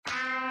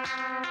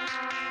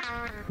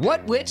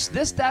What, which,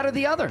 this, that, or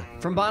the other?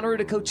 From Bonnaroo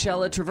to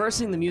Coachella,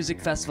 traversing the music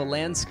festival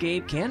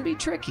landscape can be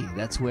tricky.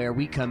 That's where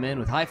we come in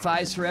with high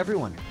fives for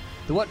everyone.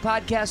 The What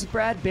Podcast with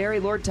Brad, Barry,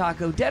 Lord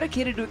Taco,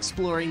 dedicated to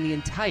exploring the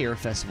entire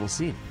festival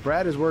scene.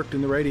 Brad has worked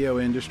in the radio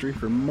industry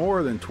for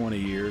more than 20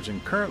 years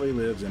and currently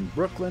lives in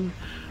Brooklyn,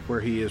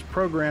 where he is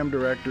program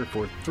director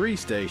for 3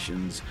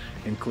 stations,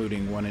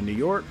 including one in New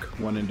York,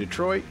 one in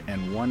Detroit,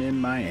 and one in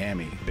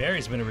Miami.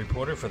 Barry's been a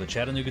reporter for the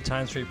Chattanooga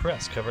Times-Free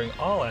Press, covering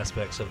all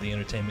aspects of the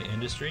entertainment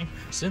industry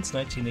since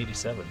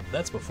 1987.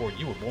 That's before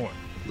you were born.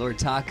 Lord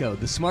Taco,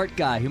 the smart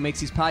guy who makes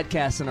these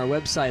podcasts on our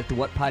website at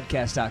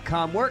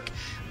thewhatpodcast.com work.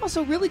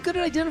 Also really good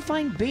at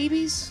identifying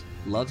babies,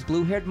 loves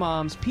blue-haired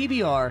moms,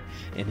 PBR,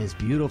 and his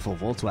beautiful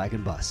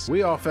Volkswagen bus.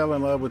 We all fell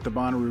in love with the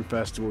Bonnaroo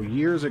Festival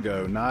years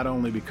ago, not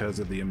only because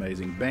of the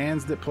amazing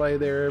bands that play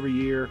there every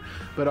year,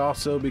 but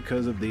also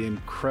because of the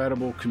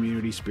incredible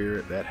community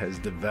spirit that has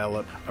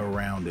developed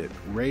around it.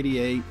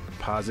 Radiate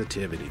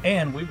positivity.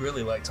 And we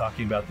really like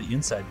talking about the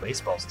inside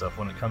baseball stuff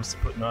when it comes to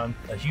putting on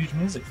a huge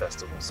music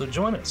festival. So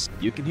join us.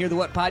 You can hear the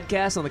What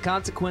Podcast on the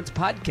Consequence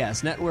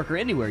Podcast Network or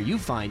anywhere you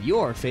find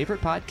your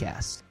favorite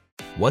podcasts.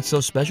 What's so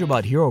special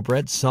about Hero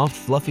Bread's soft,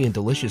 fluffy, and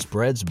delicious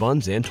breads,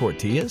 buns, and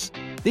tortillas?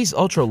 These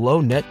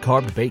ultra-low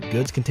net-carb baked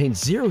goods contain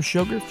zero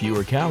sugar,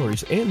 fewer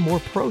calories, and more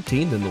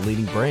protein than the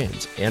leading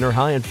brands, and are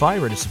high in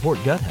fiber to support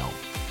gut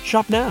health.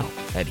 Shop now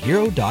at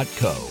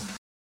hero.co.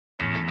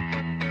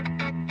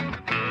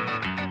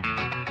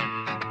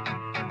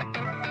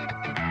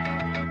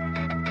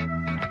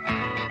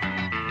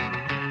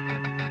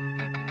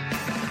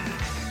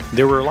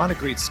 There were a lot of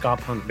great ska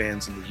punk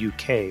bands in the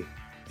UK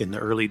in the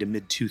early to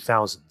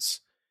mid-2000s,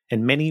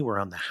 and many were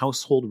on the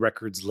Household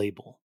Records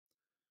label.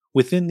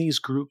 Within these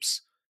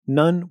groups,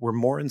 none were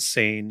more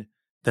insane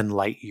than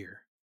Lightyear.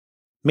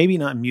 Maybe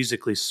not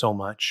musically so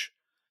much.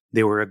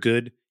 They were a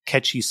good,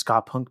 catchy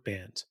ska punk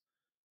band,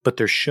 but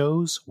their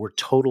shows were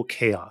total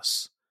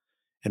chaos.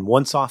 And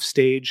once off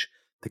stage,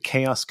 the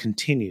chaos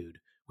continued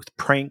with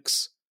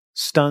pranks,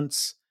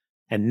 stunts,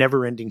 and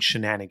never-ending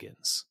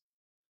shenanigans.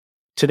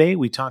 Today,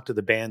 we talk to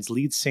the band's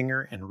lead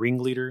singer and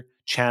ringleader,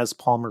 Chaz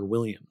Palmer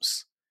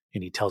Williams,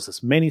 and he tells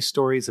us many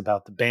stories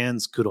about the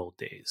band's good old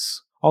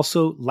days.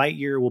 Also,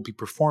 Lightyear will be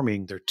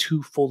performing their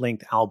 2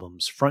 full-length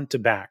albums front to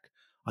back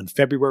on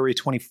February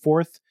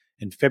 24th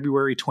and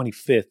February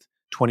 25th,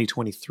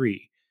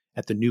 2023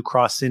 at the New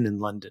Cross Inn in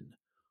London.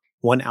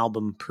 1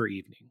 album per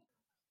evening.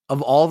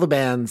 Of all the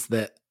bands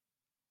that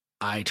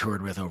I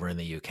toured with over in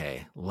the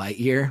UK,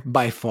 Lightyear,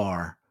 by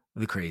far,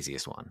 the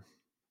craziest one.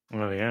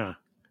 Oh, yeah.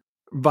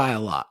 By a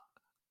lot.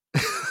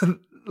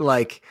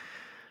 Like,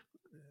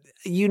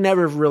 you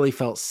never really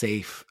felt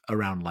safe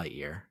around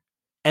Lightyear.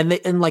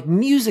 And like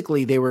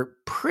musically, they were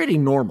pretty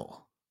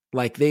normal.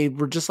 Like they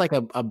were just like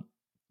a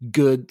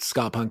good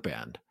ska punk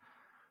band.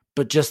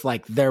 But just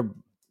like their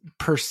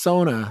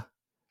persona,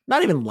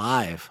 not even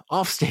live,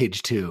 off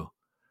stage too,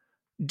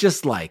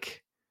 just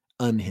like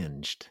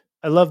unhinged.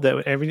 I love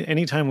that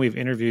anytime we've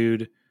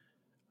interviewed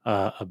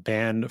a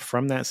band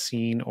from that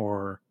scene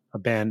or a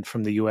band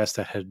from the US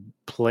that had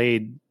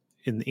played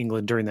in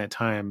England during that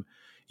time,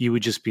 you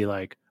would just be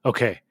like,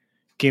 okay,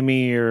 give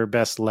me your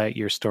best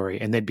Lightyear story.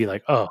 And they'd be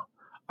like, oh,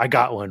 I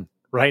got one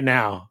right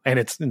now. And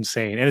it's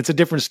insane. And it's a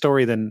different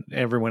story than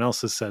everyone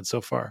else has said so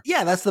far.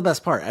 Yeah, that's the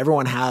best part.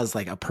 Everyone has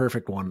like a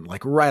perfect one,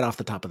 like right off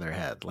the top of their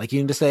head. Like you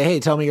can just say,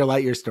 hey, tell me your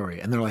Lightyear story.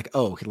 And they're like,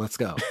 oh, let's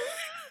go.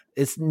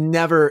 It's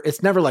never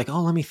like,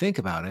 oh, let me think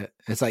about it.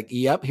 It's like,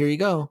 yep, here you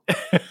go.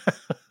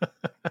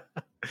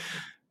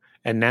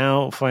 And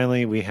now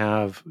finally we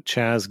have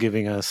Chaz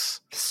giving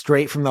us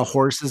straight from the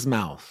horse's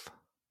mouth.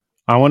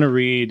 I want to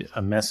read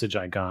a message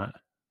I got.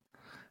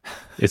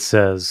 It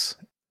says,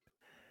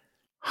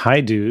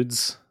 hi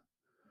dudes.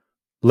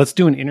 Let's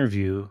do an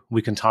interview.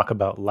 We can talk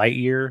about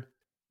Lightyear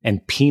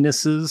and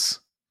penises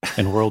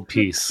and world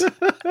peace. Do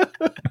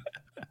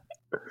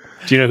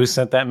you know who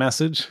sent that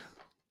message?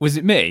 Was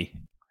it me?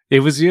 It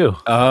was you.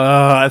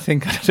 I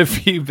think I had a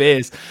few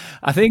beers.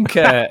 I think,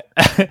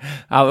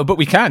 but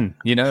we can,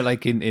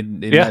 like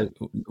in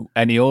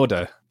any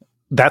order.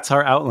 That's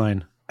our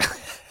outline.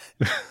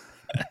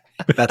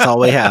 That's all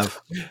we have.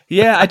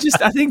 Yeah, I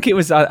think it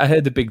was. I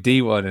heard the Big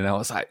D one, and I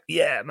was like,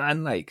 yeah,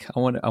 man, like I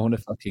want to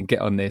fucking get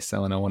on this,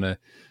 and I want to,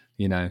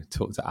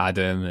 talk to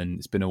Adam, and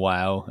it's been a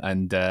while,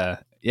 and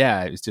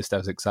it was just I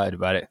was excited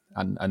about it,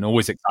 and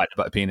always excited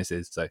about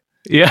penises, so.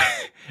 Yeah,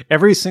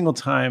 every single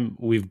time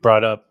we've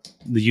brought up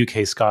the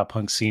UK ska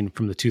punk scene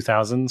from the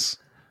 2000s,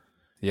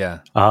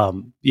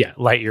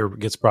 Lightyear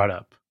gets brought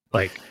up,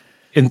 like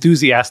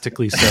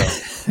enthusiastically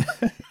so.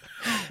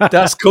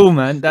 That's cool,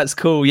 man. That's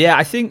cool. Yeah,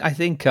 I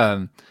think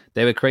there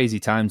were crazy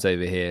times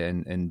over here,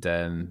 and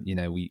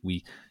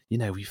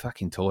we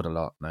fucking toured a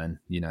lot, man.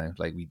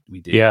 Like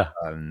we did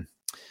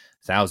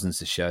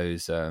thousands of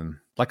shows,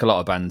 like a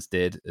lot of bands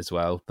did as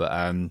well, but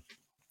I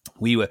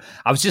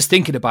was just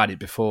thinking about it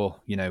before,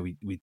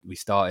 we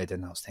started,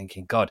 and I was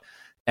thinking, God,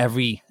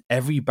 every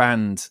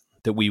band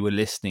that we were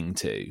listening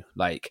to,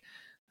 like,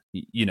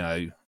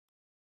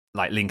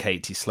 like Link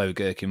 80, Slow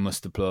Gherkin,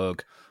 Mustard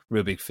Plug,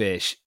 Real Big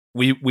Fish,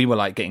 we were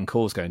like getting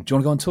calls going, do you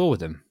want to go on tour with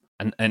them?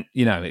 And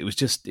it was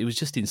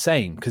just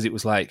insane, because it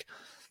was like,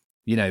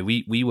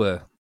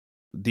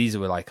 these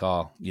were like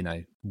our,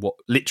 what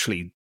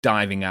literally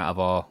diving out of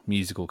our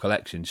musical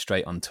collection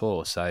straight on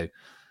tour. So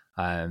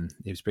it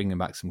was bringing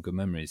back some good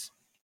memories.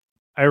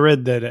 I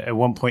read that at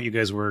one point you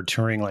guys were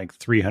touring like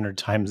 300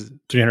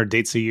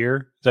 dates a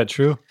year. Is that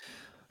true?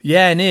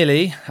 Yeah,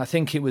 nearly. I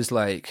think it was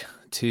like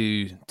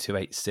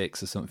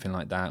 286 or something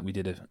like that. We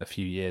did a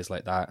few years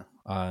like that.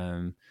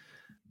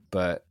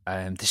 But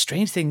the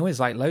strange thing was,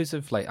 like, loads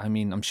of, like, I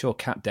mean, I'm sure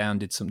Cap Down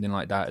did something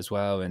like that as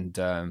well.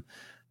 And,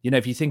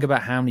 if you think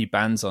about how many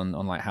bands on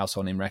like House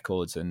on In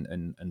Records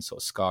and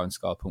sort of ska and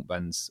ska punk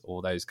bands,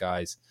 all those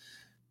guys,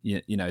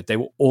 they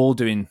were all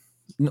doing,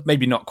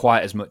 maybe not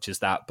quite as much as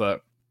that,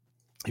 but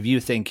if you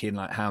were thinking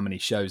like how many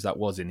shows that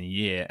was in a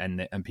year,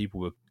 and people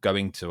were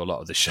going to a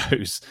lot of the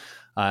shows,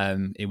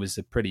 it was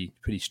a pretty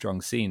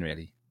strong scene,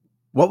 really.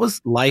 What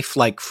was life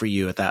like for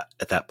you at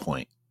that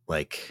point?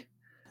 Like,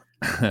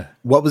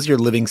 what was your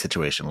living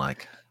situation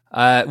like?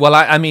 Well,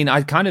 I mean,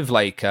 I kind of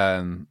like,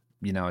 I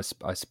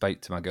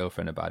spoke to my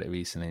girlfriend about it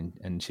recently,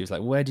 and she was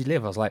like, where do you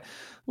live? I was like,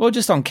 well,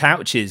 just on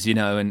couches,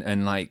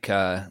 and like,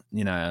 I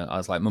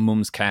was like, my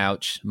mum's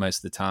couch most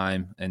of the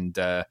time, and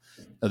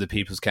other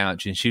people's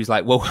couch. And she was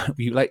like, well, were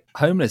you like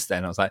homeless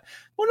then? I was like,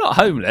 well, not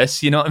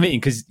homeless, you know what I mean?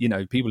 Because,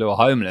 people who are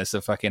homeless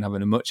are fucking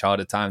having a much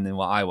harder time than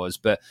what I was.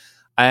 But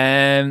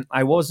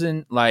I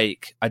wasn't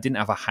like, I didn't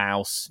have a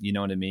house, you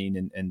know what I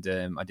mean? And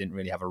I didn't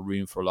really have a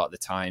room for a lot of the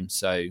time.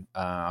 So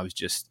I was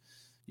just,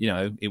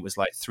 it was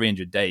like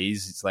 300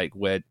 days. It's like,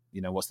 where,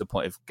 what's the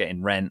point of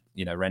getting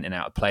renting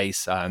out a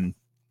place?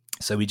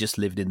 So we just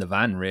lived in the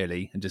van,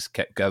 really, and just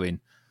kept going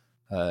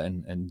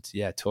and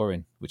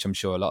touring, which I'm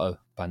sure a lot of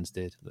bands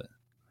did. But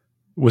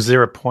was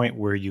there a point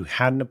where you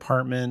had an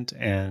apartment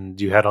and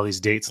you had all these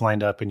dates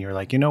lined up and you're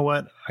like, you know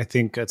what? I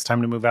think it's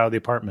time to move out of the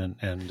apartment.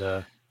 And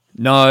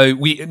No,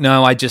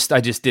 I just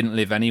didn't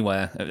live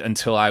anywhere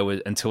until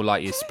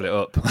Lightyear split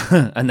up,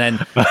 and then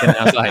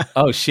I was like,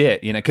 oh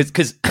shit,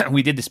 because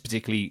we did this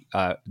particularly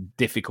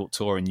difficult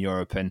tour in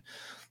Europe, and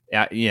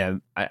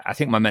I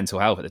think my mental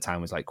health at the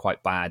time was like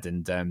quite bad,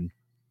 and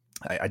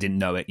I didn't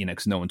know it,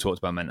 because no one talked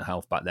about mental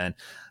health back then,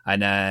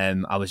 and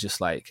I was just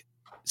like,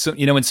 so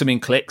when something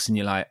clicks and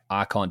you're like,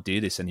 I can't do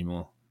this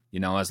anymore,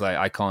 I was like,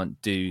 I can't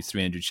do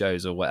 300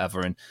 shows or whatever,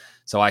 and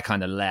so I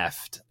kind of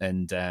left,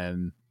 and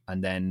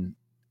then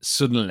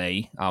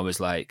suddenly I was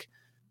like,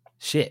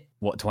 shit,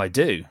 what do I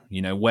do?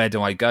 Where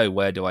do I go?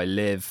 Where do I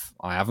live?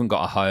 I haven't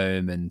got a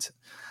home, and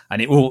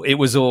it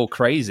was all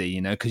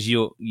crazy, because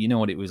you know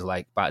what it was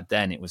like back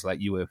then. It was like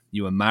you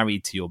were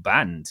married to your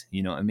band,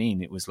 you know what I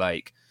mean? It was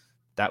like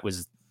that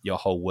was your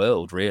whole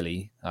world,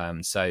 really.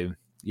 So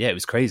yeah, it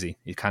was crazy.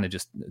 It kind of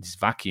just this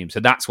vacuum.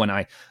 So that's when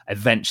I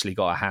eventually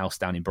got a house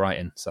down in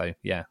Brighton. So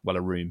yeah, well,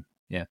 a room.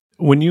 Yeah.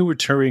 When you were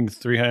touring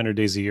 300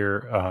 days a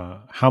year,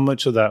 how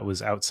much of that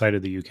was outside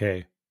of the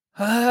UK?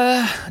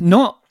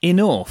 Not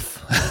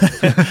enough.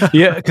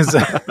 Yeah, because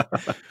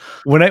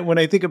when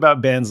I think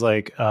about bands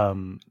like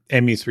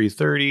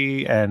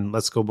ME330 and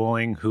Let's Go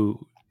Bowling,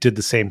 who did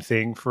the same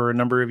thing for a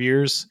number of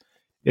years,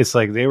 it's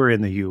like they were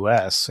in the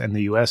US, and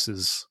the US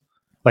is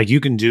like, you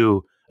can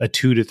do a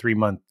 2 to 3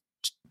 month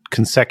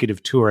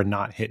consecutive tour and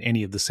not hit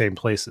any of the same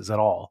places at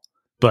all.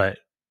 But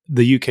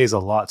the UK is a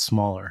lot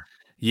smaller.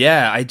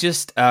 Yeah, I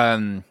just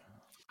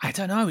I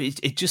don't know.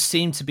 It just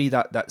seemed to be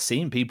that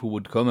scene. People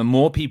would come, and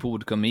more people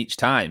would come each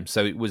time.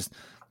 So it was,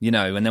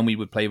 and then we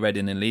would play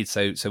Reading and Leeds.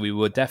 So we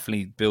were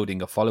definitely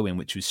building a following,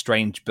 which was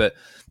strange. But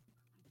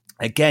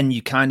again,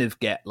 you kind of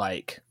get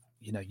like,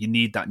 you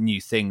need that new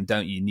thing,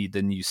 don't you? You need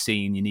the new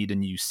scene. You need a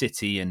new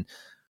city. And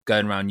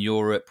going around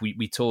Europe,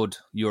 we toured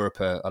Europe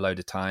a load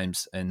of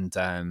times, and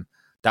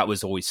that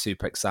was always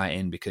super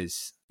exciting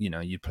because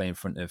you play in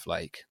front of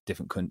like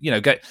different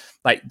countries.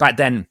 Like back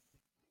then.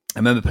 I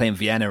remember playing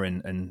Vienna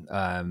and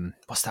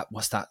what's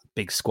that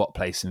big squat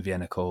place in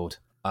Vienna called?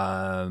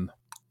 The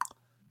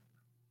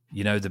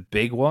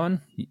big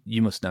one.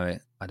 You must know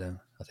it. I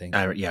think.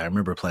 I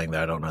remember playing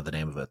that. I don't know the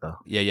name of it though.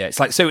 Yeah. It's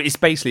like, so it's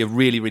basically a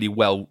really, really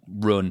well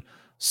run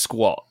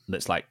squat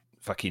that's like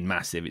fucking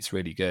massive. It's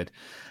really good.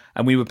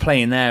 And we were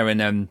playing there,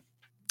 and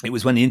it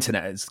was when the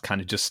internet has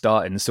kind of just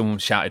started, and someone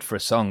shouted for a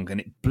song,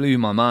 and it blew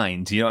my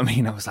mind. You know what I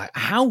mean? I was like,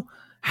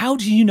 how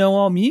do you know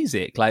our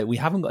music? Like, we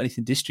haven't got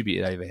anything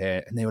distributed over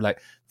here. And they were like,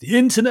 the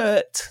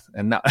internet.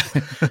 And that,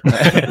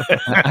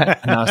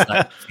 and I was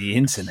like, the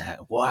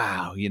internet,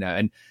 wow.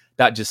 And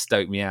that just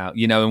stoked me out,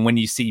 and when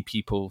you see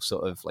people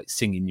sort of like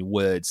singing your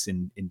words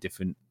in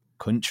different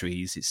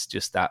countries, it's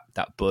just that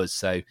buzz.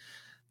 So,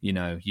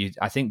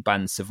 I think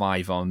bands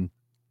survive on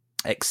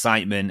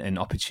excitement and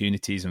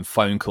opportunities and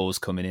phone calls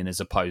coming in, as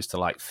opposed to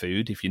like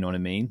food, if you know what I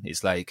mean.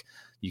 It's like,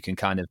 you can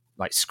kind of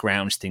like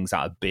scrounge things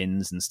out of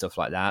bins and stuff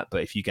like that.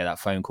 But if you get that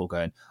phone call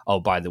going, oh,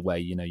 by the way,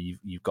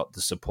 you've got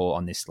the support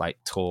on this like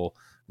tour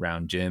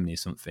around Germany or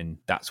something,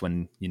 that's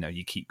when,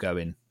 you keep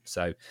going.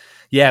 So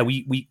yeah,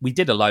 we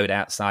did a load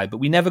outside, but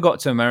we never got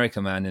to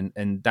America, man,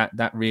 and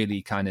that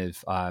really kind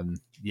of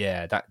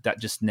that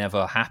just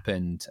never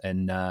happened,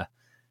 and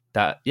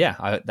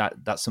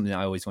that's something that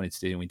I always wanted to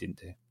do and we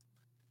didn't do.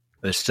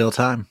 There's still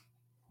time.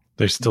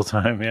 There's still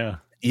time, yeah.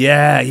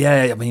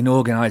 Yeah. I mean,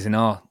 organising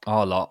our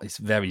lot is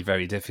very,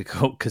 very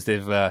difficult because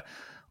they've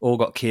all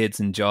got kids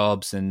and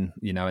jobs, and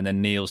and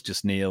then Neil's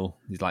just Neil.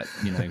 He's like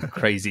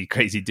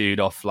crazy dude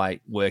off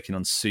like working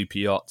on super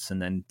yachts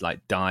and then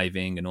like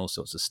diving and all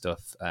sorts of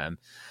stuff.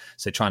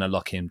 So trying to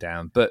lock him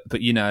down, but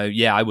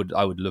I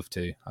would love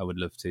to. I would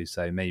love to.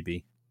 So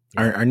maybe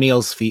are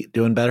Neil's feet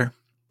doing better?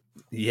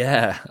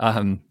 Yeah.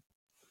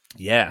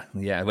 Yeah.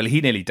 Well,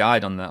 he nearly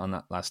died on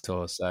that last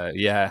tour, so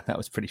yeah, that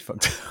was pretty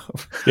fucked up.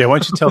 Yeah, why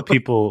don't you tell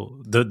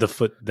people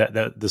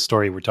the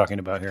story we're talking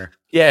about here?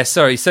 Yeah,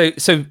 sorry. So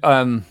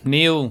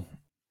Neil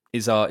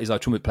is our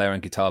trumpet player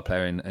and guitar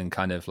player, and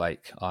kind of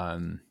like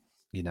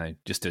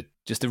just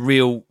a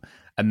real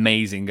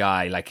amazing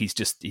guy. Like he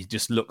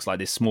just looks like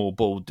this small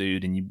bald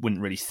dude, and you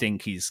wouldn't really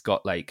think he's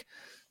got like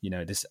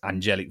this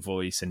angelic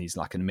voice, and he's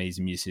like an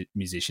amazing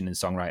musician and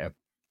songwriter.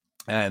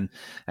 And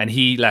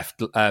he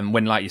left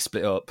when Lightyear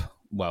split up.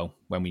 Well,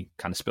 when we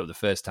kind of split up the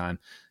first time,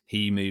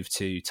 he moved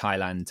to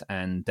Thailand,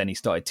 and then he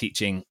started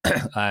teaching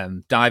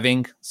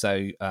diving.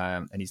 So,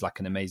 and he's like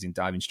an amazing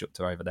dive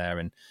instructor over there.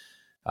 And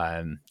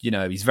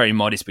he's very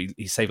modest, but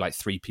he saved like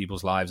 3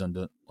 people's lives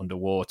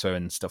underwater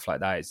and stuff like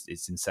that.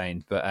 It's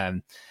insane.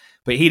 But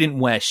he didn't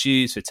wear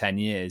shoes for 10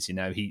 years.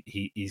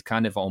 He's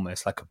kind of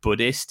almost like a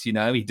Buddhist. He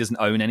doesn't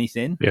own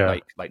anything,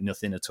 like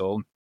nothing at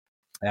all.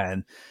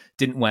 And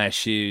didn't wear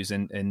shoes,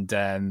 and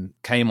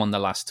came on the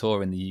last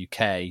tour in the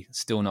UK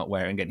still not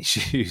wearing any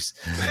shoes.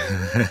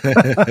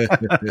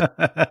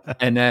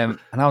 and I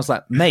was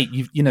like, mate,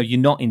 you're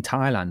not in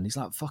Thailand. He's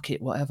like, fuck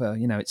it, whatever,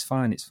 it's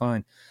fine.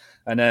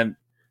 And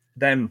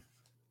then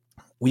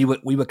we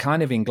were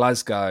kind of in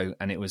Glasgow,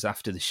 and it was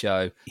after the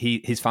show.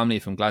 His family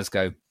are from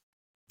Glasgow.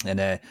 And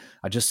I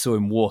just saw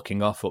him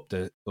walking off up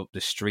the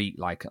street,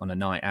 like on a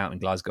night out in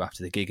Glasgow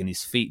after the gig, and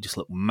his feet just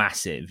looked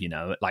massive,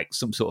 like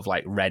some sort of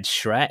like red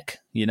Shrek,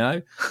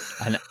 and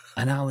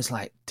I was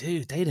like,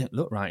 dude, they don't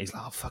look right. He's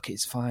like, oh fuck it,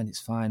 it's fine.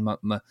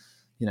 My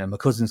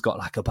cousin's got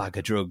like a bag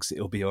of drugs.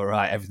 It'll be all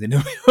right. Everything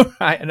will be all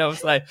right. And I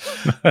was like,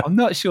 I'm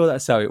not sure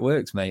that's how it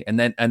works, mate. And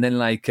then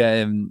like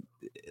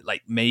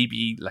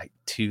maybe like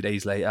 2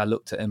 days later, I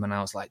looked at him and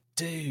I was like,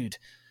 dude.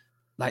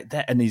 Like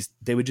that, and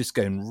they were just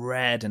going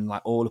red and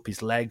like all up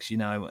his legs,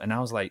 and I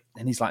was like,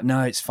 and he's like,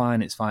 no, it's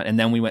fine. And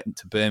then we went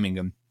to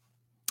Birmingham,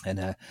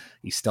 and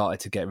he started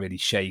to get really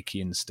shaky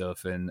and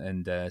stuff,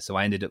 and so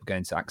I ended up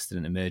going to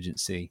accident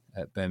emergency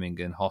at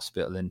Birmingham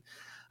Hospital, and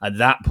at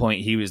that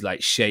point he was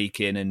like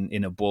shaking and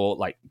in a ball,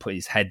 like put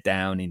his head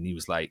down, and he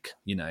was like,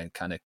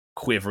 kind of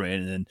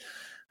quivering,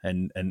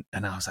 and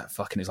I was like,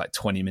 fucking, it was like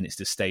 20 minutes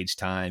to stage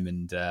time,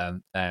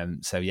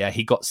 and so yeah,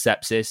 he got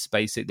sepsis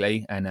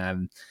basically,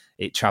 and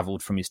it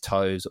traveled from his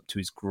toes up to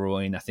his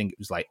groin. I think it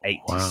was like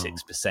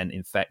 86%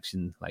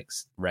 infection, like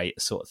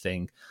rate sort of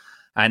thing.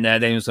 And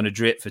then he was on a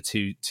drip for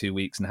two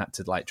weeks and had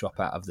to like drop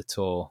out of the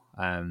tour.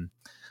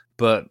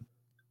 But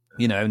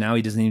now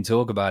he doesn't even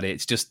talk about it.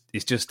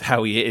 It's just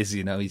how he is.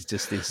 He's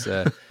just this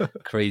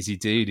crazy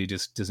dude who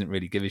just doesn't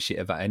really give a shit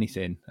about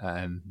anything.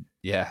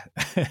 Yeah.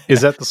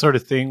 Is that the sort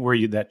of thing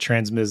where that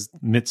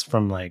transmits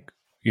from like,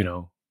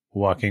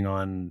 walking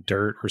on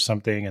dirt or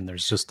something, and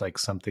there's just like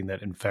something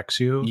that infects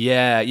you?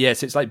 Yeah.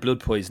 So it's like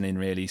blood poisoning,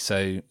 really.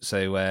 So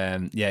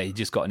he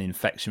just got an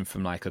infection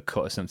from like a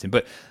cut or something.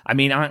 But I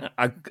mean, I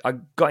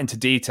got into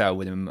detail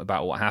with him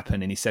about what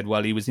happened, and he said,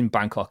 well, he was in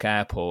Bangkok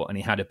airport and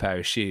he had a pair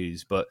of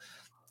shoes, but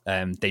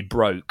they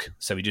broke,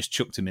 so he just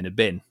chucked them in a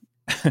bin.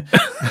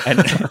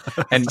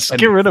 and just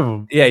get rid of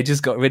them. Yeah, he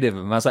just got rid of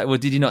them. I was like, well,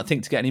 did you not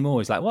think to get any more?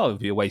 He's like, well, it would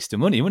be a waste of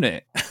money,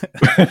 wouldn't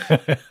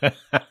it?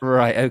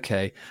 Right,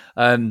 okay.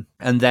 And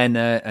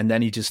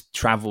then he just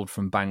travelled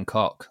from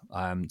Bangkok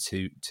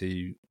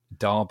to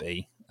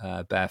Derby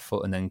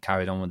barefoot, and then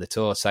carried on with the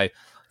tour. So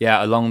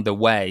yeah, along the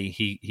way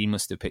he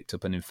must have picked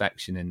up an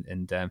infection,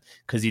 and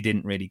because he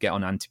didn't really get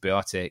on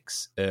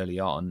antibiotics early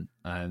on,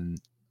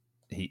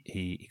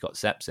 he got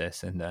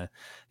sepsis, and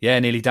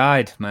nearly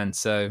died, man.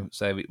 So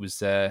it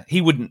was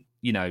he wouldn't,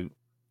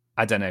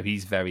 I don't know,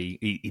 he's very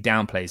he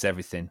downplays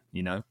everything,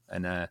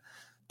 and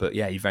but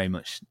yeah, he very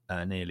much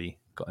nearly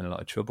got in a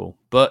lot of trouble.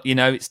 But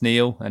it's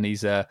Neil, and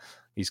he's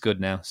good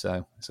now,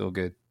 so it's all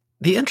good.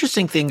 The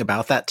interesting thing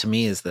about that to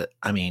me is that,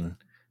 I mean,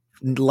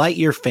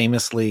 Lightyear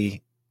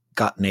famously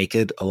got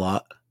naked a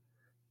lot,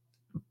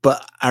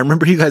 but I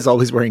remember you guys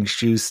always wearing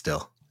shoes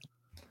still.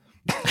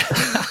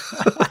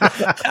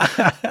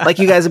 Like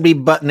you guys would be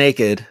butt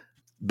naked,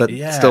 but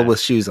still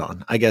with shoes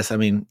on. I guess, I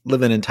mean,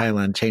 living in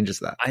Thailand changes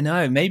that. I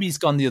know. Maybe he's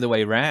gone the other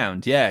way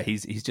around. Yeah,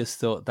 he's just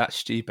thought, that's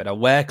stupid. I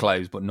wear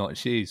clothes but not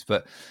shoes.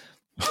 But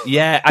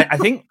yeah, I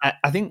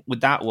think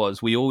with that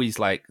was, we always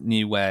like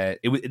knew where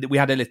we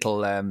had a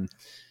little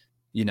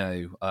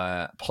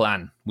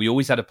plan. We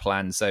always had a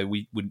plan, so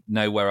we would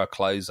know where our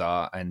clothes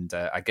are, and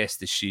I guess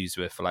the shoes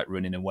were for like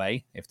running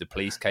away if the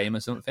police came or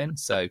something.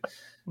 So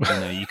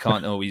you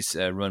can't always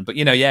run, but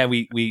I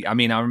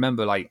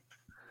remember like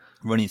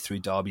running through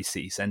Derby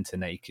City Centre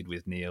naked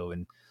with Neil,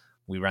 and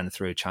we ran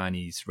through a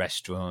Chinese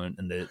restaurant,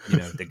 and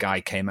the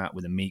guy came out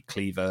with a meat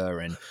cleaver,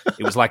 and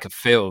it was like a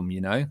film,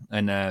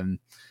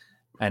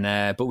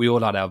 but we all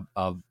had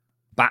our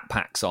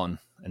backpacks on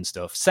and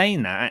stuff.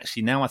 Saying that,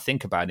 actually, now I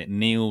think about it,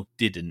 Neil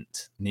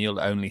didn't. Neil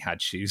only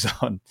had shoes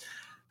on,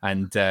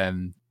 and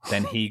then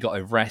he got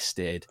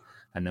arrested,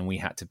 and then we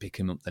had to pick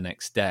him up the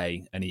next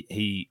day, and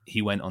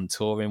he went on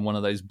tour in one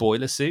of those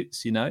boiler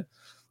suits.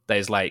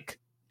 There's like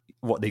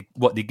what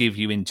they give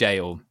you in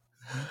jail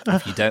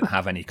if you don't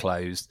have any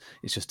clothes.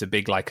 It's just a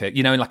big like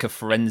a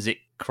forensic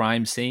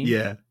crime scene.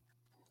 Yeah,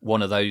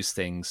 one of those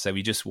things. So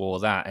we just wore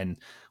that, and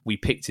we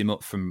picked him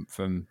up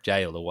from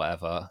jail or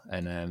whatever,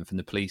 and from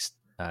the police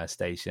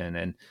station,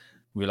 and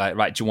we were like,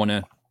 right, do you want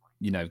to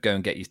go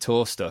and get your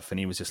tour stuff? And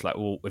he was just like,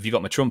 well, have you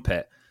got my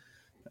trumpet?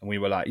 And we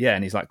were like, yeah.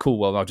 And he's like, cool,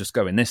 well, I'll just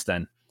go in this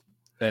then.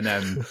 And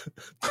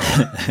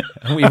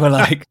and we were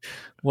like,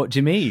 what do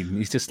you mean?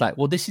 He's just like,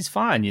 well, this is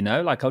fine,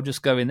 like I'll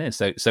just go in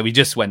this. So we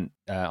just went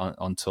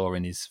on tour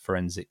in his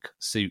forensic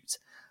suit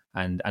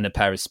and a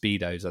pair of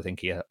Speedos I think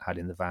he had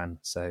in the van.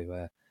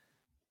 So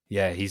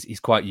he's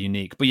quite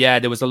unique. But yeah,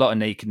 there was a lot of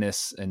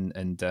nakedness,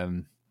 and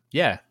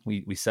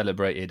we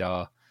celebrated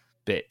our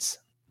bits.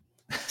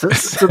 So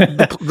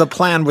the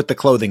plan with the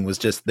clothing was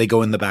just they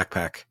go in the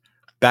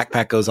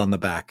backpack goes on the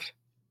back,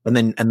 and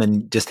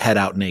then just head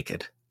out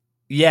naked.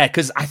 Yeah,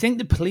 because I think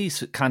the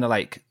police kind of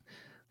like,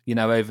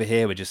 over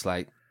here we're just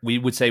like, we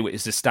would say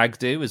it's a stag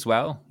do as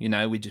well.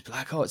 We'd just be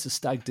like, oh, it's a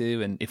stag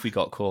do, and if we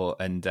got caught,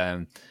 and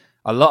a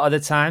lot of the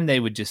time they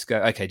would just go,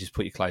 okay, just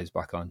put your clothes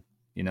back on,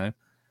 and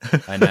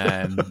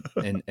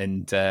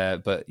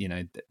but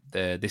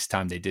this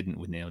time they didn't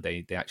with Neil.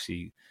 They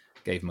actually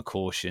gave him a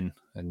caution,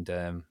 and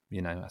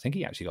I think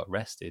he actually got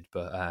arrested.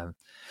 But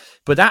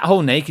that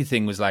whole naked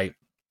thing was like,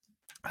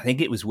 I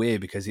think it was weird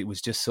because it was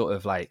just sort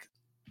of like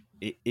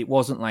it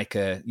wasn't like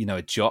a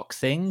a jock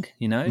thing,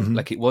 Mm-hmm.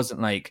 like it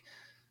wasn't like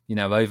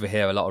over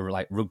here a lot of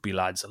like rugby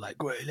lads are like,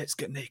 great, let's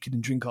get naked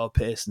and drink our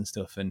piss and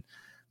stuff. And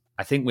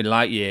I think with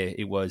Lightyear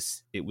it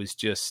was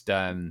just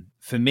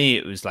for me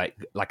it was like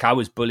I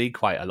was bullied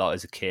quite a lot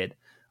as a kid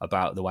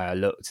about the way I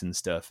looked and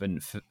stuff,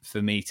 and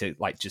for me to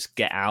like just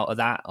get out of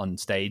that on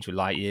stage with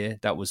Lightyear,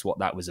 that was what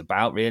that was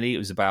about. Really, it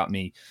was about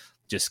me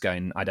just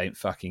going, I don't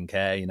fucking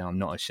care, I'm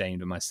not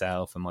ashamed of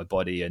myself and my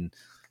body, and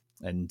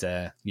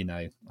I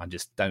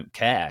just don't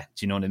care.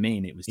 Do you know what I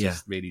mean? It was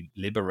just really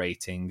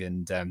liberating,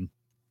 and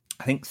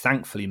I think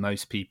thankfully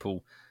most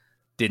people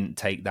didn't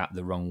take that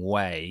the wrong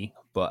way,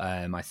 but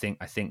I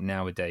think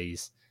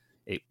nowadays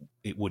it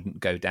wouldn't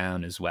go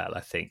down as well.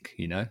 I think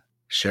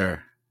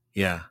Sure,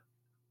 yeah.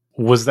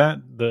 Was that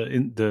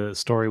the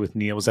story with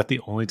Neil? Was that the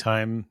only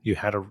time you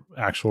had an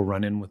actual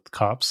run-in with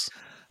cops?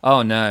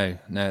 Oh no,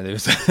 there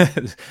was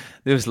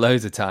there was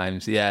loads of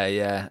times.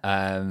 Yeah,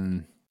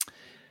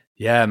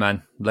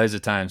 man, loads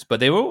of times. But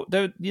they were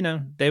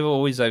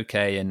always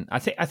okay. And I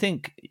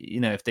think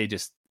if they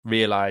just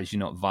realize you're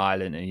not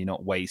violent and you're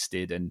not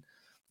wasted and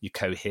you're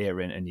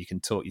coherent and you can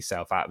talk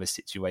yourself out of a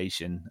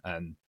situation,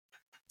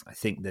 I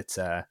think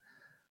that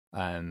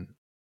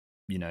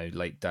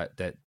like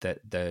that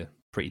they're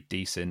pretty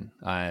decent.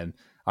 I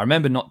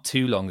remember not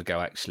too long ago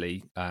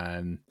actually.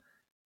 Do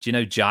you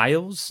know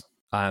Giles?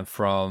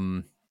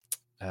 From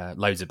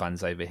loads of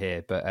bands over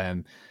here, but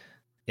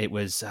it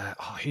was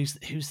who's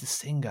the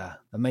singer?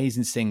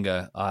 Amazing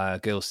singer,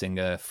 girl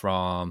singer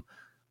from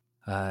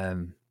I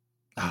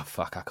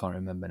can't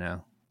remember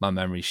now. My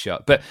memory's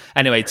shot. But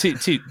anyway,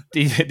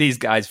 these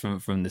guys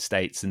from the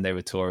States, and they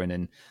were touring,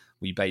 and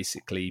we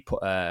basically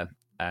put a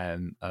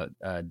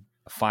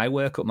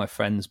firework up my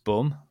friend's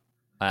bum.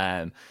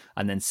 And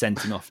then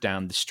sent him off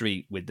down the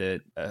street with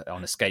on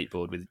a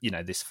skateboard with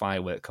this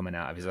firework coming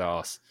out of his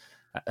arse.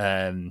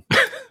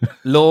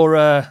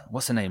 Laura,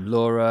 what's her name?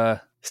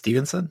 Laura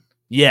Stevenson?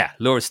 Yeah,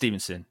 Laura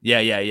Stevenson.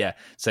 Yeah.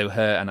 So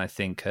her and I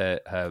think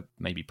her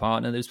maybe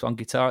partner that was on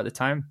guitar at the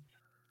time.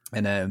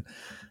 And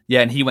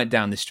and he went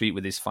down the street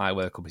with his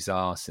firework up his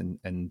arse,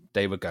 and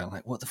they were going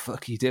like, what the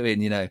fuck are you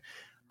doing?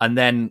 And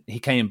then he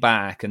came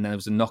back, and there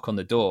was a knock on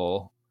the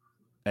door,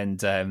 and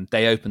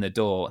they opened the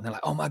door, and they're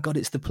like, oh my God,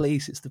 it's the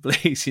police,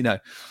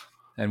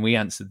 And we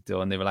answered the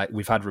door, and they were like,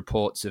 we've had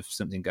reports of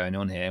something going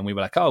on here. And we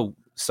were like, oh,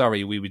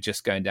 sorry, we were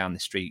just going down the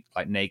street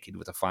like naked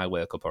with a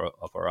firework up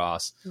our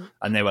arse.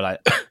 And they were like,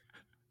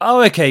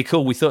 oh, okay,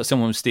 cool. We thought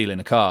someone was stealing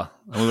a car.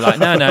 And we were like,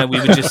 no, we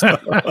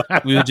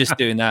were just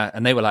doing that.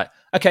 And they were like,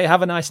 okay,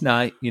 have a nice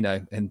night,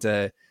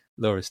 And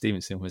Laura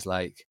Stevenson was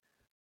like,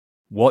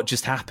 what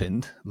just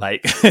happened?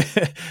 Like,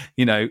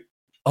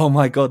 oh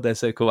my God, they're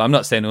so cool. I'm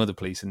not saying all the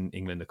police in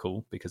England are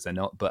cool, because they're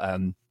not, but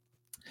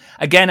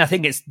again, I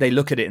think they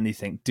look at it and they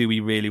think, do we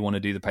really want to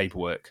do the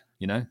paperwork?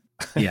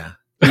 Yeah.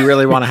 You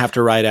really want to have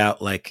to write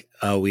out like,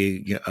 oh,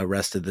 we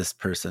arrested this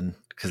person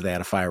because they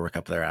had a firework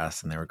up their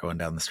ass and they were going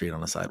down the street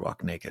on the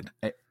sidewalk naked.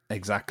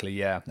 Exactly,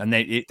 yeah. And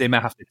they may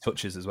have to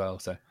touch us as well.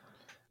 So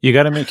you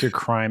got to make your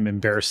crime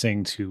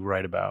embarrassing to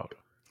write about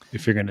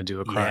if you're going to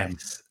do a crime.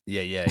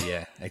 Yes.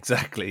 Yeah.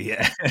 Exactly,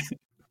 yeah.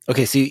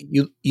 Okay, so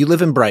you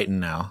live in Brighton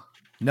now.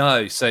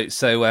 No, so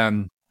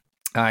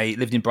I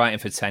lived in Brighton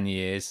for 10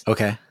 years.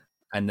 Okay.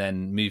 And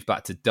then moved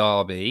back to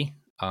Derby,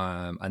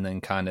 and then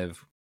kind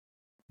of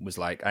was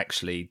like,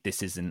 actually,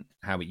 this isn't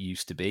how it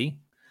used to be.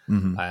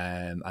 Mm-hmm.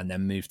 And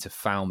then moved to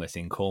Falmouth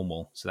in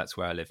Cornwall. So that's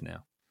where I live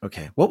now.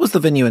 Okay. What was the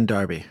venue in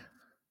Derby?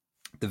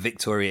 The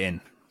Victoria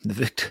Inn.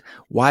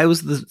 Why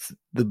was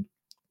the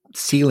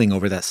ceiling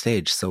over that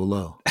stage so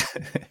low?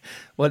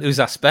 Well, it was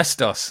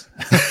asbestos.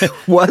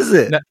 Was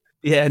it?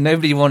 Yeah,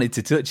 nobody wanted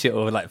to touch it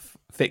or like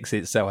fix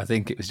it. So I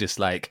think it was just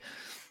like,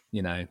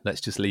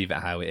 let's just leave it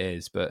how it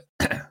is. But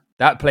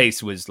that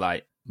place was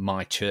like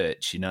my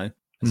church,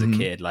 as a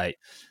kid. Like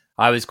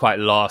I was quite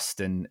lost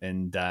and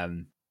I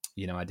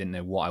didn't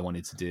know what I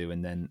wanted to do.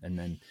 And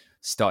then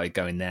started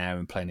going there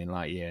and playing in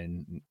Lightyear.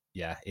 And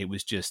yeah, it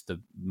was just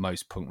the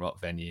most punk rock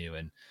venue.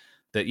 And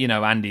that,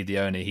 Andy, the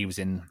owner, he was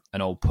in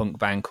an old punk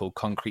band called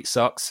Concrete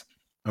Socks.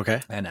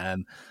 Okay.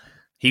 And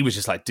he was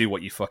just like, do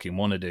what you fucking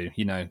want to do,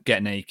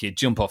 get naked,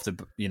 jump off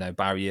the,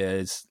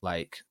 barriers,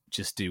 like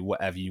just do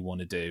whatever you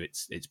want to do.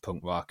 It's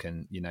punk rock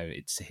and,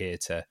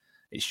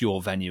 it's your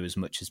venue as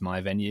much as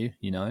my venue,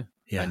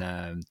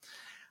 Yeah.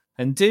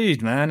 And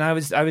dude, man, I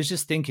was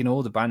just thinking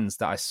all the bands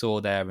that I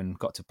saw there and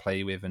got to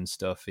play with and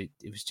stuff. It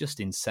was just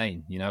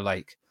insane,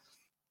 like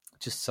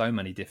just so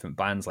many different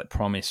bands like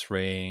Promise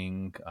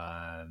Ring,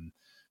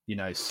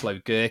 Slow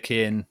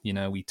Gherkin,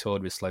 we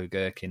toured with Slow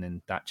Gherkin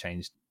and that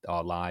changed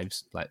our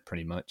lives, like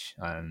pretty much.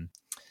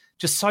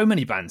 Just so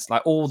many bands,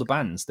 like all the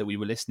bands that we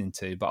were listening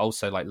to, but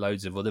also like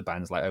loads of other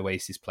bands like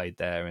Oasis played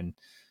there. And,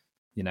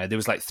 there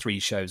was like 3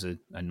 shows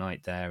a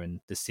night there and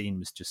the scene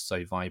was just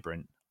so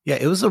vibrant. Yeah,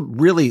 it was a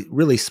really,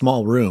 really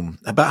small room.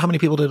 About how many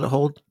people did it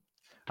hold?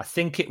 I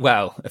think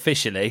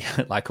officially,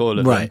 like all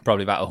of them,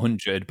 probably about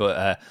 100,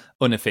 but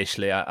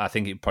unofficially, I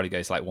think it probably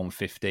goes like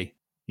 150.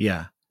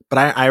 Yeah.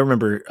 But I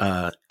remember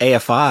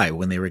AFI,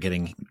 when they were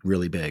getting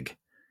really big,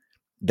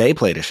 they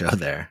played a show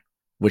there,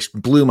 which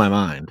blew my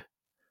mind.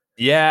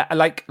 Yeah,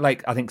 like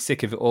I think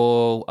Sick of It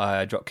All,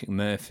 Dropkick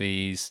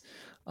Murphys.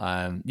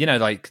 I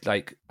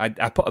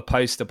put a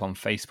post up on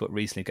Facebook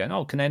recently going,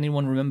 oh, can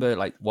anyone remember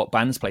like what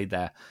bands played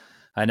there?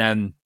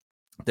 And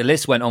the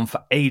list went on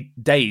for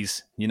 8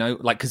 days,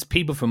 because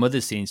people from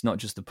other scenes, not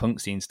just the punk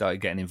scene,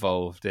 started getting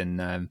involved.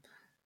 And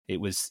it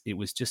was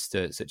just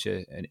such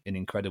an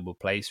incredible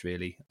place,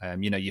 really.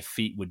 Your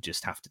feet would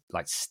just have to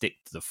like stick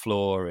to the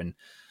floor and,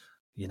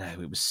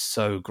 it was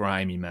so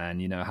grimy,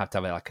 man. I have to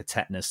have like a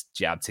tetanus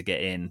jab to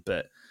get in,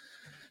 but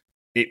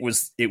it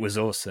was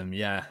awesome.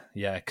 Yeah.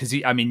 Because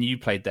you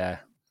played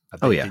there a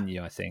bit, didn't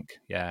you? I think.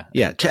 Yeah.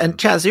 Yeah. And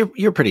Chaz,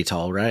 you're pretty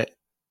tall, right?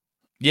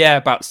 Yeah,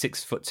 about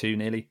 6'2"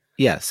 nearly.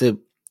 Yeah. So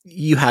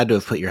you had to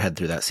have put your head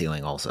through that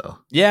ceiling, also.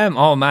 Yeah.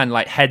 Oh man,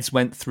 like heads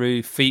went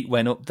through, feet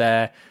went up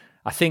there.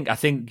 I think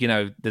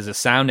there's a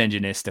sound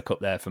engineer stuck up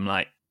there from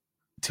like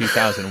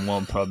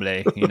 2001,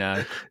 probably.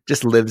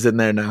 Just lives in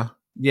there now.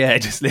 Yeah,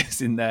 it just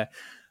lives in there.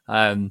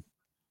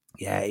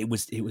 Yeah, it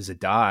was a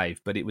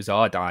dive, but it was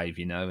our dive,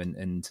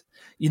 and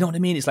you know what I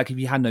mean? It's like if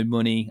you had no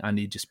money and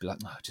you'd just be like,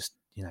 oh,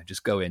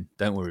 just go in.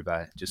 Don't worry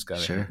about it. Just go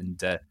in.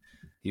 And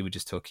he would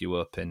just hook you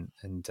up and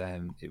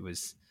it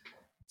was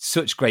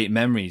such great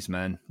memories,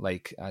 man.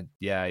 Like,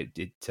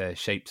 it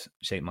shaped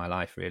my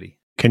life, really.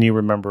 Can you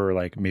remember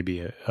like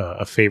maybe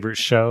a favorite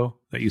show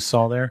that you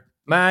saw there?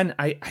 Man,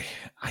 I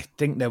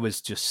think there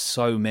was just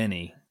so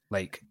many,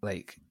 like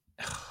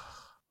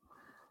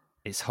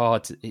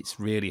it's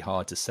really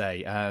hard to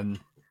say.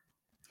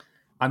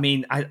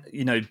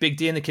 Big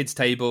D and the Kids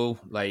Table,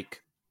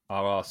 like,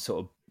 are our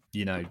sort of,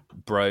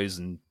 bros,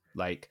 and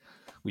like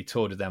we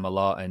toured with them a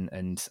lot.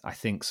 And I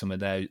think some of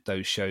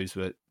those shows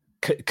were,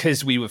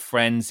 because we were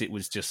friends, it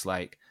was just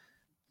like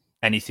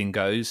anything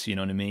goes, you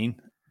know what I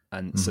mean?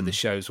 And so the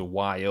shows were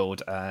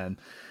wild. God,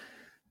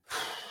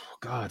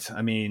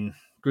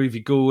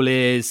 Groovy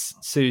Ghoulies,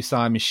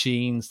 Suicide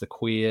Machines, The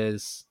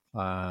Queers,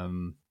 I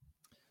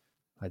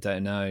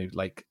don't know,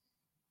 like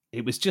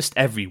it was just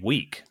every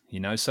week,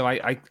 so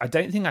I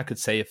don't think I could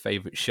say a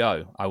favorite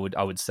show. I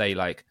would say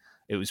like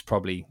it was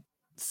probably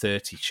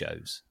 30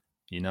 shows,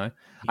 Yeah.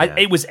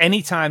 It was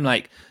anytime,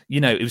 like,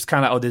 it was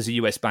kind of like, oh, there's a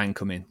US band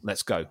coming,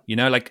 let's go,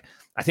 like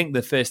I think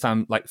the first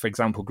time, like, for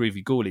example,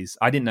 Groovy Ghoulies,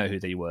 I didn't know who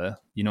they were,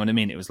 you know what I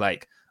mean? It was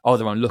like, oh,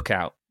 they're on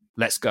Lookout,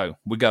 let's go,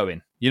 we're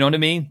going, you know what I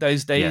mean?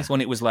 Those days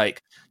when it was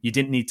like, you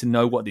didn't need to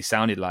know what they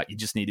sounded like, you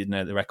just needed to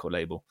know the record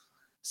label.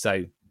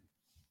 So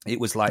it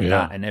was like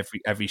that, and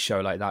every show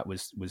like that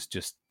was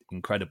just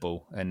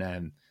incredible.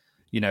 And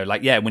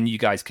when you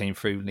guys came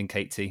through Link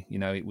 80,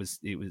 it was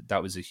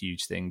that was a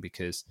huge thing,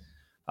 because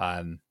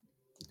I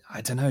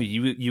don't know,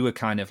 you were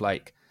kind of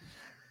like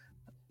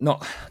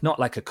not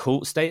like a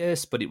cult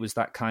status, but it was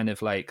that kind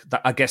of like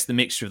that, I guess, the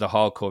mixture of the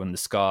hardcore and the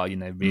ska,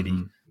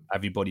 really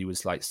everybody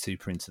was like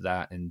super into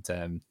that. And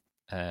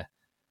that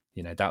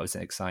was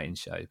an exciting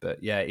show.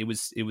 But yeah, it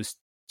was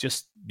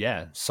just,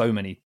 yeah, so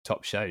many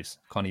top shows.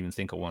 Can't even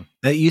think of one.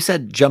 You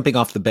said jumping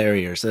off the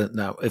barriers.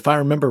 Now, if I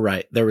remember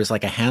right, there was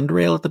like a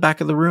handrail at the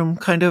back of the room,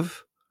 kind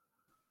of.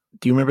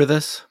 Do you remember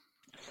this?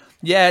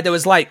 Yeah, there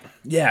was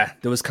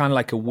kind of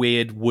like a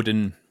weird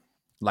wooden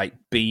like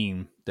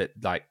beam that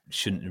like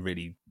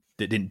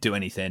that didn't do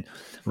anything.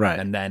 Right.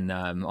 And then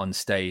on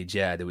stage,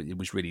 it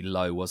was really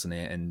low, wasn't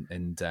it?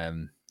 And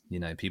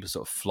people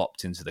sort of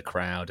flopped into the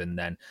crowd. And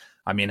then,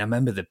 I mean, I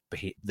remember the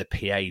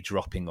PA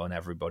dropping on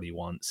everybody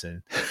once,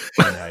 and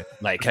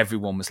like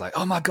everyone was like,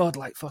 "Oh my god!"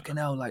 Like fucking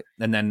hell! Like,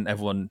 and then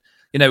everyone,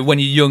 when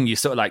you're young, you're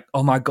sort of like,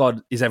 "Oh my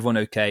god, is everyone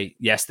okay?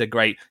 Yes, they're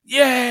great.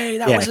 Yay,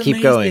 that was amazing.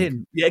 Keep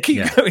going. Yeah,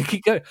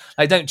 keep going.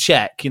 Like, don't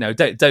check.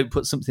 Don't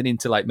put something in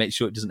to like make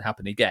sure it doesn't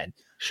happen again.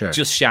 Sure,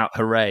 just shout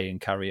hooray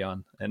and carry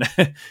on."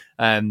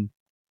 And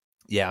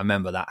yeah, I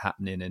remember that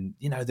happening, and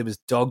there was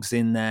dogs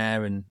in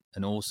there and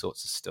all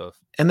sorts of stuff.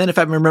 And then, if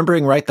I'm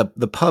remembering right,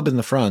 the pub in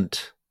the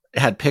front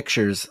had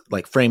pictures,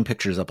 like framed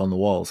pictures up on the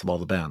walls of all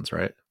the bands,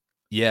 right?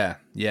 Yeah.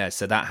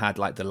 So that had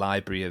like the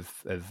library of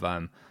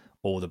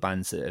all the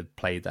bands that have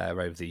played there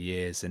over the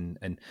years,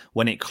 and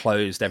when it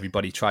closed,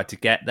 everybody tried to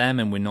get them,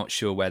 and we're not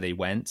sure where they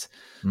went.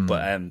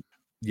 But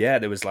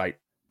there was like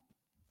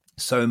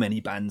so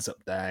many bands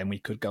up there, and we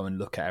could go and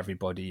look at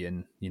everybody.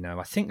 And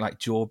I think like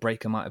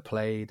Jawbreaker might have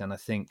played, and I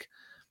think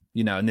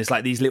and there's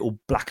like these little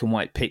black and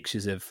white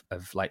pictures of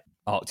like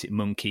Arctic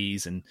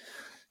Monkeys, and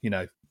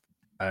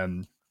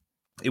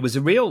it was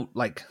a real,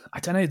 like, I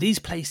don't know, these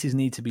places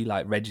need to be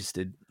like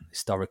registered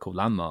historical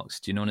landmarks.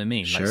 Do you know what I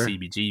mean? Sure. Like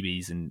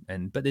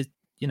CBGBs but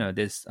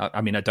there's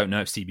I mean, I don't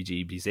know if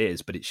CBGBs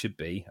is, but it should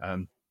be.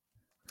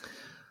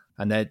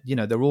 And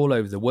they're all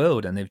over the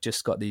world, and they've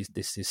just got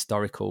this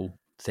historical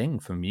thing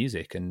from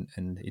music, and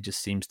it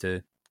just seems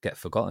to get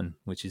forgotten,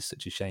 which is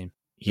such a shame.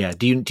 Yeah.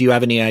 Do you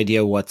have any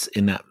idea what's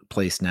in that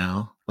place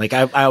now? Like,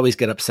 I always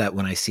get upset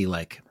when I see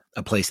like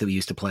a place that we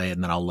used to play,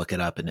 and then I'll look it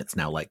up and it's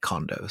now like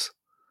condos.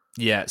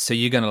 Yeah, so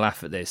you're going to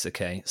laugh at this,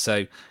 okay?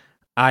 So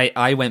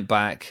I went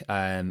back,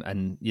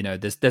 and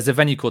there's a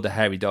venue called the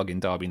Hairy Dog in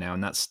Derby now,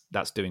 and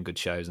that's doing good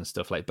shows and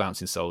stuff. Like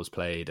Bouncing Souls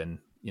played, and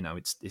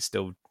it's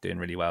still doing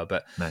really well.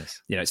 But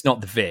nice. It's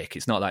not the Vic,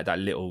 it's not like that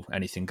little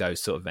anything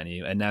goes sort of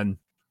venue. And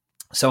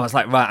so I was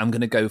like, right, I'm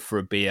going to go for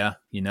a beer.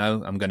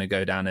 I'm going to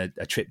go down a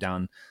trip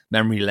down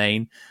memory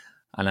lane.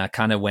 And I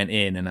kind of went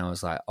in, and I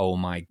was like, oh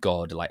my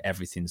god, like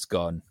everything's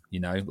gone.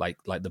 Like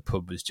the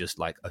pub was just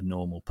like a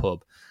normal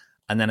pub.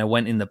 And then I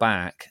went in the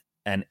back,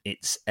 and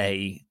it's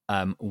a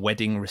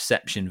wedding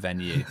reception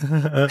venue.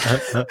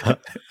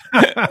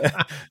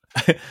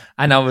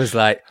 And I was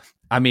like,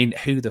 I mean,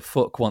 who the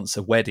fuck wants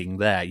a wedding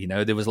there?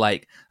 There was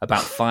like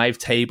about 5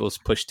 tables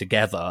pushed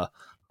together.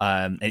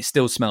 It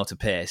still smelled to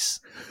piss.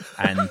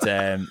 And,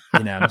 I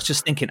was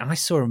just thinking, I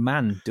saw a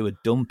man do a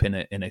dump in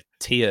a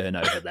tea urn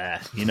over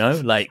there,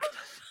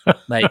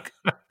 like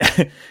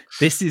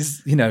this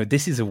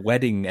is a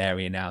wedding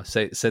area now.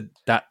 So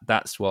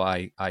that's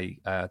why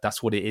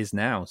that's what it is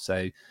now.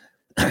 So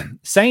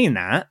saying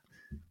that,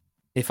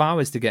 if I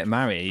was to get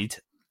married,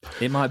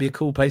 it might be a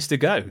cool place to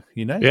go,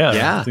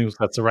 Yeah. I think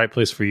that's the right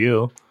place for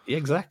you.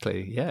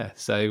 Exactly. Yeah.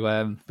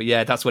 So but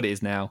yeah, that's what it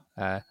is now.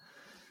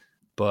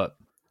 But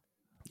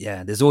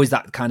yeah, there's always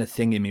that kind of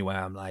thing in me where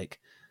I'm like,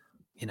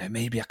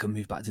 maybe I could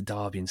move back to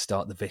Derby and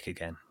start the Vic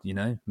again.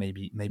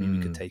 Maybe we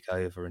could take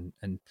over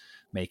and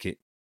make it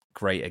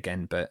great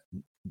again. But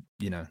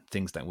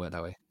things don't work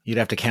that way. You'd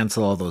have to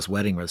cancel all those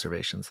wedding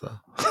reservations, though.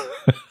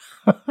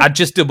 I'd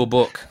just double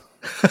book.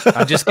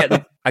 I'd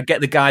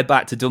get the guy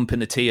back to dump in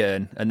the tea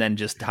urn, and then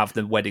just have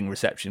the wedding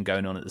reception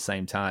going on at the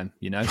same time.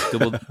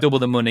 Double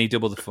the money,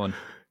 double the fun.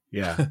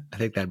 Yeah, I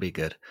think that'd be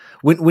good.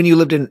 When you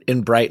lived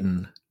in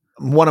Brighton,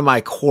 one of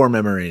my core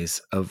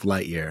memories of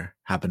Lightyear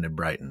happened in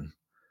Brighton.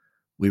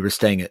 We were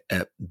staying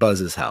at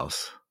Buzz's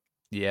house.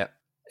 Yeah.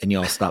 And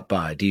y'all stopped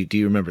by. Do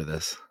you remember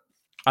this?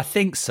 I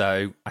think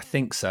so.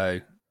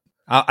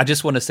 I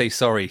just want to say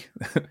sorry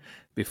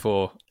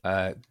before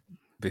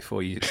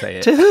you say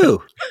it. To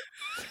who?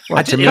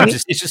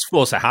 It's just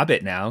force of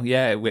habit now.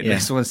 Yeah. When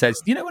someone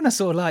says, when I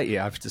saw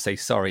Lightyear, I have to say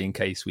sorry in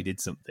case we did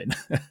something.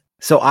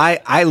 So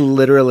I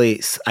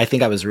literally, I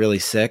think I was really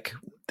sick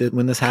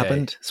when this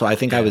happened. So I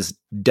think I was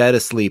dead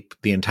asleep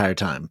the entire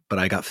time, but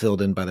I got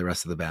filled in by the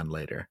rest of the band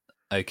later.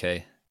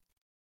 Okay.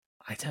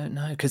 I don't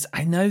know, because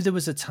I know there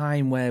was a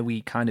time where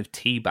we kind of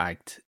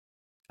teabagged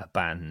a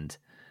band,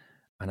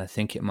 and I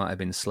think it might have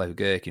been Slow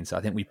Gherkin. So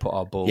I think we put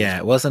our balls. Yeah,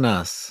 it wasn't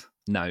us.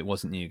 No, it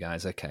wasn't you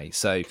guys. Okay,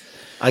 so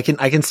I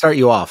can start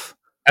you off.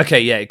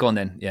 Okay, yeah, go on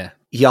then. Yeah,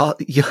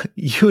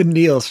 you and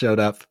Neil showed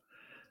up,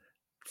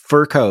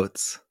 fur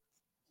coats.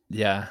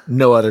 Yeah,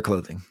 no other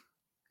clothing.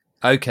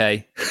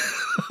 Okay.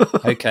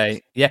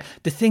 Okay. Yeah.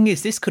 The thing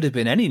is, this could have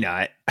been any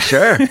night.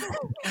 Sure.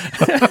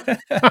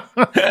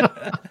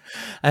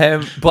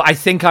 But I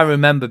think I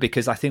remember,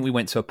 because I think we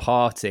went to a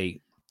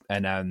party,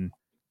 and and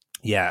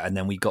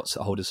then we got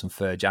a hold of some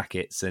fur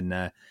jackets,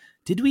 and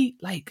did we,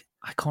 like,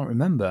 I can't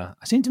remember.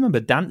 I seem to remember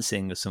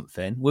dancing or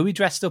something. Were we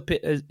dressed up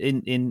as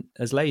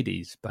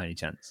ladies by any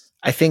chance?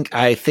 I think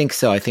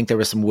so. I think there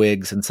were some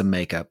wigs and some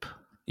makeup.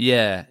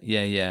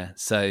 Yeah.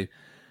 So,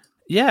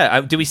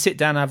 yeah, do we sit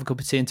down and have a cup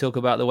of tea and talk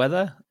about the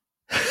weather?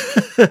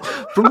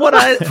 From what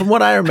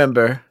I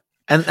remember,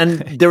 and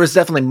there was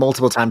definitely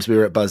multiple times we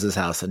were at Buzz's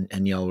house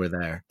and y'all were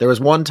there. There was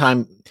one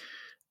time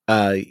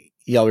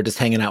y'all were just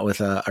hanging out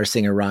with our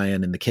singer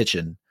Ryan in the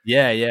kitchen.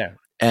 Yeah.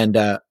 And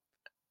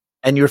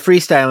you were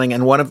freestyling,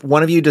 and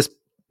one of you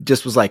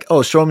just was like,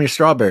 "Oh, show him your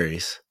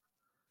strawberries."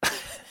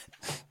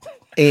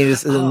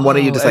 And one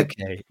of you just like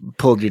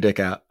pulled your dick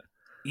out.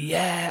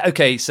 Yeah.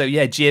 Okay. So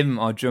yeah, Jim,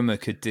 our drummer,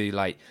 could do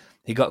like,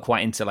 he got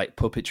quite into like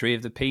puppetry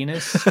of the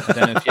penis. I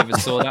don't know if you ever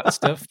saw that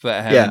stuff,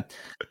 but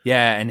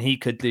yeah, and he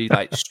could do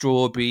like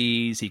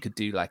strawberries. He could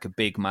do like a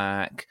Big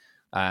Mac.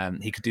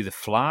 He could do the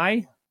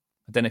fly.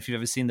 I don't know if you've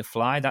ever seen the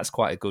fly. That's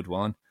quite a good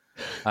one.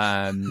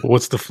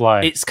 What's the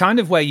fly? It's kind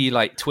of where you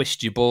like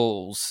twist your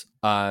balls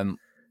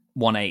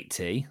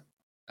 180,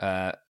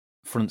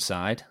 front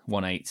side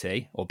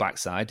 180 or back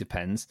side,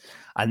 depends,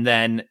 and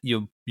then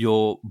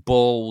your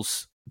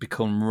balls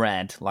become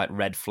red, like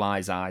red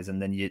fly's eyes,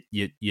 and then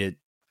your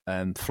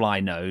fly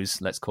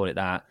nose, let's call it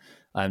that,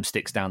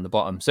 sticks down the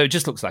bottom. So it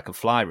just looks like a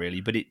fly,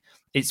 really, but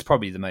it's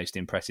probably the most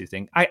impressive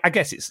thing. I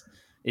guess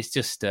it's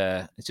just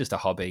a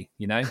hobby,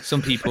 you know.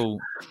 Some people.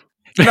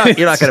 You're not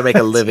going to make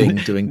a living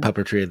doing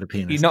puppetry of the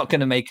penis. You're not going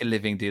to make a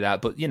living do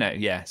that, but you know,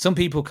 yeah. Some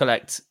people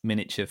collect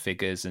miniature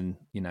figures and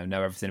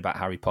know everything about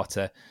Harry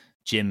Potter.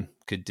 Jim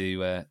could do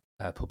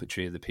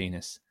puppetry of the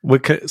penis.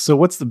 So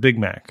what's the Big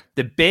Mac?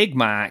 The Big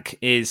Mac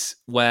is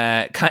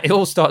where it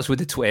all starts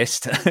with a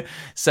twist.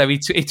 So he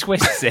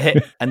twists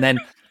it and then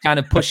kind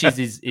of pushes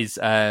his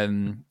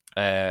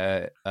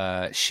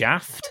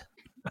shaft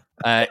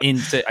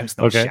into. It's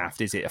not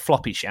shaft, is it? A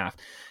floppy shaft.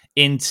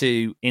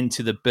 Into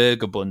the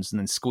burger buns, and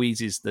then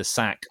squeezes the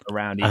sack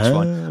around each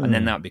one, and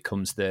then that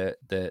becomes the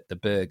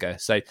burger.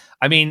 So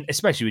I mean,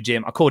 especially with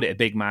Jim, I called it a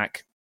Big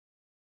Mac.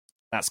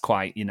 That's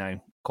quite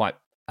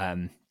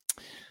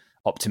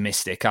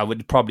optimistic. I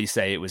would probably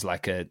say it was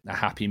like a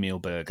Happy Meal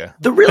burger.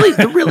 The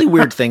really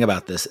weird thing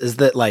about this is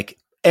that, like,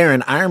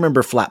 Aaron, I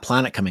remember Flat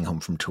Planet coming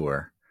home from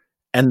tour,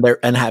 and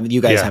having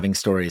you guys having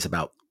stories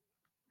about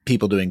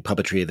people doing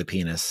puppetry of the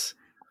penis.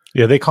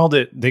 Yeah, they called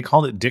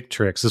it dick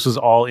tricks. This was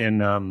all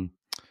in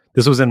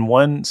this was in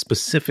one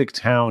specific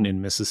town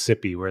in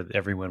Mississippi where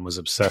everyone was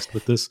obsessed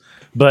with this.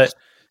 But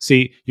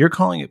see, you're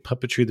calling it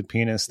puppetry of the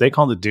penis. They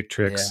called it dick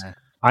tricks. Yeah.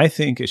 I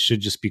think it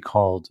should just be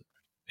called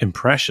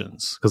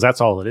impressions, because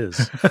that's all it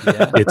is.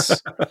 Yeah.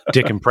 It's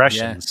dick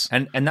impressions.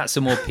 Yeah. And that's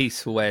a more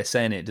peaceful way of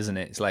saying it, doesn't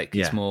it? It's like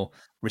it's more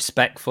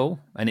respectful,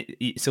 and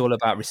it's all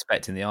about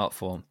respecting the art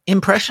form.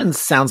 Impressions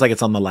sounds like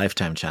it's on the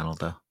Lifetime channel,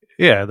 though.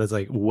 Yeah, that's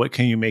like, what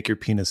can you make your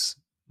penis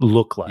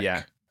look like?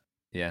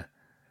 Yeah.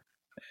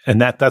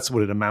 And that's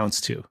what it amounts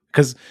to.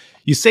 Because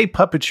you say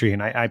puppetry,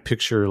 and I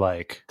picture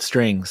like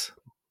strings,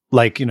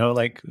 like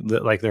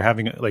like they're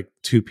having like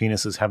two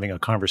penises having a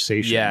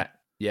conversation.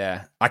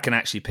 Yeah. I can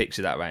actually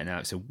picture that right now.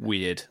 It's a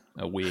weird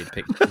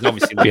picture.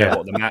 Obviously, we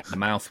know what the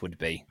mouth would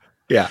be.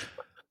 Yeah.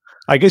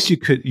 I guess you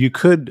could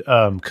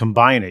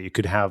combine it. You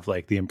could have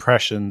like the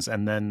impressions,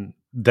 and then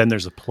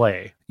there's a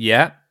play.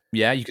 Yeah.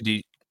 You could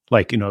do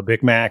like a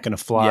Big Mac and a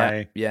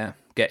fly. Yeah.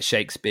 Get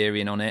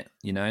Shakespearean on it,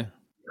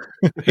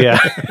 Yeah.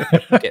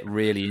 Get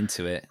really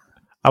into it.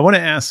 I want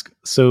to ask,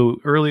 so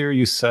earlier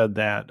you said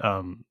that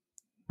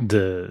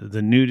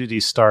the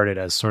nudity started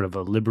as sort of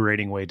a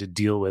liberating way to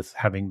deal with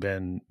having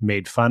been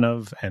made fun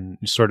of, and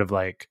sort of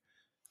like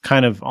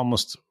kind of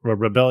almost a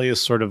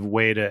rebellious sort of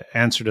way to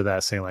answer to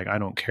that, saying like, I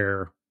don't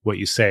care what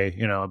you say,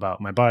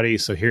 about my body.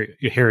 So here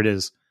it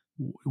is.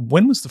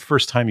 When was the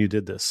first time you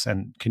did this?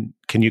 And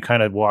can you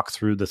kind of walk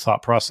through the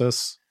thought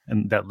process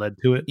and that led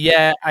to it?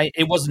 Yeah,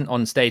 it wasn't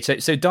on stage.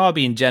 So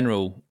Derby in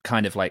general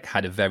kind of like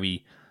had a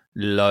very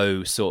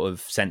low sort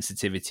of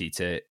sensitivity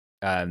to,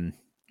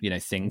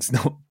 things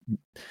not,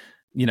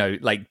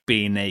 like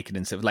being naked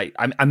and stuff. Like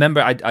I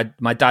remember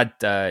my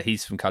dad,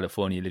 he's from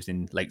California, lives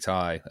in Lake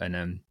Tahoe,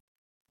 and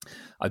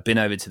I've been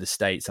over to the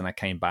States, and I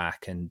came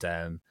back, and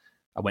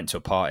I went to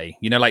a party,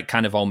 like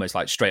kind of almost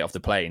like straight off the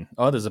plane.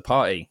 Oh, there's a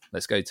party.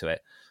 Let's go to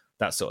it.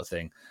 That sort of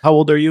thing. How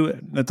old are you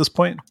at this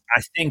point?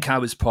 I think I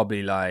was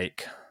probably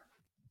like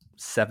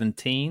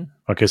 17.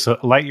 Okay, so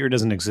Lightyear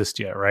doesn't exist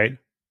yet, right?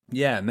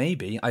 Yeah,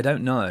 maybe. I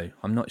don't know.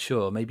 I'm not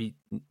sure. Maybe.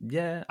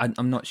 Yeah,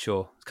 I'm not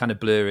sure. It's kind of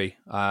blurry.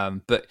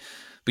 But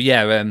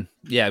yeah,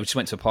 we just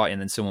went to a party, and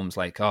then someone was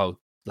like, "Oh,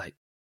 like,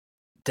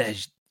 dare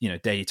you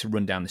to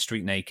run down the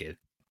street naked?"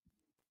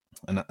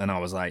 And I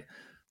was like,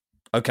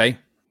 "Okay,"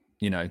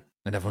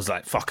 And everyone's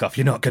like, "Fuck off!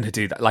 You're not going to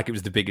do that." Like it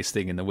was the biggest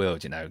thing in the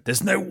world,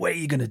 There's no way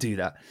you're going to do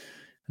that.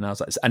 And I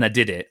was like, and I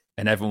did it,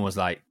 and everyone was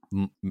like,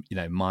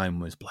 mine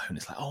was blown.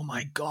 It's like, oh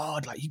my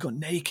god, like you got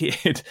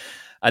naked,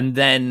 and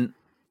then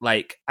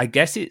like I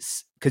guess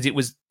it's because it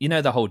was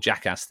the whole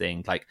Jackass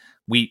thing. Like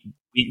we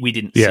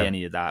didn't see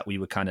any of that. We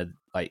were kind of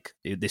like,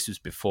 this was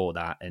before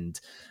that, and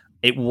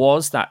it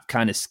was that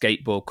kind of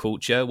skateboard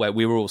culture where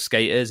we were all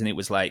skaters, and it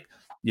was like,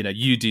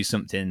 you do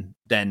something,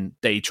 then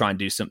they try and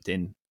do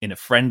something in a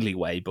friendly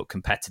way but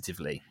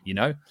competitively,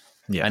 Yeah.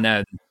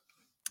 And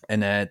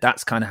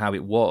that's kind of how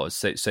it was.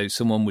 So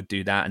someone would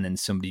do that, and then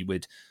somebody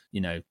would,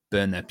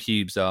 burn their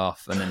pubes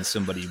off, and then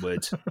somebody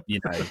would,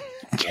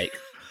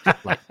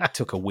 like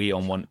took a wee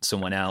on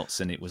someone else,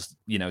 and it was,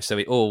 so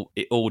it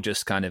all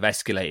just kind of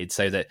escalated,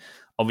 so that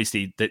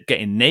obviously the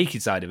getting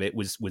naked side of it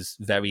was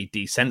very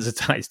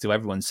desensitized to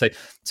everyone. So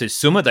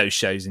some of those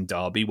shows in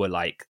Derby were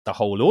like the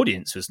whole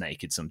audience was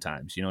naked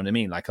sometimes, you know what I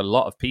mean? Like a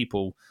lot of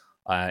people,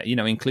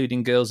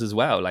 including girls as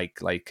well. Like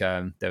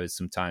there was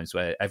some times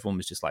where everyone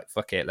was just like,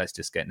 fuck it, let's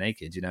just get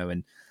naked,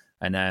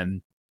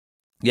 and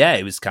yeah,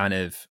 it was kind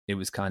of,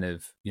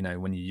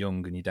 when you're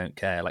young and you don't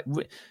care, like,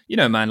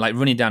 man, like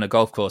running down a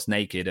golf course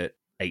naked at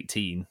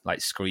 18, like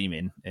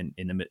screaming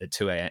at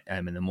 2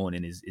 a.m. in the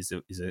morning is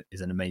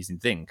an amazing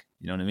thing.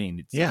 You know what I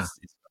mean? It's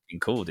fucking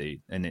cool,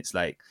 dude. And it's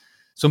like,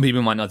 some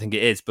people might not think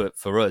it is, but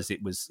for us,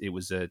 it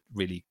was a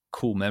really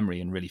cool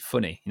memory and really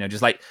funny,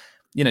 just like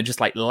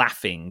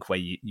laughing where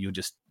you're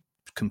just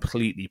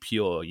completely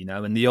pure,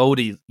 and the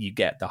older you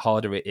get, the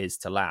harder it is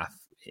to laugh,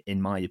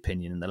 in my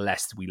opinion, and the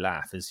less we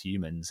laugh as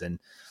humans, and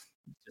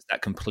just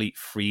that complete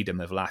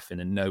freedom of laughing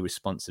and no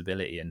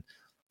responsibility and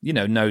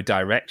no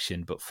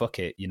direction, but fuck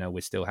it, we're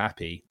still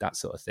happy, that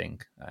sort of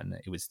thing. And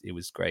it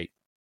was great.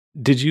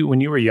 Did you, when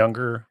you were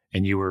younger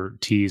and you were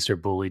teased or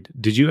bullied,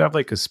 did you have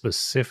like a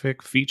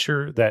specific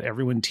feature that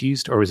everyone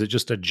teased, or was it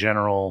just a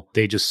general,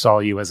 they just saw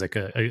you as like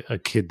a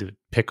kid to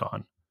pick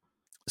on?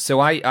 So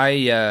I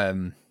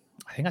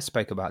think I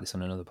spoke about this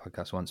on another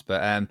podcast once,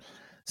 but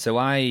so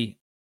I,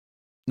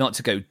 not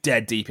to go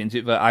dead deep into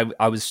it, but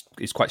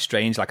it's quite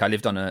strange. Like I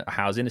lived on a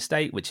housing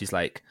estate, which is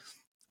like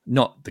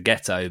not the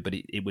ghetto, but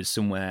it was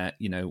somewhere,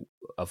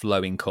 of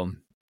low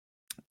income,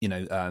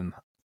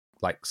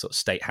 like sort of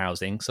state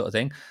housing sort of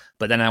thing.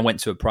 But then I went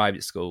to a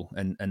private school,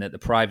 and at the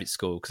private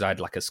school, because I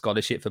had like a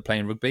scholarship for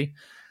playing rugby.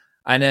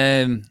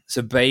 And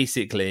so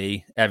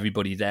basically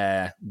everybody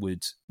there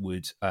would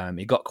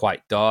it got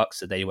quite dark.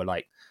 So they were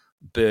like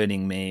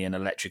burning me and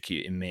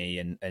electrocuting me,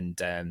 and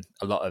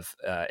a lot of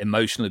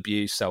emotional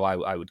abuse. So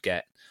I would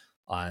get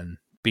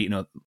beaten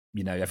up,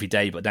 every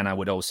day, but then I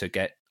would also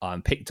get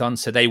picked on.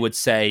 So they would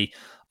say,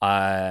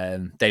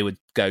 they would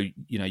go,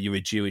 you're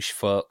a Jewish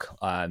fuck,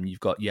 you've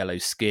got yellow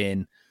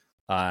skin,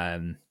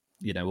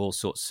 all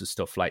sorts of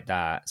stuff like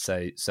that.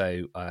 So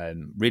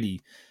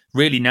really,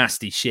 really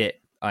nasty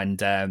shit. And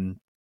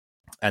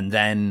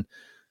then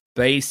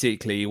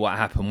basically what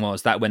happened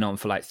was that went on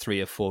for like 3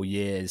 or 4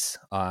 years,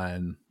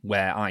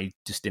 where I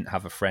just didn't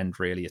have a friend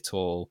really at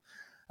all.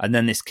 And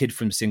then this kid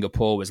from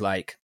Singapore was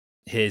like,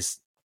 here's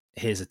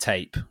a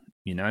tape,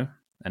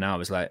 and I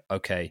was like,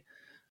 okay,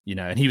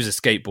 and he was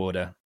a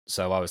skateboarder.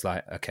 So I was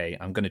like, okay,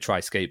 I'm going to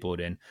try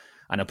skateboarding.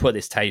 And I put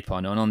this tape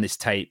on, and on this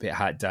tape, it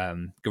had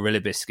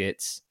Gorilla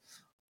Biscuits,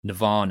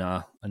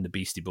 Nirvana, and the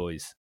Beastie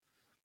Boys.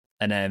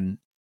 And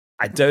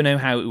I don't know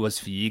how it was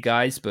for you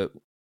guys, but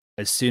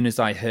as soon as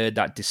I heard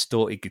that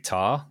distorted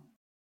guitar,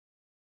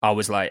 I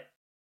was like,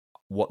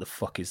 what the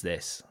fuck is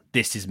this?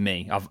 This is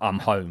me. I'm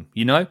home.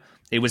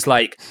 It was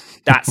like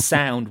that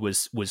sound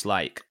was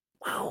like,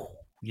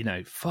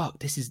 fuck,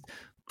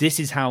 this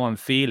is how I'm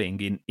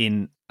feeling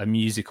in a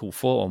musical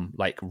form,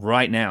 like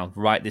right now,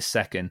 right this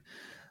second.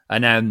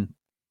 And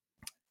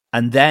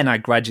then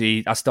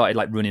I started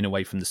like running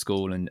away from the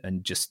school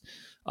and just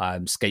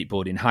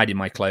skateboarding, hiding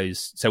my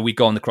clothes. So we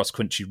go on the cross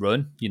country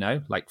run,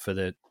 like for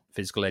the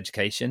physical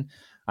education,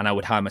 and I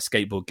would hide my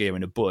skateboard gear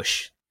in a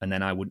bush, and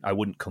then I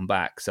wouldn't come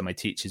back, so my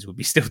teachers would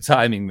be still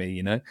timing me,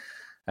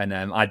 and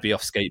I'd be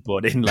off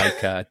skateboarding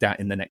like down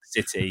in the next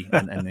city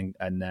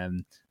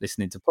and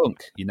listening to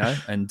punk,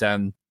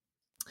 and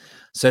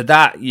so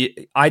that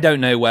I don't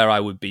know where I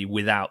would be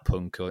without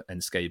punk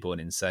and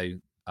skateboarding. So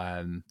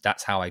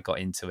that's how I got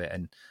into it,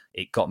 and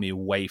it got me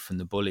away from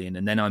the bullying.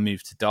 And then I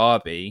moved to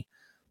Derby,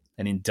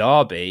 and in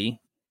Derby,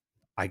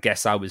 I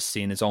guess I was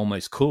seen as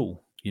almost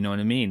cool. You know what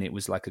I mean? It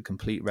was like a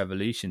complete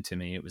revolution to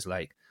me. It was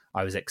like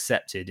I was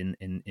accepted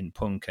in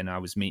punk, and I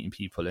was meeting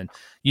people. And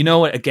you know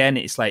what? Again,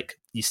 it's like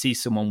you see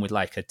someone with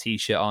like a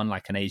t-shirt on,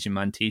 like an Asian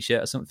Man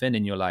t-shirt or something,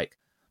 and you're like,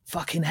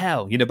 fucking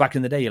hell. Back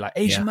in the day, you're like,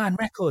 Asian Man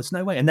Records,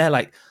 no way. And they're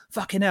like,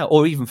 fucking hell.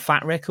 Or even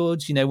Fat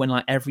Records, when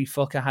like every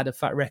fucker had a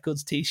Fat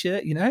Records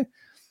t-shirt,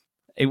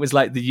 It was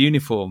like the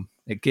uniform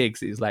at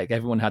gigs. It was like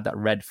everyone had that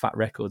red Fat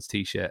Records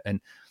t-shirt.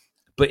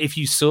 But if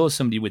you saw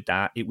somebody with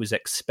that, it was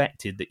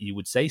expected that you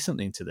would say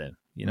something to them.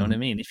 You know what I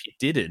mean? If you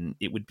didn't,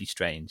 it would be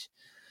strange.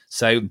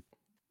 So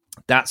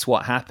that's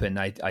what happened.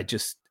 I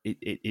just,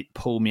 it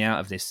pulled me out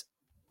of this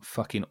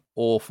fucking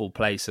awful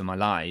place in my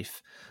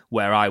life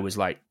where I was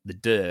like the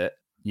dirt,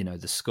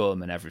 the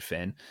scum and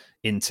everything,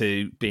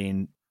 into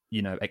being,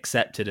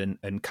 accepted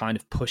and kind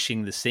of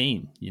pushing the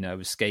scene,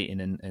 with skating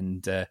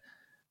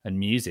and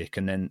music.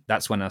 And then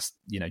that's when I,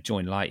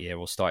 joined Lightyear,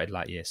 or started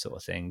Lightyear sort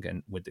of thing,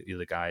 and with the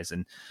other guys.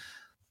 And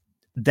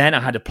then I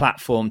had a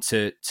platform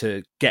to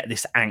get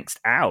this angst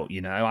out.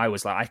 I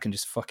was like, I can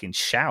just fucking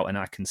shout and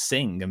I can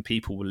sing, and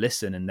people will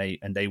listen, and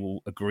they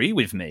will agree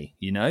with me,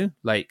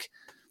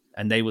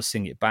 and they will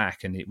sing it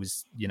back. And it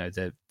was,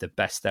 the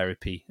best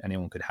therapy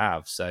anyone could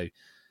have. So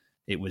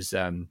it was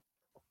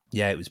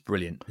Yeah, it was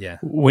brilliant. Yeah.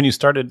 When you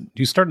started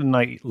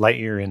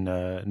Lightyear in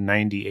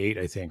 98,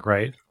 I think,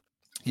 right?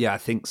 Yeah, I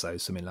think so.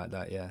 Something like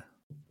that. Yeah.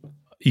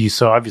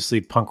 So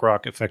obviously punk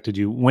rock affected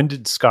you. When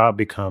did ska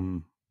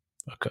become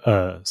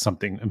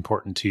something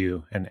important to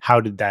you, and how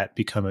did that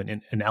become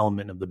an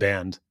element of the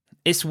band?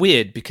 It's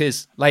weird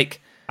because,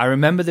 like, I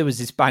remember there was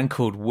this band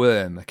called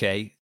Worm,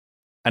 okay,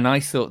 and I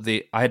thought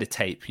I had a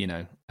tape,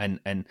 and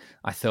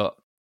I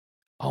thought,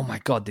 oh my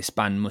god, this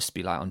band must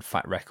be like on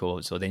Fat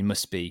Records, or they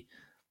must be,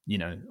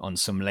 on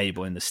some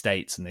label in the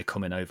States, and they're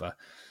coming over,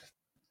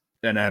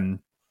 and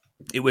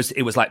it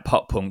was like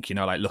pop punk,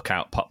 like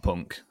Lookout pop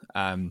punk,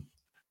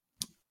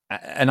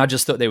 and I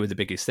just thought they were the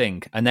biggest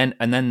thing, and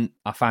then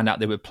I found out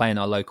they were playing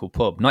our local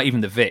pub, not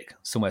even the Vic,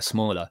 somewhere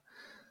smaller,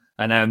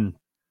 and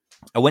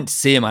I went to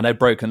see him. I had a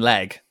broken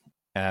leg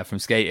from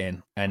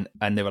skating, and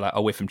they were like,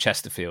 "Oh, we're from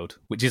Chesterfield,"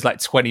 which is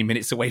like 20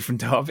 minutes away from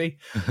Derby,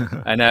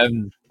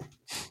 and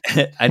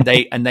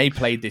they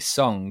played this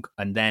song,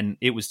 and then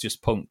it was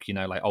just punk,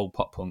 like old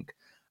pop punk,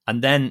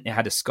 and then it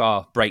had a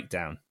ska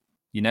breakdown.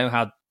 You know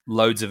how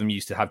loads of them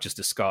used to have just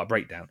a ska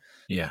breakdown?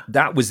 Yeah,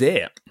 that was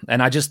it,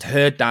 and I just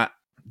heard that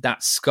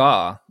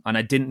ska, and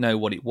I didn't know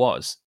what it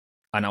was,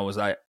 and I was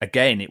like,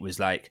 again, it was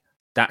like,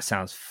 that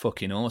sounds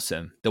fucking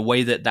awesome. The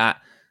way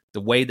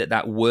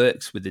that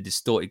works with the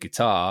distorted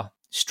guitar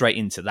straight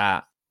into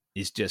that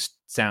is just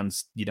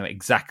sounds,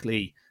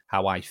 exactly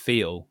how I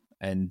feel.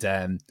 And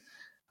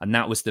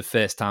that was the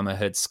first time I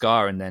heard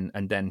ska, and then,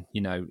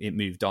 it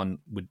moved on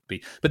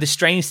but the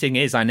strange thing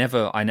is I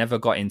never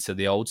got into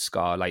the old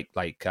ska, like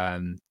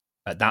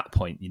at that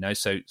point,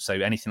 so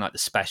anything like the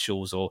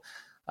Specials or,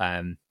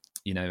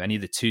 any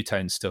of the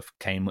two-tone stuff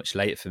came much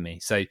later for me.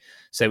 So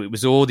it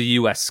was all the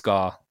US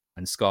ska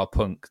and ska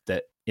punk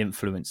that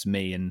influenced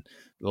me and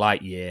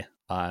Lightyear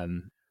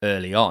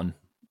early on,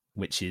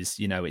 which is,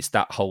 it's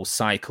that whole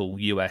cycle,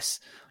 US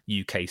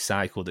UK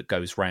cycle that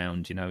goes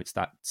round, it's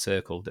that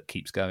circle that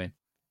keeps going.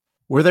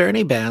 Were there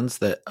any bands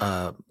that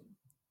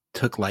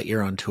took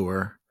Lightyear on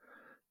tour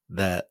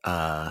that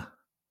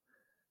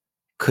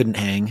couldn't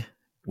hang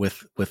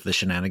with the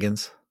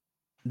shenanigans?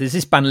 There's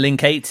this band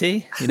Link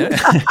 80, No,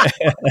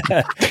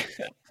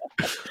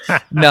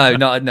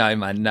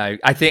 man. No,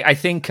 I think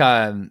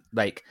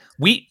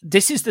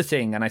this is the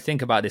thing, and I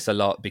think about this a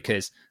lot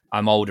because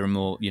I'm older and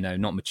more,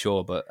 not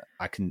mature, but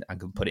I can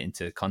put it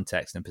into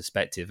context and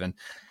perspective. And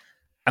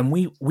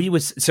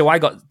so I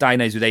got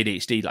diagnosed with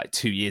ADHD like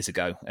 2 years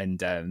ago, and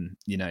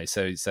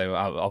so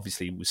I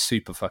obviously was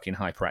super fucking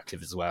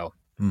hyperactive as well.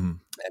 Mm-hmm.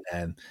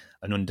 And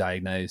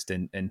undiagnosed,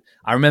 and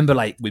I remember,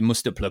 like, with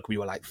Mustard Plug, we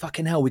were like,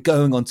 fucking hell, we're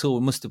going on tour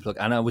with Mustard Plug,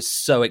 and I was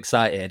so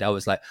excited. I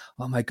was like,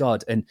 oh my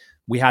god. And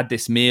we had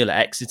this meal at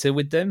Exeter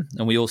with them,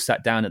 and we all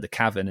sat down at the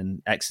Cavern,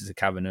 and Exeter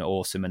Cavern are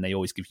awesome, and they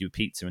always give you a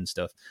pizza and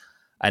stuff,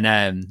 and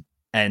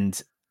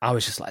I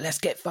was just like, let's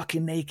get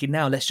fucking naked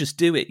now, let's just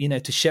do it,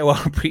 to show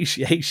our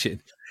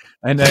appreciation.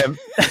 And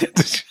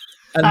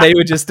and they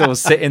were just all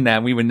sitting there,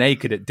 and we were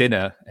naked at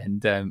dinner,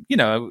 and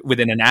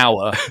within an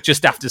hour,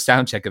 just after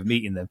soundcheck of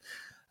meeting them,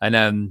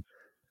 and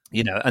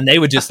and they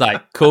were just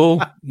like,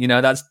 cool,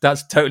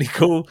 that's totally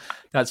cool,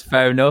 that's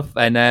fair enough.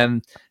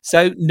 And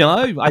so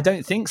no, I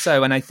don't think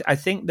so. And I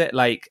think that,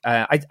 like,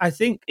 I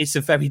think it's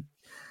a very,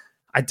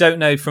 I don't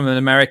know from an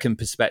American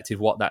perspective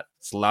what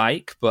that's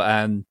like, but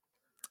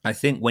I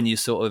think when you're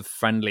sort of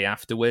friendly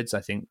afterwards,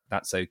 I think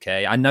that's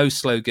okay. I know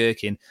Slow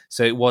Gherkin,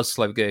 so it was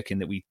Slow Gherkin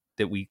that we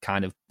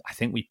kind of, I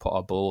think we put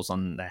our balls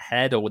on their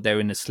head, or they're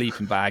in a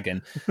sleeping bag,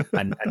 and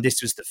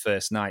this was the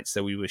first night,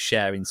 so we were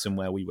sharing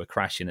somewhere, we were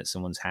crashing at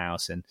someone's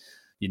house, and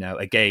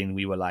again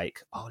we were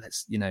like, oh,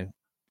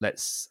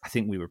 let's I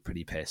think we were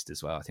pretty pissed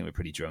as well. I think we were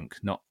pretty drunk,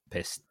 not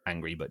pissed,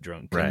 angry, but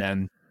drunk. Right.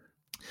 And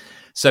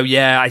so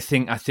yeah, I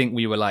think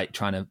we were like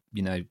trying to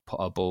put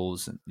our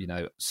balls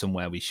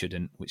somewhere we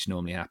shouldn't, which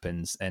normally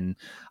happens, and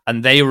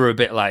they were a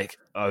bit like,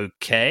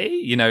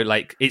 okay,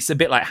 like it's a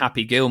bit like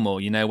Happy Gilmore,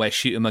 where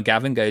Shooter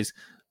McGavin goes,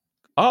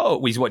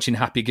 oh, he's watching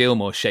Happy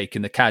Gilmore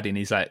shaking the caddy, and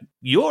he's like,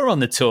 you're on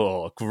the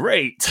tour,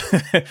 great.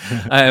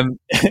 I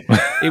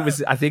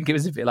think it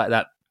was a bit like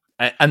that.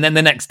 And then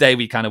the next day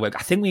we kind of I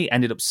think we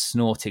ended up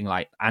snorting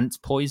like ant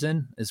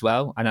poison as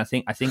well, and I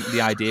think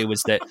the idea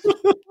was that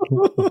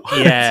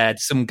yeah,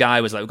 some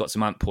guy was like, we've got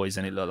some ant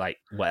poison, it looked like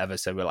whatever,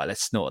 so we're like,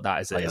 let's snort that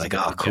as a like,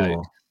 oh, cool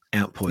joke.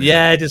 Ant poison.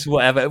 Yeah, just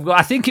whatever. Well,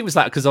 I think it was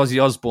like because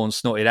Ozzy Osbourne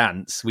snorted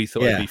ants, we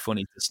thought it'd be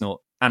funny to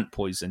snort ant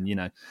poison,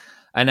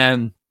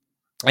 and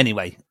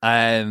anyway,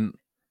 and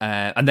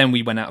then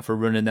we went out for a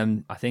run, and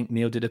then I think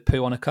Neil did a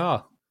poo on a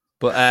car,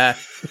 but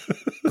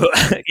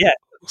yeah.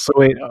 So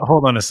wait,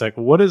 hold on a sec.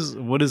 What does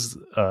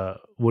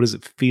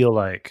it feel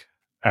like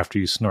after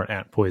you snort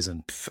ant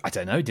poison? I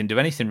don't know. Didn't do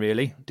anything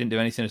really. Didn't do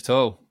anything at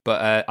all.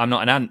 But I'm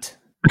not an ant,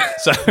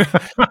 so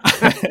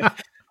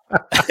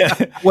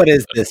what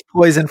is this,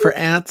 poison for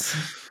ants?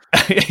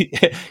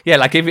 Yeah,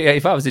 like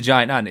if I was a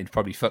giant ant, it'd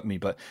probably fuck me.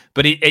 But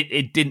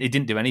it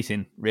didn't do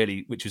anything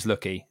really, which was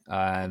lucky.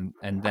 And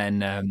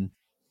then,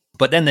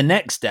 but then the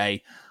next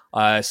day,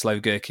 Slow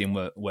Gherkin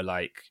were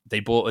like, they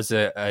bought us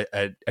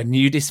a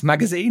nudist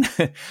magazine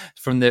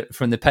from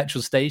the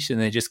petrol station.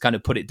 They just kind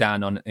of put it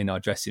down in our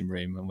dressing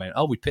room and went,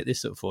 "Oh, we picked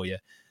this up for you,"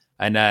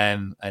 and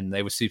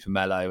they were super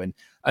mellow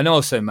and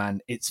also,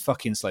 man, it's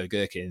fucking Slow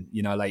Gherkin.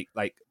 You know, like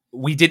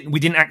we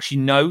didn't actually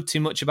know too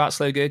much about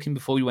Slow Gherkin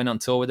before we went on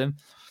tour with them.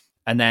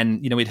 And then,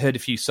 you know, we'd heard a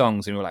few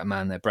songs and we were like,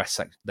 man, their brass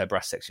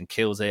section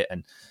kills it.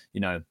 And, you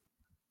know,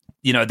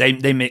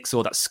 they mix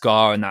all that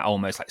ska and that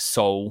almost like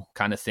soul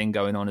kind of thing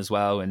going on as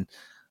well. And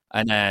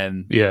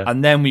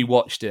then we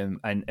watched them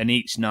and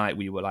each night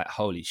we were like,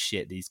 holy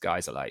shit, these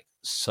guys are like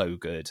so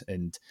good.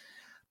 And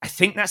I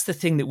think that's the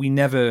thing that we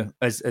never,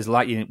 as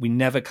Lightyear, we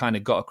never kind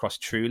of got across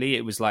truly.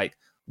 It was like,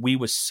 we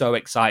were so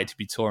excited to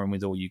be touring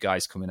with all you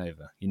guys coming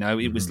over. You know,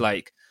 it was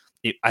like,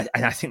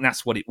 I think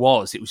that's what it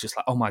was. It was just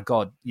like, oh my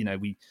God, you know,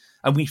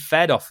 we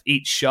fed off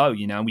each show,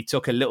 you know, and we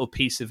took a little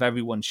piece of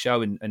everyone's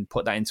show and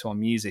put that into our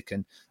music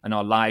and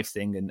our live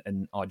thing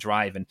and our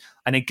drive.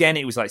 And again,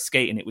 it was like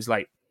skating. It was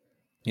like,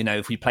 you know,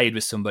 if we played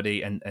with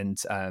somebody and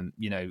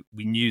you know,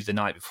 we knew the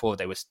night before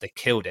they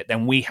killed it,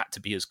 then we had to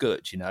be as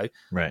good, you know,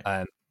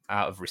 right.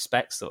 Out of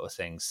respect sort of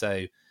thing.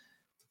 So,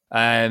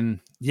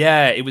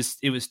 yeah, it was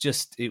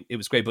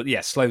great, but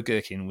yeah, Slow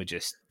Gherkin were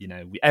just, you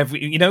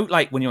know,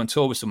 like when you're on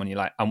tour with someone, you're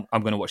like, I'm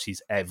going to watch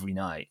these every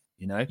night,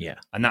 you know? Yeah.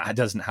 And that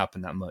doesn't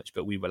happen that much,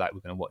 but we were like, we're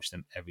going to watch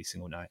them every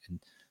single night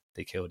and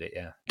they killed it.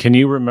 Yeah. Can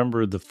you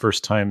remember the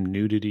first time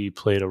nudity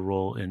played a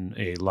role in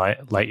a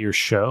Lightyear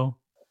show?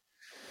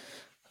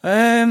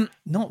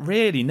 Not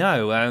really,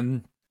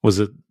 no. Was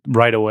it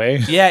right away?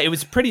 Yeah, it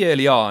was pretty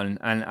early on,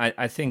 and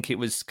I think it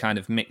was kind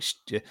of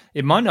mixed.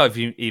 It might not have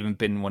even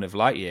been one of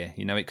Lightyear.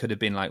 You know, it could have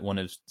been like one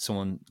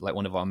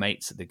of our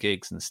mates at the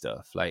gigs and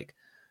stuff. Like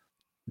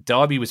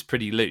Darby was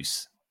pretty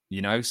loose,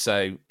 you know,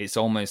 so it's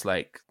almost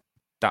like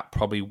that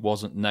probably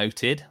wasn't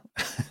noted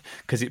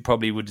because it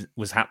probably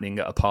was happening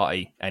at a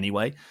party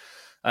anyway.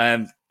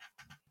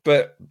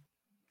 But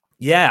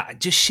yeah,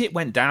 just shit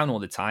went down all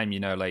the time, you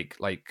know, like.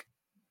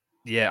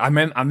 Yeah, I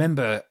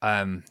remember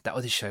that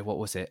was a show. What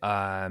was it?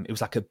 It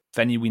was like a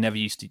venue we never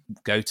used to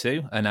go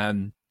to, and I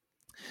think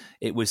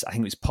it was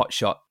Pot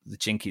Shot, the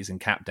Chinkies, and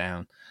Cap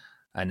Down,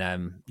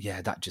 and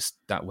yeah,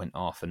 that went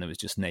off, and there was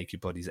just naked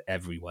bodies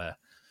everywhere.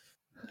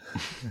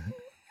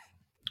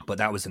 But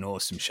that was an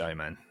awesome show,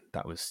 man.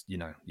 That was, you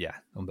know, yeah,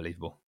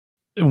 unbelievable.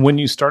 When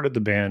you started the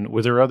band,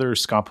 were there other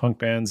ska punk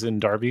bands in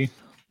Derby?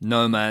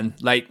 No, man.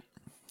 Like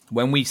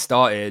when we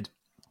started,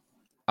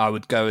 I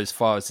would go as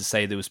far as to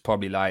say there was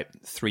probably like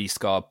 3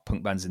 ska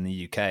punk bands in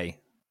the UK.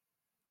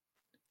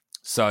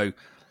 So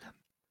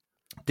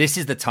this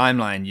is the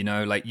timeline, you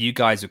know, like you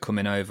guys are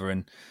coming over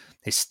and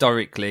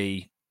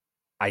historically,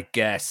 I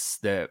guess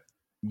that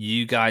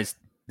you guys,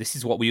 this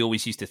is what we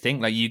always used to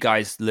think. Like you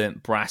guys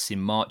learnt brass in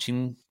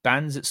marching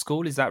bands at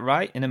school. Is that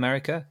right in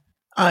America?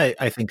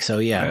 I think so.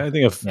 Yeah. I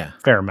think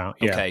fair amount.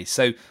 Yeah. Okay.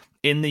 So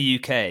in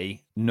the UK,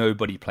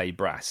 nobody played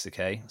brass.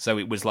 Okay. So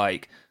it was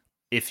like,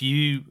 if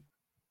you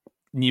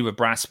knew a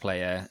brass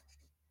player,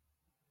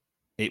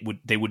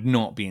 they would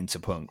not be into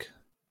punk,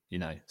 you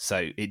know.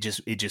 So it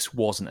just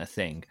wasn't a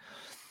thing.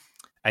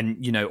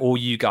 And you know, all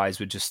you guys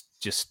were just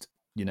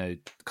you know,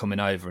 coming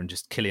over and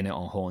just killing it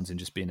on horns and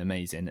just being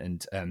amazing.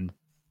 And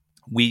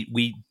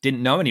we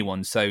didn't know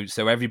anyone, so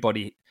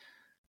everybody.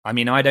 I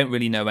mean, I don't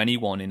really know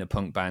anyone in a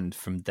punk band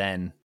from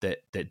then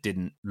that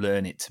didn't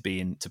learn it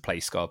to play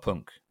ska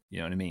punk. You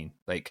know what I mean?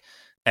 Like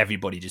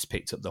everybody just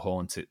picked up the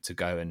horn to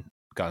go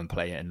and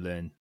play it and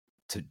learn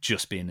to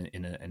just be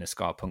in a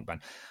ska punk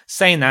band.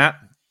 Saying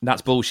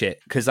that's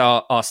bullshit because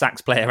our sax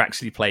player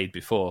actually played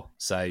before,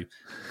 so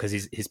because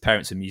his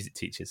parents are music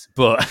teachers.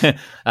 But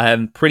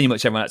pretty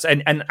much everyone else,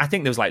 and I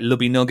think there was like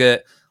Lubby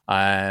Nugget.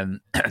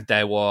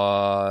 There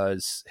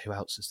was, who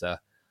else was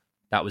there?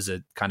 That was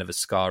a kind of a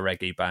ska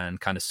reggae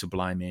band, kind of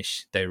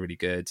Sublime-ish. They were really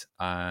good.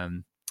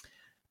 And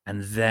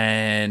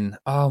then,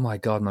 oh my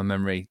God, my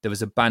memory. There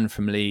was a band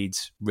from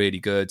Leeds, really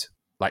good,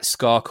 like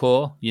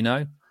Scarcore, you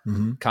know.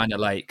 Mm-hmm. Kind of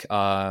like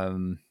I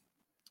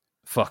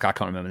can't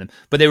remember them,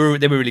 but they were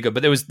really good.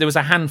 But there was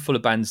a handful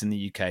of bands in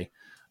the UK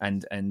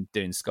and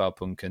doing ska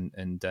punk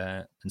and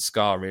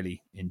ska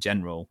really in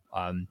general.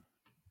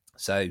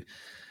 So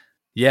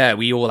yeah,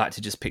 we all had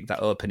to just pick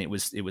that up, and it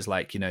was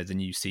like, you know, the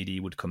new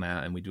CD would come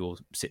out and we'd all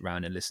sit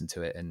around and listen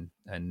to it,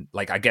 and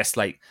like I guess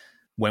like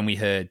when we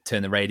heard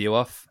Turn the Radio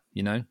Off,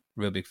 you know,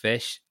 Real Big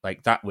Fish,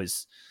 like that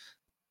was.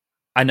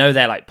 I know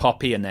they're like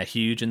poppy and they're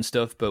huge and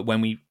stuff, but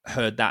when we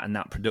heard that and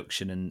that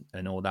production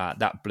and all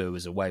that blew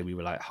us away. We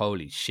were like,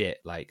 holy shit,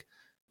 like,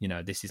 you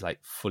know, this is like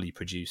fully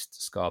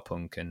produced ska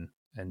punk, and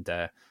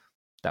that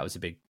was a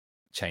big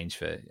change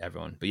for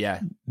everyone. But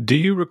yeah. Do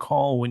you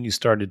recall when you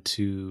started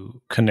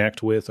to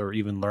connect with or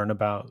even learn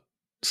about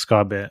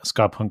ska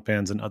punk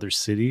bands in other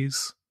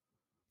cities?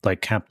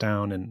 Like Cap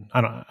Down, and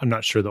I'm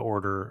not sure the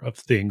order of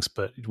things,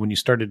 but when you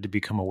started to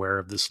become aware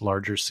of this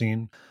larger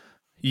scene?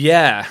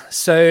 Yeah.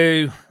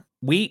 So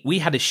we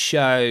had a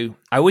show.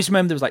 I always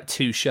remember there was like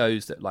 2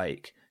 shows that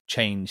like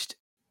changed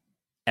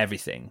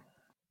everything.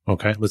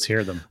 Okay, let's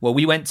hear them. Well,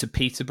 we went to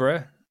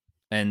Peterborough,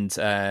 and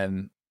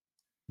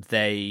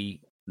there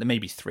may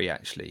be 3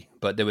 actually,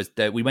 but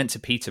we went to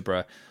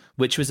Peterborough,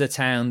 which was a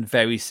town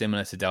very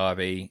similar to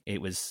Derby.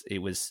 It was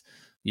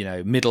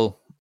the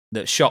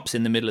shops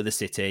in the middle of the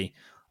city,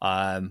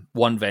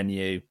 one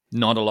venue,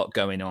 not a lot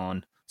going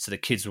on. So the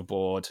kids were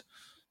bored.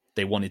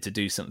 They wanted to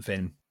do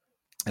something.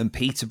 And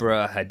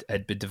Peterborough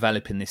had been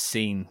developing this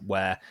scene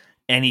where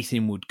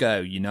anything would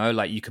go,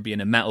 like you could be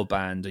in a metal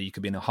band, or you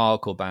could be in a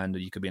hardcore band, or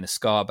you could be in a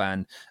ska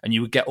band, and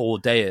you would get all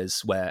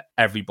dayers where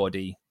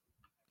everybody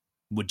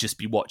would just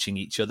be watching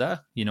each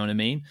other. You know what I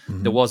mean?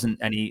 Mm-hmm. There wasn't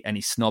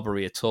any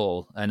snobbery at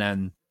all.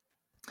 And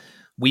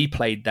we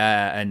played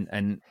there,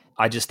 and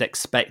I just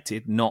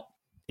expected not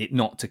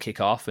to kick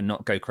off and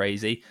not go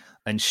crazy.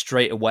 And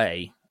straight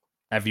away,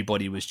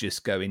 everybody was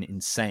just going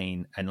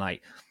insane and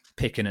like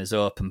picking us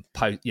up and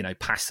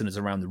passing us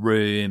around the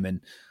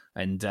room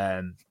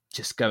and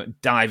just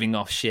diving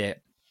off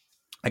shit.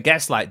 I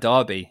guess like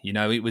Derby,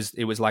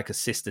 it was like a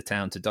sister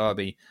town to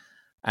Derby.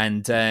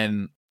 And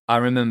I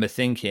remember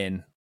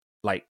thinking,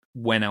 like,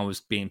 when I was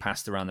being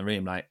passed around the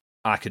room, like,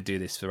 I could do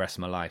this for the rest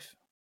of my life.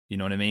 You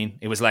know what I mean?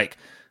 It was like,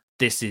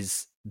 this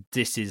is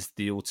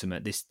the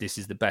ultimate. This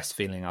is the best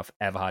feeling I've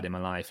ever had in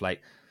my life.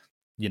 Like,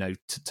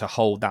 to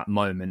hold that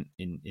moment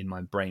in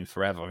my brain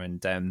forever.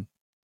 And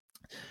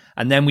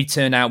then we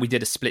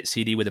did a split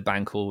CD with a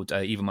band called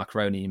Evil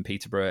Macaroni in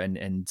Peterborough,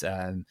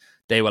 and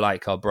they were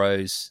like our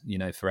bros,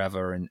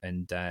 forever.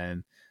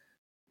 And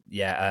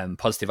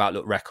Positive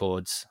Outlook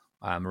Records,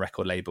 a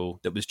record label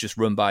that was just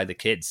run by the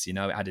kids. It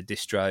had a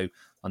distro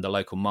on the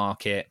local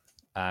market.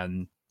 A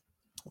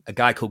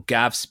guy called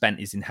Gav spent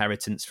his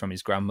inheritance from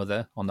his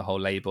grandmother on the whole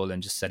label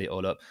and just set it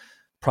all up.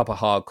 Proper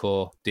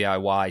hardcore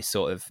DIY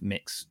sort of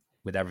mix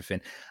with everything.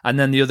 And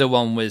then the other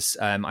one was,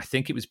 I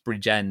think it was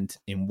Bridgend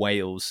in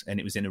Wales, and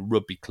it was in a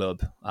rugby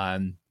club.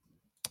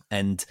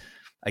 And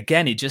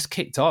again, it just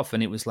kicked off,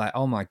 and it was like,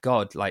 oh my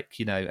God, like,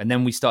 and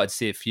then we started to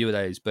see a few of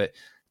those, but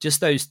just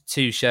those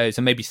 2 shows,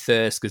 and maybe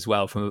Thirsk as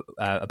well from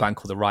a band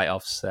called The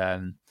Write-Offs.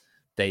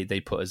 They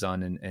put us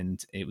on,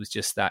 and it was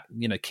just that,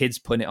 kids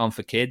putting it on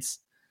for kids.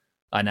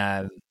 And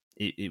I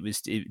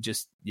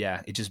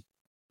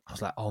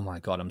was like, oh my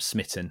God, I'm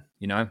smitten.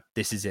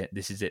 This is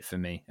it for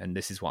me, and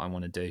this is what I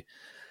want to do.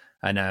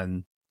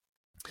 And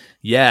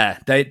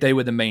they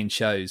were the main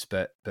shows,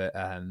 but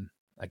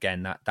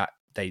again, that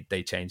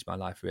they changed my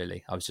life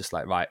really. I was just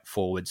like, right,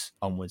 forwards,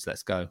 onwards,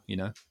 let's go.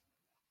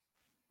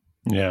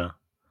 Yeah.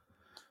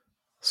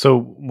 So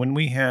when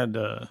we had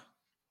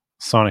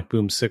Sonic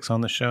Boom 6 on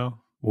the show,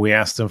 we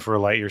asked them for a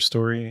Lightyear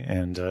story,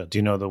 and do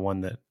you know the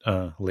one that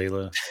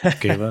Layla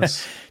gave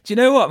us? Do you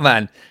know what,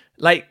 man?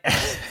 Like,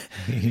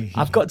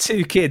 I've got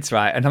 2 kids,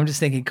 right? And I'm just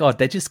thinking, God,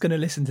 they're just going to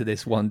listen to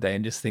this one day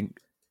and just think,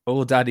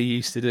 all Daddy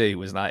used to do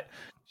was like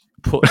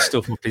put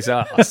stuff up his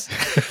ass.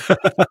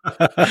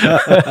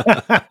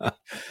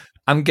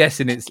 I'm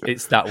guessing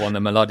it's that one, the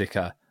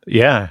melodica.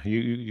 Yeah,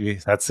 you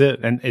that's it.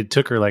 And it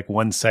took her like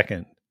 1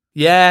 second.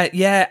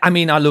 Yeah. I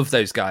mean, I love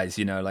those guys.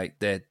 Like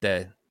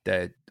they're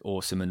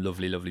awesome and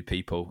lovely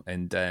people.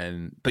 And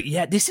but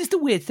yeah, this is the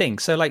weird thing.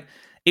 So like,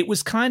 it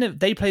was kind of,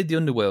 they played the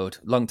Underworld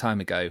a long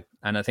time ago,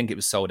 and I think it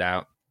was sold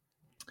out.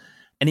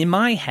 And in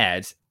my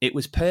head, it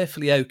was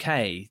perfectly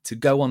okay to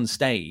go on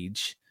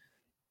stage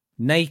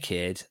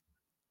naked.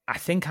 I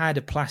think I had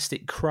a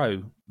plastic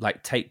crow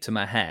like taped to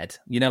my head,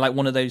 like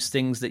one of those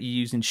things that you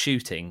use in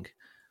shooting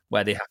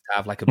where they have to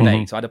have like a bait.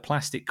 Mm-hmm. So I had a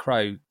plastic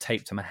crow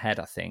taped to my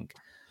head, I think,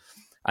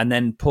 and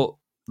then put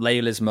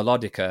Layla's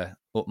melodica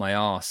up my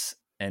arse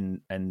and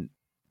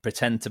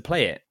pretend to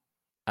play it.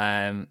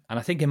 And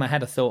I think in my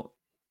head, I thought,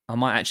 I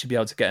might actually be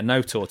able to get a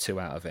note or 2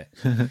 out of it.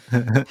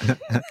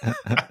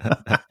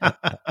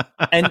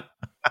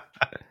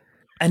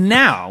 and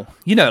now,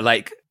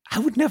 like, I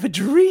would never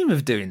dream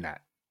of doing that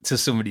to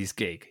somebody's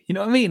gig. You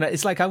know what I mean?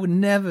 It's like I would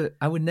never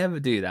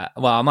do that.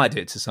 Well, I might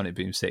do it to Sonic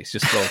Boom 6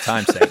 just for old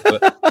time's sake.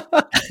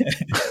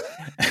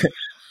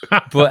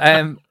 But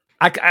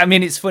I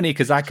mean, it's funny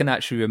because I can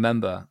actually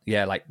remember,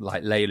 like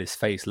Layla's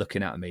face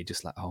looking at me,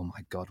 just like, oh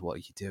my God, what are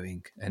you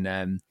doing?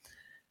 And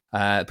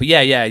but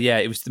yeah,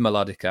 it was the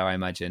melodica, I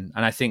imagine,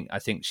 and I think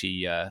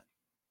she got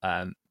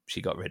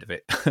rid of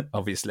it,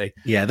 obviously.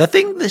 Yeah, the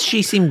thing that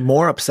she seemed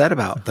more upset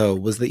about though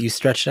was that you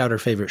stretched out her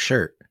favorite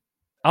shirt.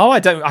 Oh,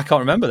 I can't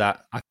remember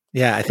that.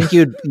 Yeah, I think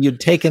you'd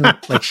taken,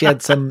 like, she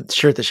had some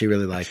shirt that she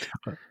really liked.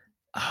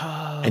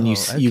 Oh, and you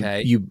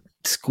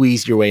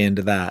squeezed your way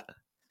into that.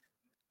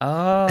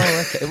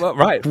 Oh, okay. Well,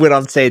 right. Went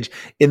on stage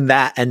in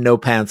that and no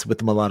pants with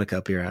the melodica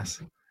up your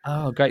ass.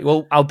 Oh, great.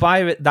 Well, I'll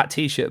buy that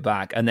T-shirt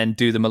back and then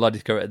do the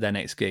melodica at their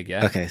next gig,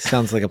 yeah? Okay,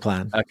 sounds like a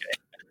plan.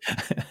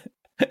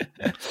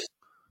 Okay.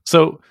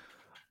 So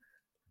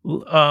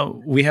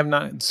we have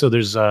not... So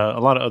there's a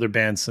lot of other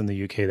bands in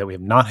the UK that we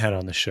have not had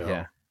on the show.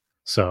 Yeah.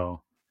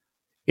 So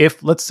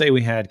if, let's say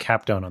we had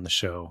Capdown on the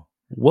show,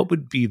 what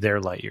would be their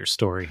Lightyear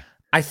story?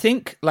 I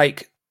think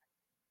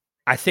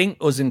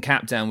us and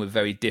Capdown were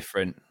very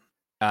different.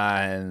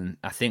 I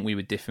think we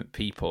were different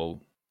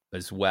people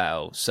as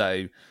well.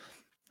 So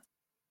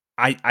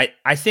I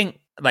think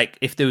like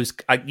if there was,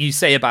 you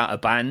say about a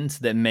band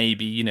that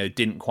maybe, you know,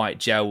 didn't quite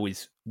gel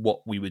with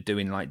what we were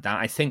doing like that,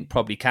 I think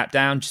probably Cap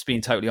Down, just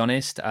being totally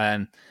honest,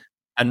 and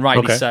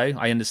rightly Okay. so.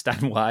 I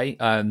understand why.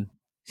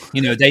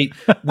 You know,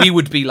 we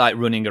would be like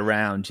running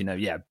around, you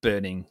know,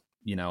 burning,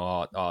 you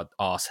know, our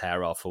arse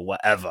hair off or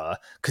whatever,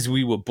 because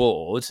we were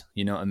bored,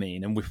 you know what I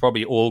mean? And we've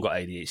probably all got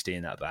ADHD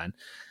in that band.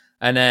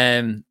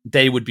 And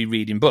they would be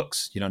reading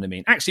books, you know what I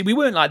mean? Actually, we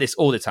weren't like this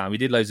all the time. We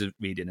did loads of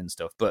reading and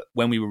stuff, but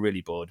when we were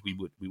really bored,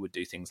 we would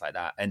do things like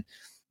that. And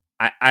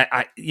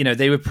I you know,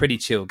 they were pretty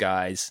chill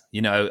guys,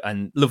 you know,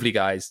 and lovely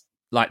guys,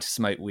 liked to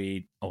smoke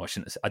weed. Oh, I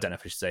don't know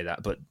if I should say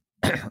that, but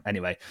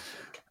anyway,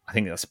 I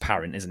think that's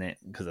apparent, isn't it?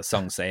 Because the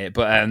songs say it.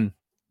 But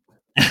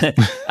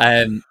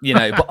you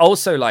know, but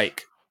also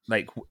like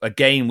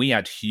again, we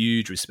had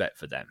huge respect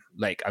for them.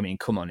 Like, I mean,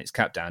 come on, it's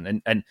Cap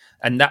Down, and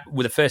that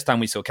well, the first time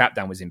we saw Cap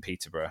Down was in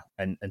Peterborough,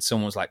 and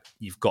someone was like,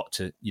 you've got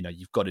to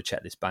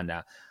check this band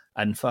out.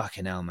 And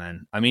fucking hell,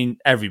 man. I mean,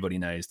 everybody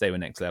knows they were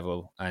next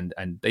level, and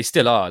they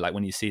still are. Like,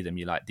 when you see them,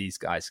 you're like, these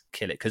guys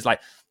kill it, because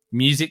like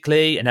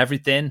musically and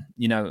everything,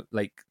 you know,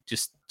 like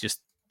just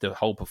the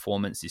whole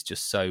performance is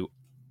just so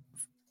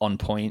on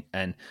point,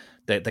 and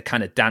the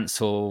kind of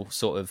dancehall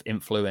sort of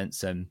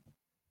influence and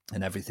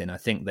everything. I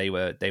think they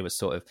were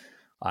sort of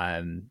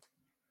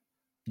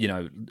you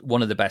know,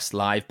 one of the best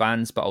live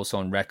bands, but also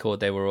on record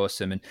they were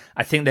awesome. And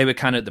I think they were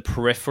kind of the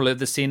peripheral of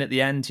the scene at the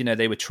end. You know,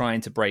 they were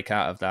trying to break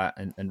out of that,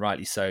 and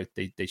rightly so.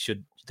 They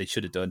should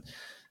have done.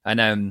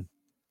 And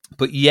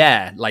but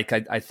yeah, like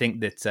I think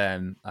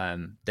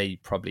that they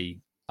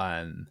probably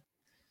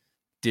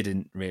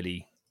didn't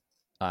really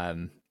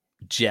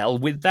gel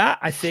with that.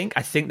 I think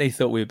they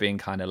thought we were being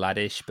kind of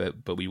laddish,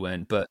 but we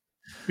weren't. But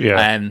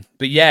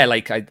yeah,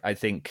 like I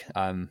think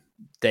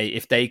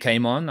if they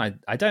came on,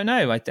 I don't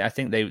know. I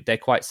think they're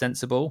quite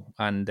sensible,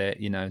 and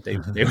you know,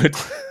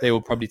 they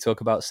will probably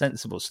talk about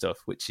sensible stuff,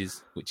 which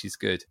is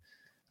good.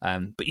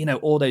 But you know,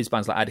 all those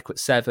bands like Adequate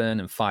Seven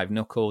and Five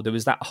Knuckle, there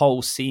was that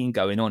whole scene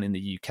going on in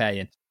the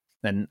UK,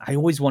 and I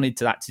always wanted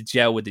that to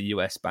gel with the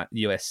US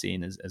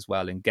scene as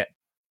well, and get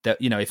that,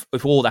 you know,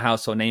 if all the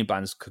household name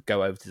bands could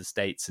go over to the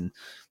States and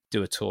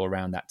do a tour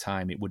around that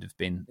time, it would have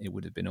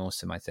been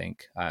awesome, I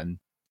think.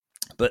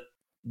 But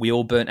we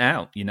all burnt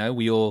out, you know.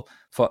 We all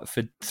for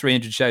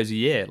 300 shows a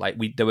year, like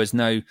there was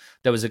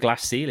a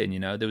glass ceiling, you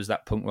know. There was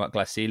that punk rock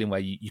glass ceiling where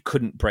you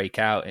couldn't break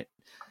out.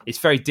 It's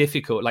very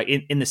difficult. Like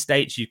in the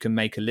States, you can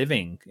make a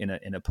living in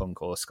a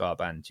punk or ska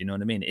band. You know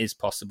what I mean? It is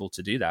possible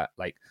to do that.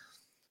 Like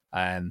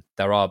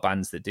there are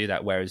bands that do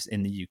that, whereas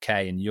in the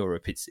UK and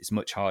Europe, it's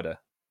much harder.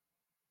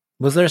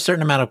 Was there a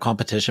certain amount of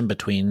competition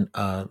between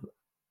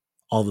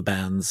all the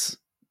bands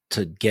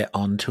to get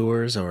on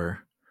tours, or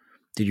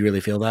did you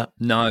really feel that?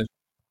 No.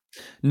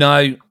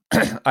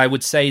 I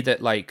would say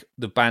that like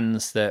the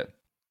bands that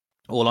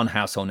all on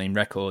household name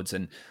records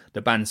and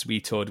the bands we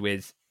toured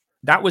with,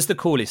 that was the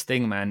coolest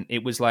thing, man.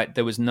 It was like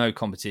there was no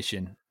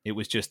competition. It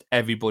was just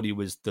everybody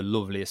was the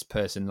loveliest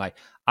person. Like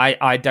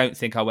I don't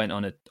think I went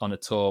on a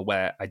tour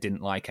where I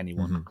didn't like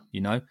anyone,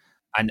 you know?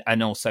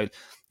 And also,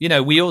 you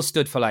know, we all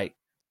stood for like,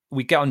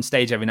 we get on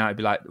stage every night and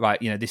be like,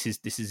 right, you know, this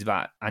is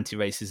about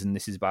anti-racism,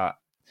 this is about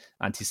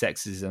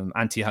anti-sexism,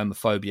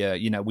 anti-homophobia.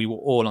 You know, we were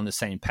all on the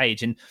same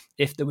page. And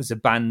if there was a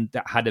band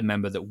that had a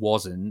member that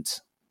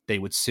wasn't, they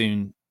would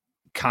soon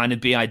kind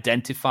of be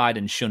identified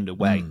and shunned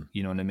away.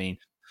 You know what I mean?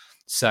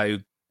 So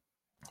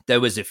there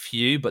was a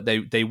few, but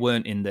they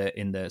weren't in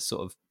the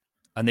sort of,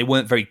 and they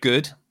weren't very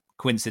good,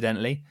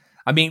 coincidentally.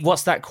 I mean,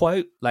 what's that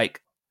quote?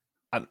 Like,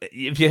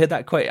 if you heard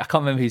that quote, I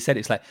can't remember who said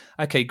it. It's like,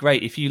 okay,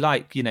 great. If you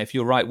like, you know, if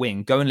you're right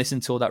wing, go and listen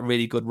to all that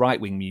really good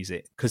right wing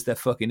music, because there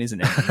fucking isn't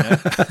any.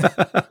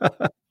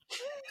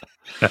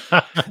 You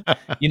know?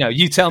 You know,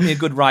 you tell me a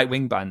good right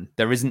wing band,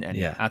 there isn't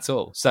any at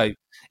all. So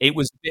it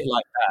was a bit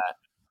like that.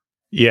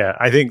 Yeah,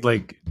 I think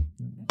like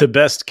the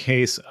best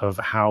case of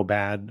how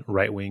bad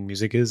right wing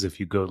music is, if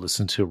you go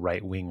listen to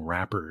right wing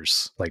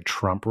rappers, like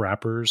Trump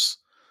rappers.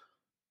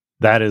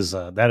 That is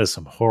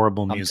some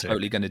horrible music. I'm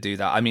totally going to do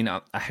that. I mean,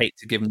 I hate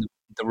to give them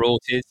the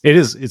royalties.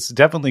 It's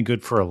definitely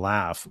good for a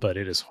laugh, but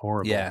it is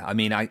horrible. Yeah, I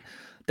mean,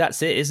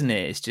 that's it, isn't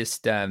it? It's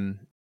just, you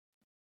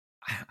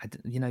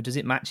know, does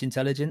it match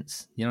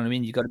intelligence? You know what I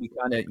mean? You got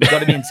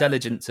to be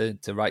intelligent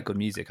to write good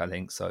music, I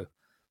think. So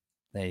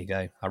there you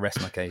go. I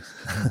rest my case.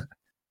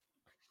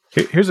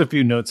 Here's a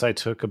few notes I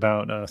took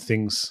about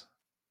things.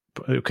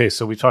 Okay,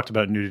 so we talked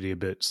about nudity a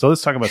bit. So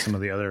let's talk about some of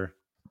the other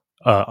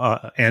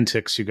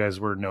antics you guys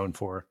were known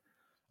for.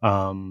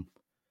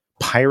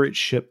 Pirate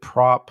ship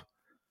prop,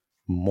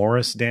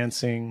 Morris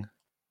dancing,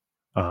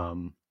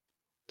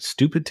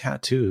 stupid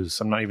tattoos.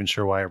 I'm not even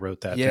sure why I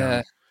wrote that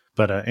down.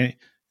 But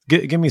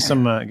give me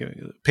some,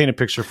 paint a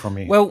picture for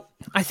me. Well,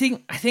 I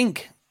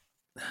think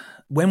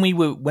when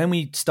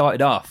we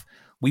started off,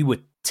 we were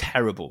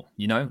terrible,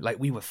 you know, like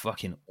we were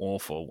fucking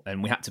awful,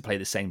 and we had to play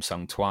the same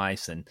song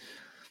twice and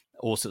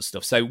all sorts of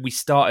stuff. So we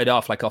started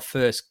off, like, our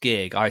first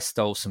gig, I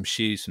stole some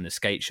shoes from the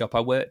skate shop I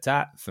worked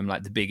at, from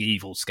like the big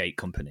evil skate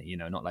company, you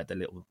know, not like the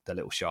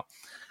little shop.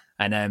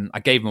 And I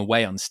gave them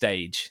away on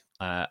stage.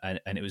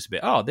 and it was a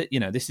bit,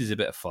 this is a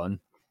bit of fun.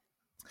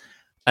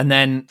 And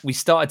then we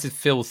started to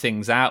fill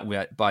things out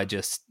by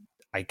just,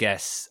 I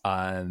guess,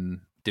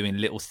 doing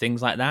little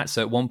things like that.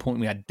 So at one point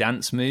we had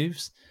dance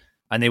moves,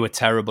 and they were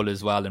terrible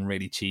as well and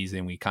really cheesy,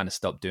 and we kind of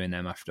stopped doing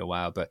them after a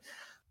while. But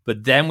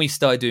then we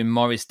started doing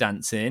Morris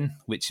dancing,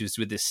 which was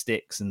with the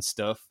sticks and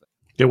stuff.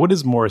 Yeah, what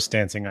is Morris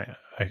dancing?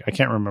 I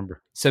can't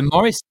remember. So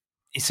Morris,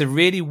 it's a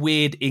really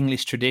weird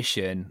English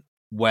tradition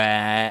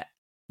where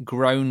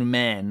grown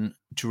men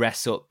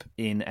dress up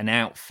in an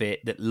outfit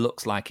that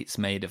looks like it's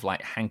made of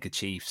like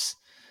handkerchiefs,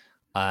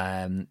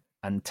 and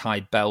tie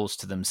bells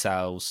to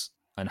themselves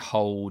and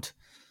hold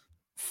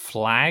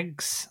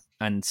flags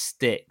and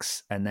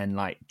sticks, and then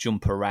like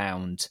jump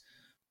around,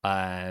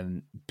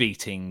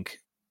 beating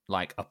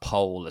like a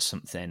pole or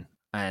something.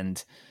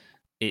 And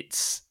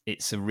it's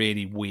a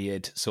really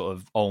weird sort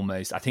of,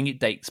 almost, I think it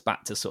dates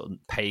back to sort of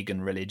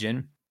pagan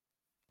religion.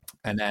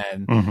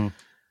 And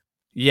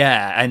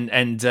yeah,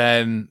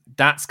 and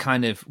that's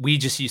kind of, we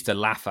just used to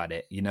laugh at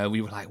it,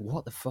 we were like,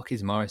 what the fuck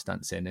is Morris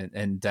dancing?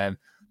 And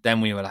then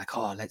we were like,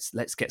 oh,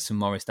 let's get some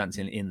Morris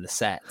dancing in the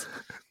set.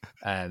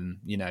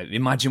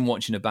 Imagine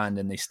watching a band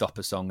and they stop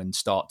a song and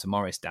start to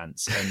Morris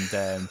dance.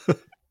 And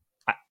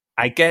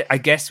I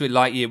guess with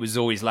Lightyear, it was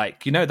always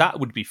like, that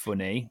would be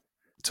funny.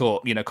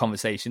 Talk,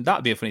 conversation, that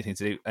would be a funny thing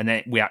to do. And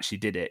then we actually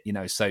did it,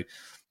 so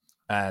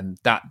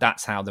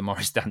that's how the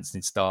Morris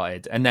dancing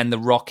started. And then the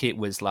rocket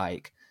was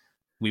like,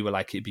 we were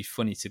like, it'd be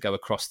funny to go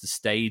across the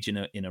stage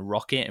in a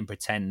rocket and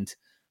pretend,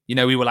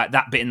 we were like,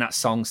 that bit in that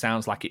song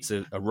sounds like it's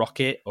a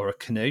rocket or a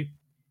canoe,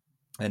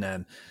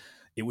 and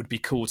it would be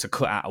cool to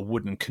cut out a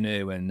wooden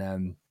canoe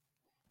and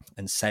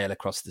sail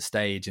across the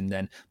stage. And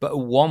then, but at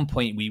one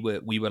point we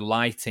were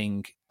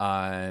lighting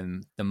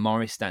the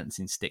Morris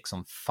dancing sticks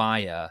on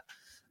fire,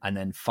 and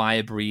then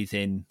fire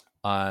breathing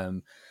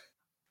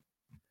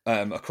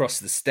across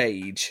the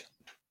stage,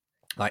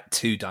 like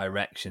two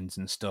directions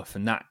and stuff.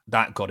 And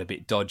that got a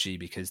bit dodgy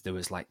because there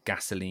was like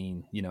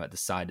gasoline, at the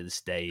side of the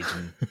stage,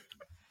 and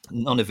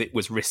none of it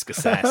was risk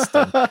assessed.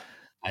 And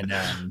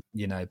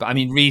but I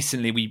mean,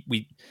 recently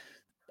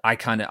I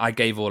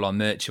gave all our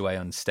merch away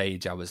on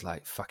stage. I was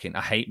like, fucking,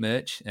 I hate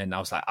merch. And I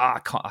was like,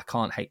 I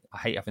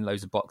hate having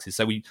loads of boxes.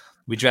 So we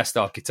dressed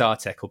our guitar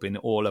tech up in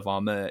all of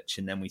our merch,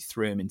 and then we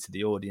threw him into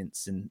the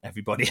audience, and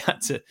everybody had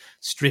to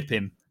strip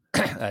him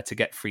to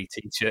get free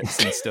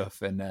t-shirts and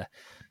stuff. And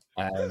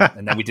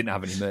then we didn't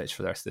have any merch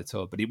for the rest of the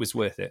tour, but it was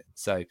worth it.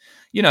 So,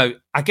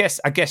 I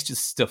guess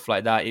just stuff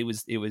like that. It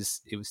was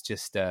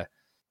just,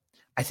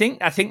 I think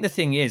the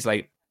thing is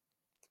with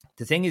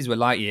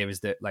Lightyear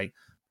is that like,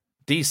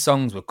 these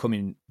songs were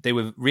coming, they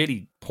were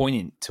really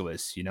poignant to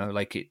us,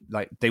 like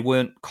they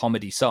weren't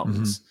comedy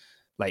songs. Mm-hmm.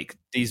 Like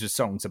these were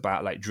songs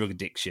about like drug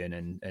addiction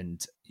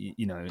and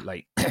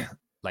like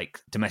like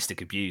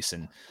domestic abuse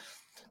and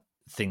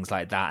things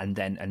like that.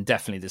 And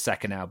definitely the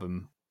second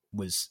album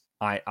was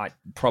I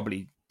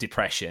probably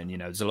depression.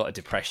 There's a lot of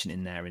depression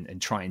in there,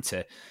 and trying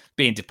to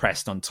being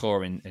depressed on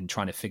tour and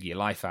trying to figure your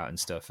life out and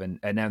stuff.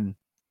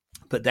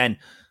 But then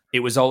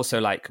it was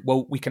also like,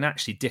 well, we can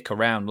actually dick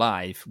around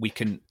live. We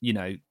can,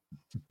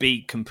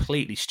 be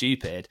completely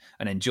stupid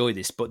and enjoy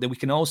this, but then we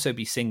can also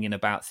be singing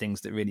about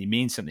things that really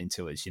mean something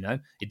to us.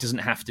 It doesn't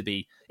have to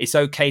be, it's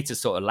okay to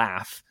sort of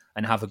laugh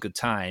and have a good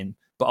time,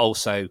 but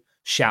also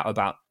shout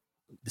about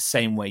the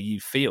same way you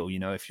feel,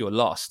 if you're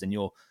lost and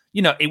you're,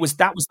 that was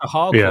the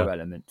hardcore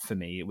element for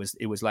me.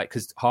 It was like,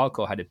 because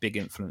hardcore had a big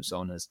influence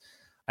on us,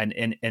 and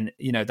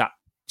that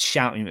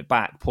shouting it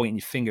back, pointing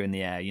your finger in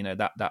the air,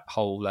 that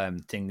whole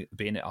thing,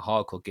 being at a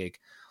hardcore gig,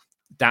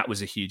 that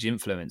was a huge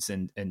influence,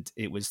 and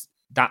it was,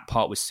 that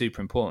part was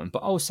super important.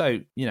 But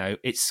also,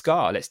 it's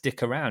ska, let's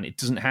dick around. It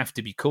doesn't have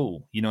to be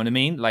cool, you know what I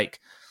mean?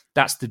 Like,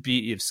 that's the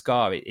beauty of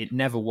ska. It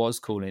never was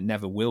cool, and it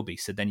never will be.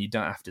 So then you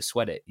don't have to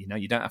sweat it,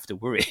 you don't have to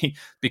worry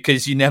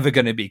because you're never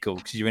going to be cool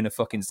because you're in a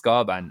fucking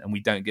ska band and we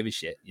don't give a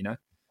shit,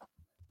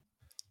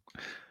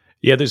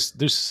 Yeah,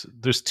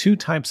 there's two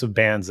types of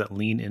bands that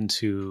lean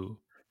into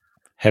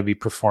heavy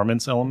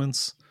performance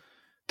elements.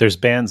 There's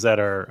bands that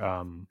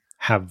are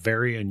have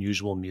very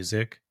unusual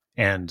music,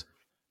 and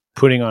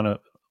putting on a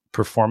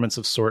performance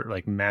of sort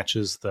like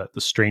matches the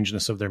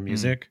strangeness of their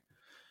music.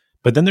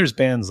 But then there's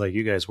bands like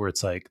you guys where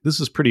it's like, this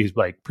is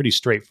pretty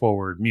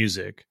straightforward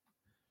music,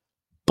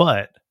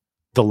 but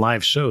the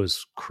live show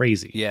is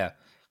crazy. Yeah.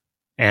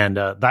 And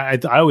I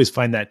always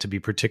find that to be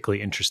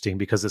particularly interesting,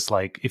 because it's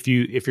like, if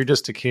you're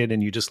just a kid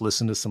and you just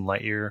listen to some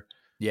Lightyear,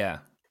 yeah,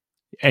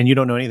 and you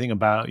don't know anything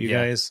about you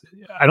guys,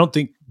 I don't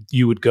think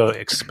you would go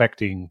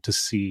expecting to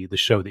see the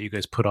show that you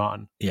guys put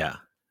on. Yeah.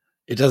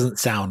 It doesn't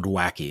sound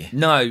wacky.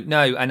 No.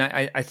 And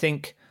I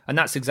think, and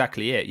that's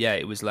exactly it. Yeah.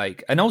 It was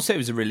like, and also it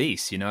was a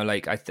release,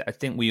 like I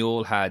think we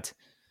all had,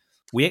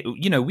 we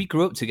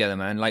grew up together,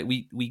 man. Like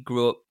we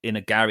grew up in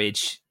a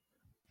garage,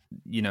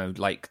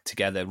 like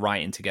together,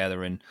 writing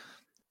together, and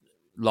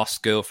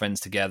lost girlfriends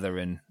together,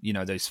 and,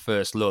 those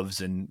first loves,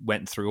 and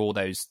went through all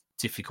those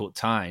difficult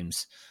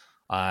times.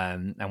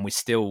 And we're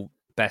still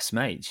best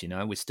mates,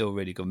 we're still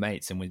really good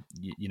mates, and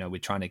we're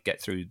trying to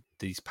get through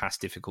these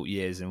past difficult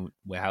years, and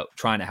we're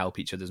trying to help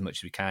each other as much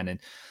as we can. And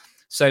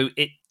so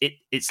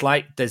it's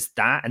like there's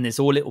that, and there's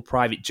all little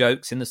private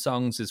jokes in the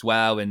songs as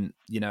well. And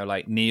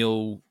like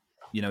Neil,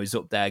 is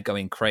up there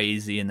going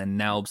crazy, and then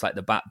Nelb's like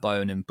the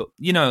backbone, but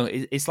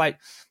it's like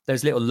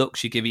those little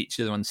looks you give each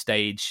other on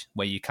stage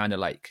where you kind of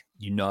like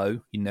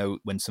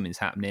when something's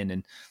happening,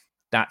 and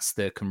that's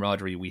the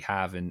camaraderie we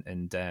have.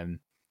 And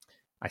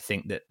I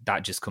think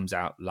that just comes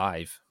out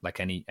live, like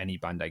any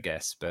band, I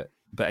guess. But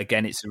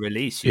again, it's a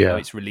release.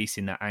 It's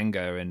releasing that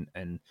anger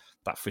and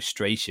that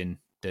frustration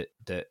that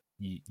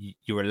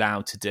you're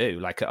allowed to do,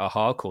 like at a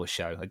hardcore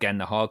show. Again,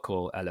 the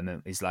hardcore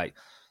element is like,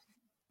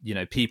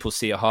 people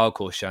see a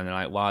hardcore show and they're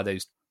like, why are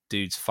those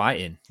dudes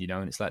fighting?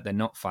 And it's like, they're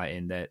not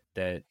fighting.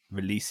 They're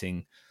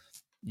releasing,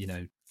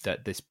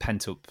 that this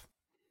pent up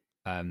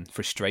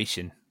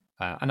frustration.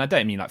 And I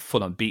don't mean like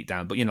full on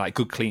beatdown, but like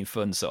good, clean,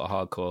 fun sort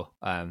of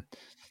hardcore.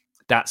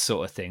 That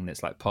sort of thing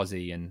that's like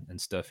posy and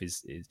stuff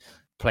is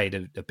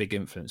played a big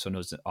influence on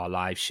us, our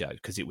live show,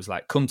 because it was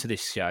like, come to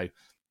this show,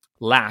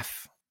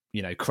 laugh,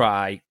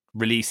 cry,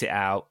 release it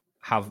out,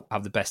 have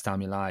the best time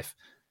of your life,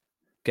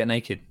 get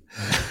naked.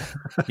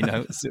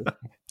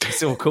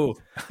 It's all cool.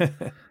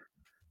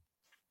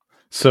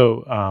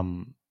 So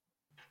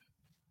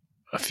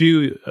a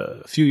few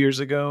years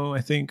ago,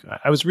 I think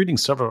I was reading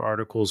several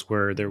articles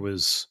where there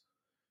was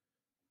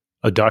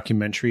a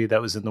documentary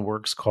that was in the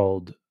works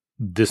called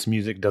 "This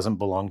Music Doesn't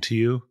Belong to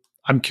You."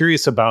 I'm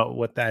curious about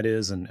what that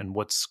is and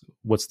what's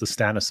the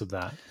status of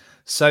that.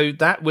 So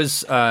that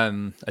was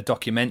a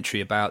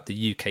documentary about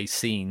the UK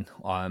scene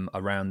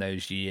around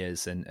those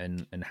years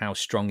and how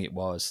strong it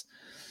was,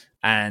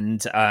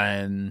 and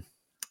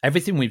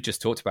everything we've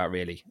just talked about,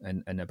 really,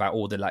 and about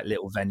all the like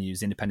little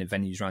venues, independent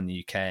venues around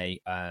the UK.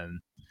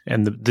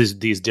 And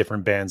these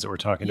different bands that we're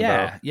talking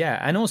about. Yeah.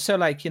 And also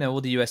like, all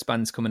the US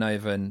bands coming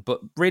over, but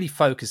really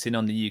focusing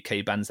on the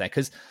UK bands there,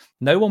 because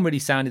no one really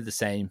sounded the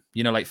same.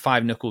 Like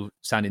Five Knuckle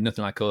sounded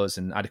nothing like us,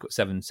 and Adequate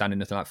Seven sounded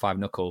nothing like Five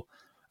Knuckle.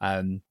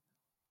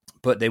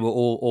 But they were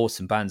all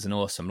awesome bands and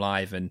awesome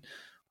live. And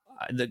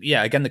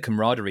again, the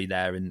camaraderie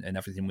there and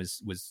everything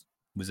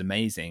was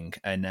amazing.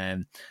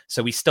 And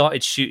so we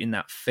started shooting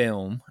that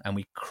film, and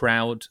we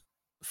crowd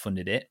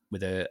funded it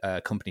with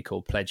a company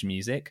called Pledge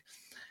Music.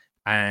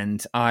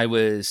 And I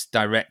was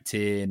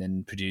directing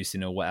and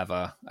producing or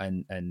whatever,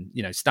 and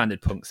standard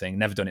punk thing.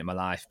 Never done it in my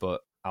life, but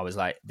I was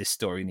like, this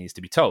story needs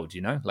to be told.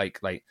 Like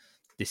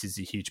this is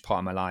a huge part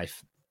of my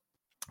life,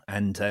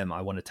 and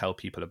I want to tell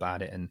people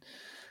about it.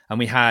 And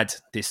we had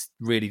this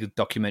really good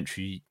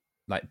documentary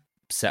like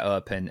set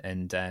up,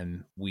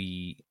 and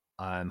we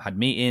had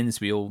meetings.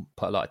 We all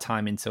put a lot of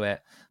time into it.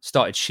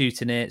 Started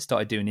shooting it.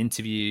 Started doing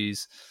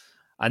interviews,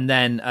 and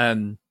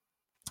then.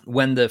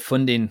 When the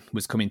funding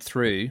was coming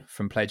through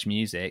from Pledge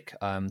Music,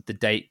 the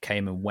date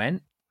came and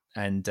went,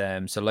 and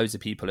so loads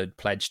of people had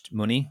pledged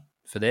money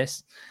for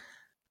this,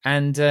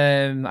 and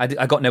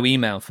I got no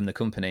email from the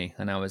company,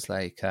 and I was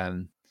like,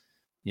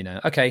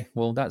 okay,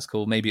 well that's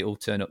cool, maybe it'll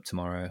turn up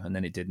tomorrow, and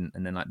then it didn't,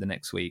 and then like the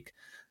next week,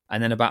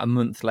 and then about a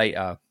month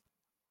later,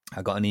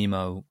 I got an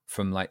email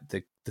from like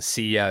the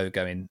CEO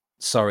going,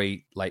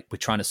 sorry, like we're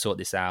trying to sort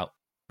this out,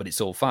 but it's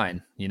all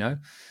fine,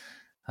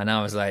 And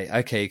I was like,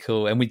 okay,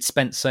 cool. And we'd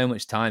spent so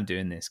much time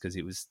doing this because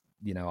it was,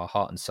 our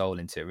heart and soul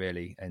into it,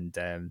 really. And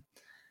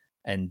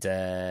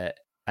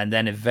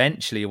then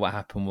eventually, what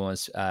happened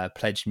was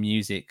Pledge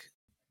Music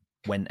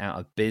went out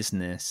of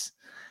business,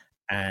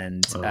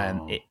 and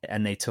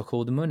they took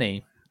all the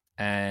money.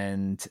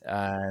 And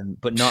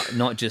but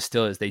not just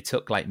us. They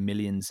took like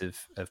millions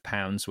of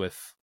pounds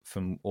worth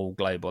from all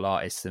global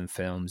artists and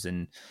films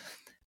and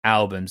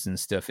albums and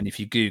stuff. And if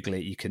you Google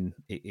it,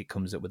 it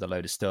comes up with a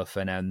load of stuff.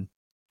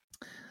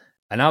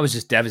 And I was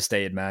just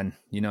devastated, man.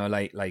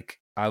 Like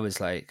I was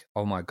like,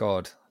 oh my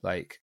God,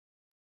 like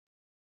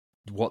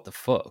what the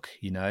fuck,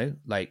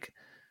 like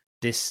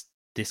this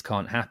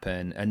can't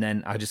happen. And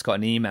then I just got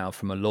an email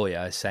from a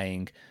lawyer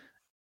saying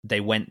they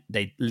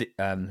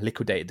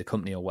liquidated the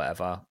company or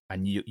whatever,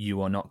 and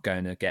you are not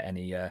going to get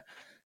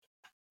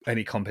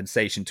any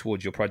compensation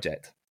towards your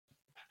project,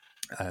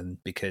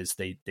 because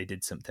they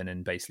did something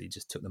and basically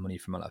just took the money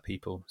from a lot of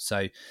people.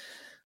 So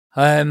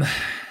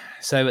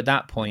at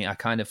that point, I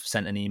kind of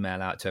sent an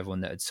email out to everyone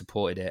that had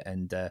supported it,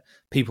 and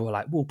people were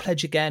like, we'll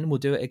pledge again, we'll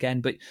do it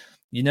again. But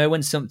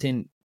when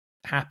something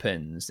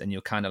happens and you're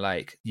kind of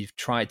like, you've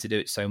tried to do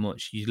it so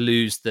much, you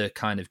lose the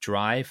kind of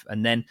drive.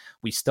 And then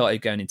we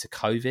started going into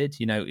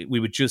COVID, we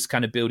were just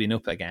kind of building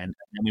up again, and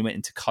then we went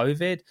into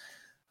COVID,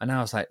 and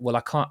I was like,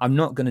 well, I'm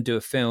not going to do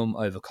a film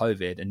over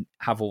COVID and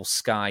have all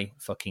Sky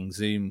fucking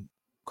Zoom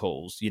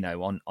calls,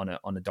 on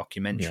a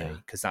documentary,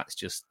 because that's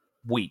just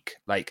weak.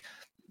 Like,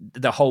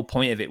 the whole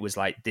point of it was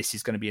like, this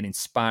is going to be an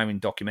inspiring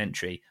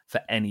documentary for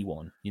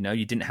anyone.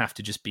 You didn't have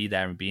to just be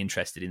there and be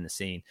interested in the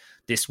scene.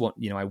 This one,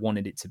 I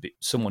wanted it to be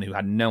someone who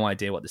had no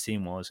idea what the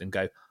scene was and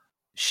go,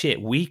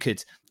 shit, we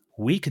could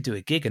do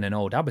a gig in an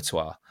old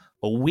abattoir,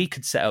 or we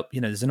could set up,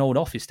 there's an old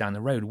office down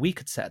the road. We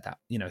could set that,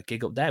 a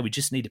gig up there. We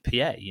just need a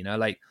PA,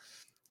 like,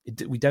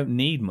 we don't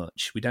need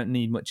much. We don't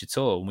need much at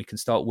all, and we can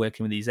start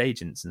working with these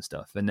agents and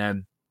stuff.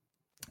 And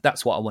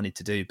that's what I wanted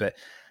to do, but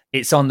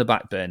it's on the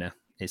back burner.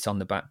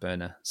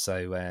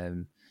 So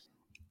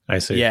I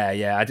see.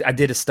 Yeah. I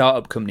did a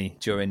startup company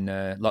during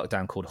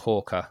lockdown called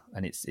Hawker,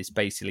 and it's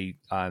basically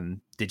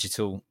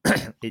digital.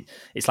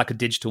 It's like a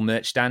digital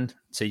merch stand.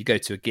 So you go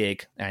to a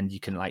gig and you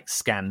can like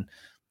scan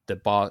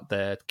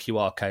the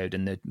QR code,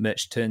 and the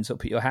merch turns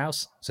up at your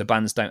house. So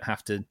bands don't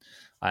have to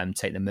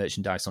take the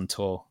merchandise on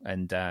tour,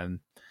 and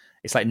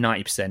it's like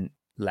 90%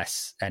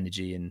 less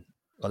energy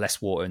or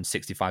less water and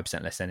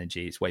 65% less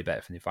energy. It's way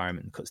better for the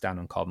environment and cuts down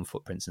on carbon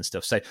footprints and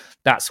stuff. So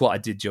that's what I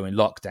did during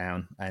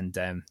lockdown, and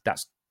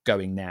that's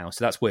going now.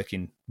 So that's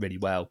working really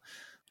well.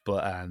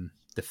 But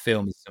the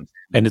film is something.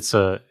 And it's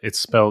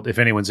spelled, if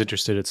anyone's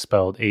interested, it's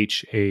spelled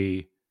HAWKR.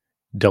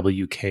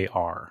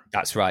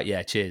 That's right.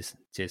 Yeah. Cheers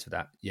for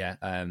that.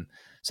 Yeah.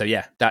 So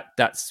yeah,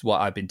 that's what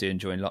I've been doing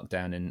during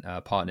lockdown, and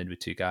partnered with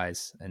two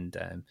guys, and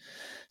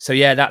so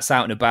yeah, that's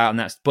out and about,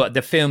 and but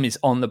the film is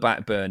on the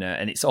back burner,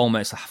 and it's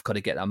almost I've got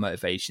to get that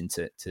motivation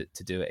to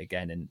do it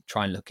again and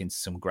try and look into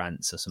some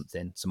grants or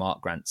something, some art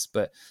grants.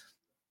 But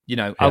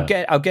I'll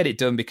get it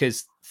done,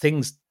 because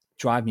things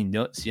drive me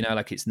nuts.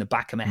 Like it's in the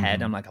back of my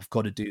head. I'm like, I've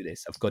got to do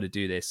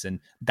this, and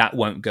that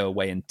won't go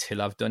away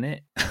until I've done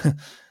it.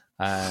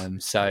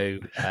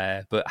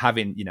 But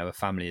having a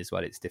family as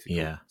well, it's difficult.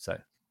 Yeah. So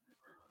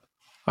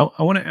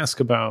I want to ask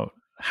about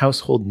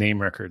household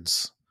name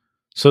records.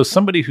 So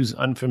somebody who's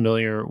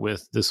unfamiliar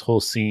with this whole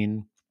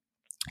scene,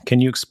 can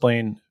you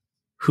explain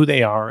who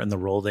they are and the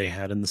role they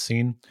had in the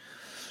scene?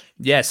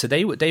 Yeah, so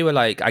they were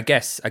like, I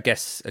guess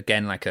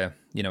again, like a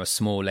a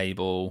small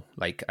label,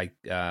 like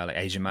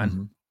Asian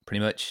Man,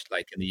 pretty much,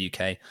 like in the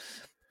UK.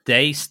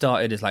 They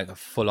started as like a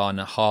full on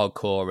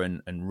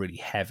hardcore and really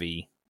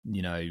heavy,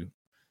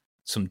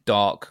 some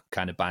dark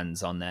kind of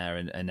bands on there,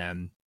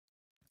 and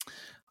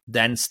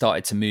then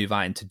started to move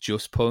out into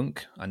just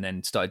punk, and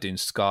then started doing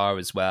ska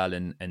as well,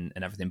 and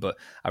everything. But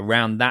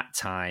around that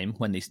time,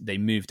 when they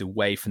moved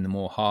away from the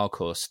more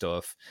hardcore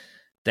stuff,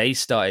 they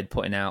started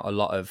putting out a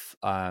lot of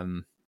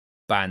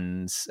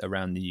bands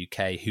around the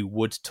UK who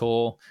would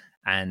tour,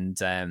 and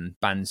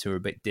bands who were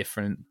a bit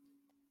different,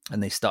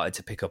 and they started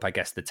to pick up, I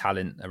guess, the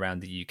talent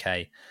around the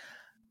UK.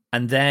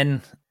 And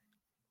then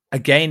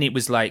again, it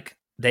was like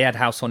they had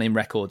household name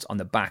records on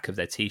the back of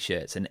their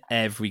t-shirts, and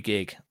every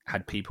gig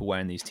had people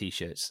wearing these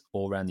t-shirts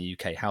all around the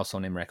UK.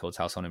 Household name records,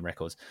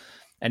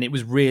 and it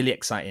was really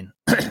exciting.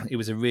 It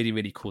was a really,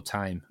 really cool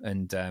time,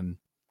 and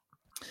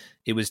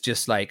it was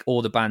just like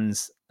all the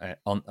bands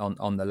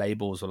on the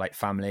labels were like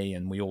family,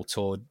 and we all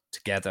toured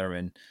together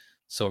and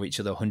saw each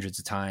other hundreds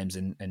of times,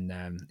 and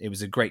it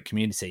was a great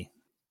community.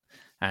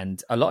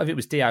 And a lot of it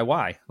was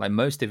DIY, like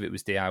most of it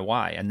was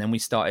DIY. And then we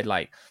started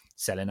like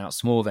selling out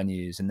small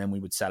venues, and then we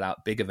would sell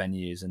out bigger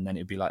venues, and then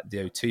it'd be like the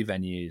O2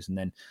 venues,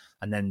 and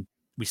then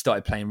we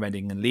started playing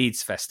Reading and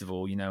Leeds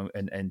Festival,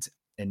 and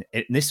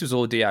this was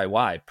all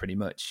DIY pretty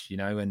much,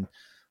 and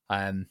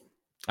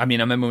I mean,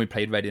 I remember when we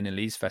played Reading and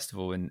Leeds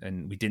Festival,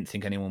 and we didn't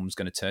think anyone was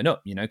going to turn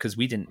up, because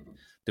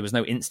there was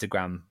no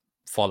Instagram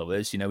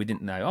followers, we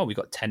didn't know, we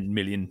got 10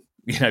 million,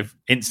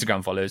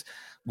 Instagram followers.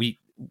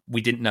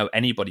 We didn't know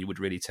anybody would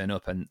really turn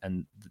up,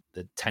 and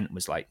the tent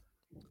was like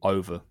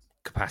over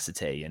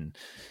capacity, and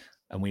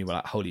we were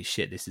like, holy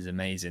shit, this is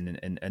amazing.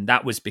 And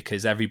that was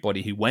because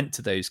everybody who went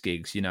to those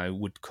gigs,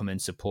 would come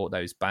and support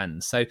those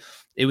bands. So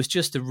it was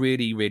just a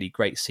really, really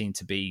great scene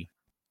to be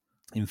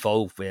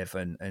involved with,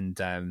 and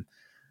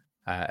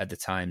at the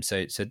time.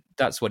 So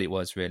that's what it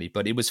was really,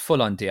 but it was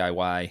full on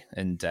DIY,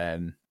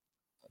 and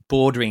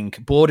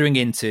bordering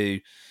into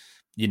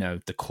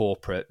the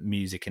corporate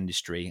music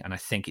industry, and I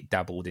think it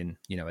dabbled in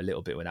a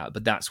little bit with that,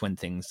 but that's when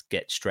things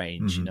get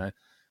strange,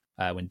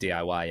 when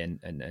DIY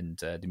and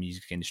the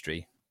music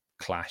industry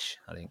clash,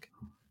 I think.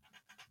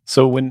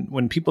 So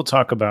when people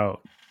talk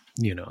about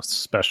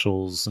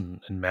Specials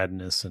and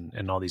Madness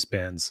and all these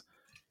bands,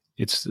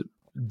 it's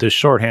the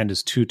shorthand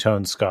is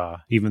two-tone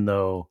ska, even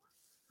though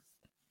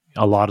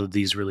a lot of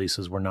these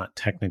releases were not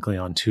technically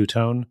on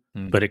two-tone,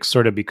 but it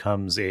sort of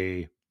becomes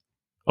a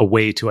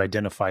way to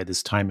identify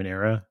this time and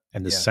era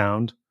and the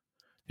sound,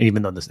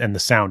 even though the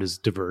sound is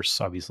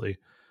diverse, obviously.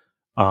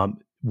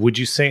 Would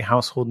you say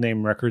Household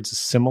Name Records is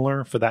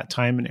similar for that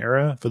time and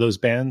era for those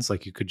bands?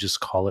 Like you could just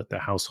call it the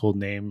Household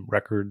Name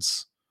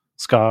Records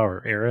ska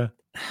or era?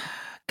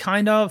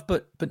 Kind of,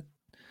 but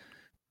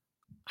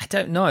I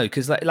don't know,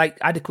 because like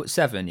Adequate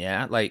 7,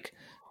 like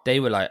they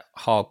were like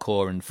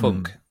hardcore and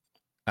funk,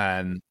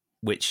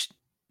 which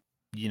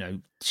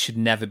should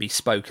never be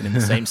spoken in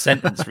the same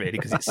sentence, really,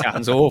 because it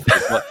sounds awful.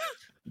 But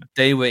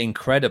they were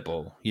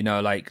incredible,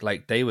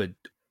 like they were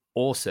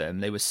awesome.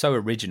 They were so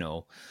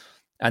original.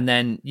 And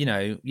then,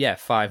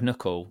 Five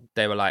Knuckle,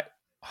 they were like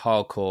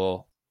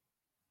hardcore,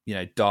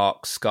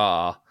 dark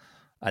ska.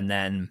 And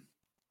then,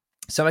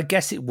 so I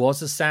guess it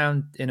was a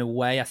sound in a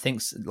way. I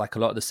think like a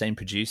lot of the same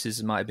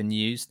producers might have been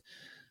used,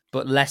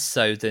 but less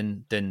so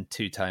than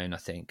two-tone, I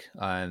think.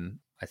 I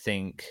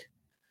think,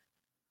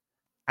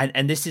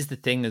 and this is the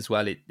thing as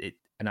well.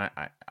 and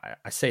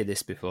I say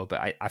this before,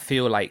 but I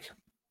feel like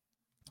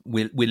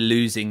we're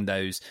losing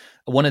those.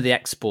 One of the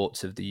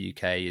exports of the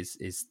UK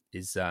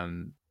is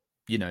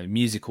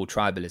musical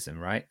tribalism,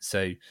 right?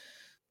 So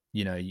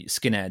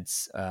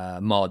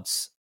skinheads,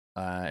 mods,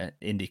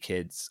 indie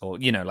kids, or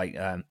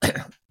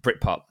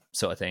Britpop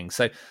sort of thing.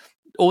 So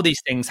all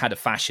these things had a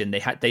fashion.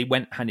 They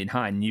went hand in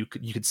hand. And you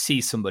could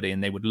see somebody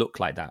and they would look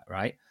like that,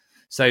 right?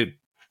 So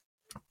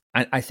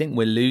I think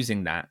we're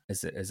losing that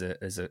as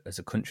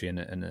a country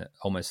and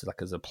almost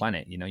like as a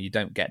planet. You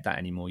don't get that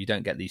anymore. You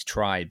don't get these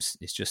tribes.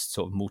 It's just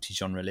sort of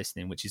multi-genre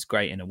listening, which is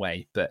great in a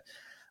way, but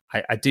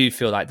I do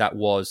feel like that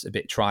was a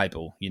bit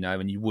tribal,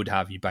 and you would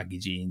have your baggy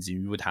jeans,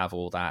 and you would have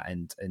all that,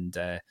 and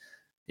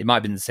it might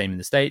have been the same in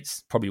the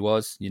States, probably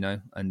was,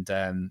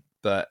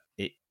 but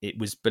it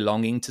was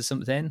belonging to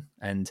something,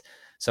 and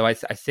so I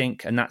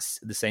think, and that's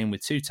the same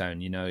with Two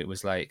Tone, it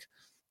was like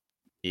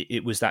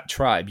it was that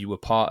tribe. You were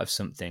part of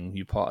something,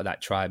 you were part of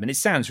that tribe, and it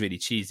sounds really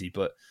cheesy,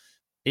 but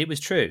it was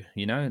true,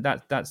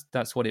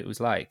 that's what it was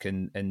like,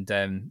 and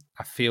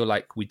I feel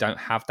like we don't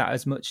have that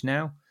as much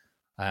now.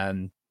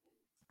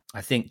 I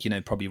think,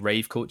 probably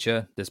rave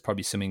culture, there's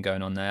probably something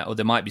going on there, or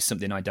there might be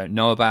something I don't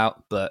know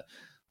about, but,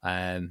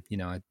 I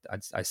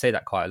say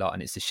that quite a lot,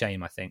 and it's a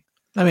shame, I think.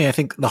 I mean, I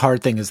think the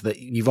hard thing is that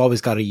you've always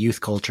got a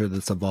youth culture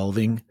that's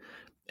evolving.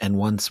 And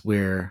once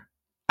we're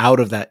out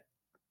of that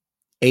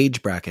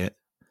age bracket,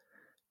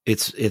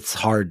 it's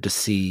hard to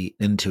see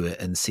into it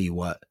and see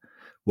what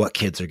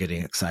kids are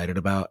getting excited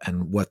about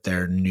and what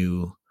their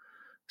new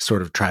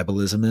sort of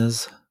tribalism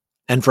is.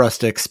 And for us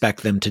to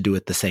expect them to do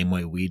it the same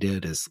way we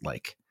did is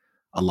like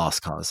a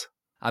lost cause.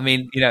 I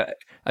mean,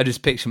 I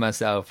just picture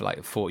myself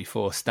like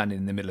 44 standing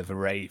in the middle of a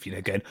rave,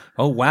 going,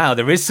 oh, wow,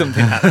 there is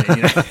something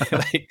happening.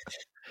 Like,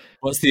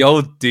 what's the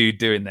old dude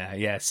doing there?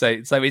 Yeah.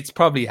 So it's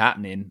probably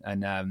happening.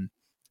 And,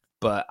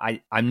 but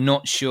I'm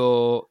not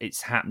sure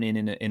it's happening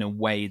in a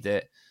way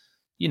that,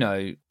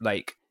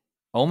 like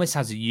almost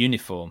has a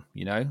uniform,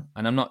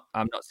 and I'm not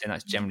saying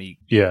that's generally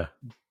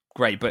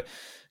great, but,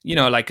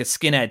 like a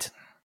skinhead,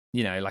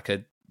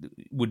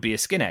 would be a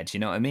skinhead, you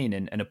know what I mean?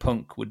 And a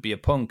punk would be a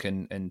punk,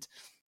 and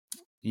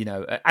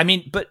I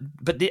mean, but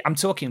I'm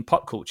talking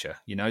pop culture,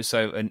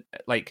 so, and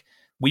like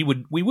we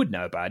would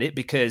know about it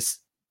because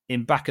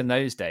back in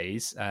those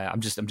days,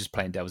 I'm just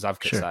playing devil's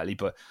advocate slightly,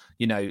 but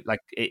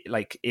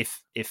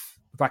if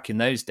back in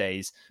those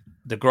days,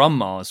 the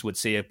grandmas would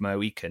see a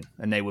Mohican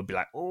and they would be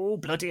like, oh,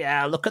 bloody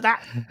hell, look at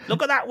that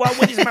one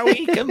with his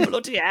Mohican,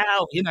 bloody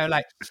hell,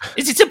 like,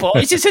 is it a boy,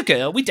 is it a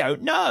girl, we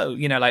don't know,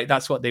 like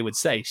that's what they would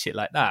say, shit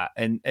like that.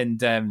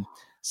 And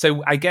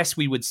so I guess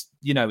we would,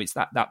 it's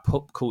that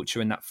pop culture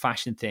and that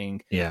fashion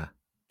thing. Yeah.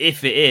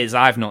 If it is,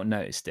 I've not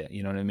noticed it,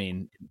 you know what I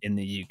mean? In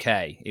the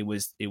UK, it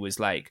was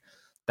like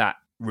that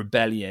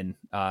rebellion,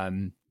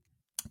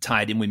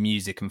 tied in with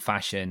music and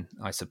fashion,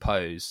 I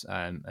suppose,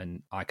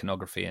 and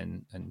iconography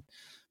and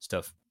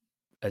stuff,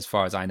 as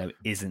far as I know,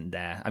 isn't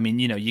there. I mean,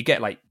 you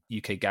get like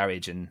UK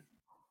garage and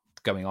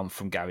going on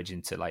from garage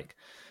into like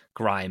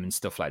grime and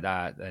stuff like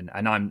that. And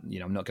I'm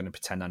not going to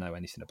pretend I know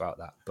anything about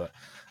that, but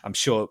I'm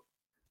sure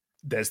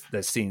there's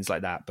scenes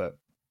like that. But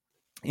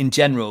in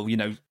general,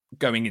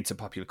 going into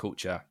popular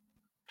culture,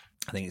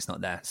 I think it's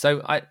not there.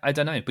 So I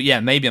don't know, but yeah,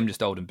 maybe I'm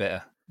just old and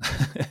bitter.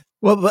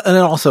 Well, and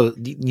then also,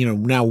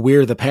 now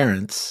we're the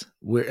parents,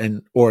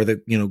 or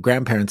the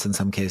grandparents in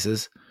some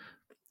cases,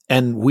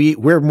 and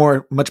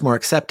we're much more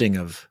accepting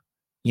of,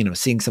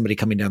 seeing somebody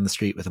coming down the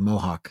street with a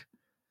mohawk.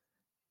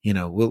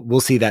 We'll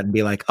see that and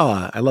be like,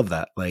 oh, I love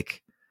that.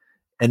 Like,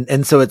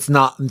 and so it's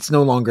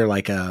no longer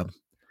like an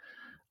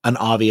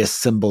obvious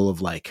symbol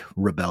of like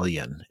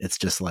rebellion. It's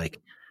just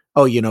like,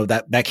 oh,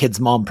 that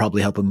kid's mom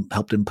probably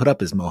helped him put up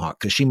his mohawk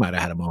because she might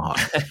have had a mohawk.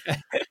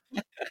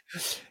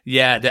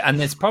 Yeah, and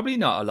there's probably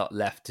not a lot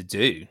left to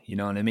do, you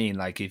know what I mean?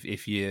 Like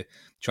if you're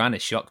trying to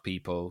shock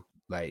people,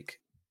 like,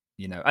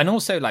 and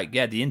also like,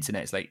 yeah, the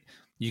internet's like,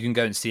 you can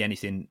go and see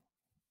anything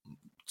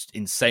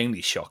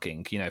insanely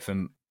shocking,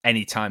 from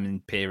any time in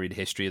period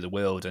history of the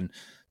world and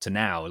to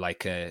now,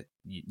 like,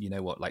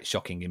 what like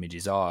shocking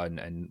images are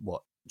and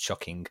what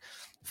shocking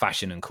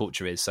fashion and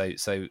culture is. So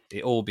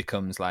it all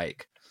becomes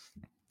like,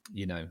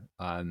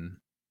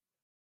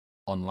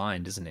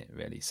 online, doesn't it,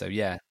 really? So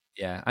yeah,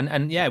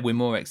 and yeah, we're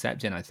more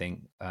accepting, I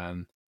think.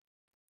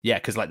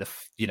 Because like the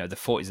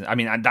 40s, I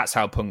mean, and that's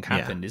how punk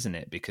happened, isn't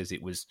it? Because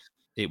it was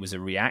a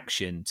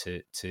reaction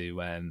to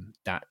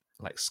that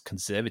like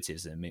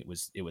conservatism. It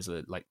was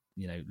like,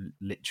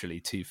 literally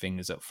two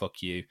fingers up,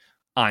 fuck you,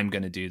 I'm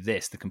going to do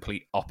this, the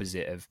complete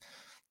opposite of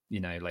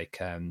like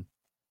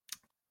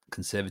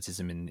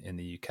conservatism in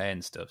the UK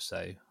and stuff.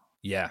 So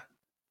yeah,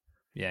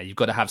 you've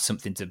got to have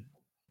something to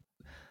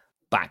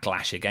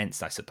backlash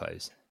against, I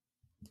suppose.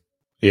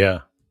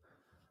 Yeah.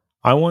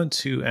 I want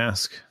to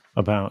ask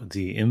about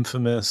the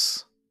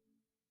infamous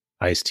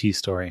Ice-T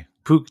story.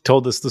 Pook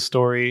told us the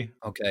story.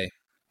 Okay.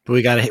 But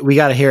we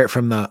gotta hear it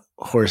from the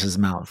horse's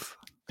mouth.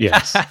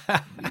 Yes.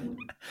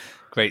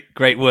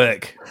 Great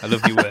work. I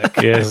love your work.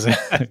 Yes.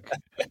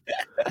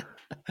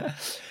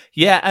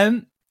 Yeah.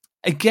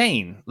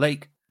 Again,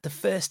 like the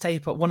first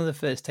tape, one of the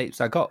first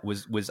tapes I got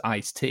was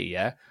Ice-T.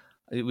 Yeah,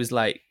 it was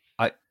like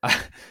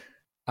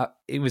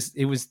it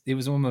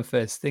was one of my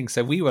first things.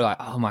 So we were like,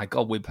 oh my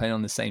god, we're playing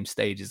on the same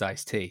stage as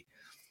Ice-T.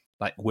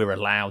 Like we're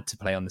allowed to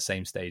play on the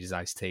same stage as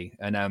Ice-T,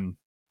 and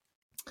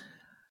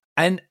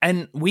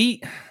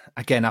we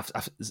again,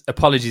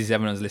 apologies if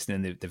everyone's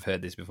listening, they've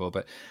heard this before,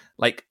 but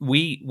like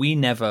we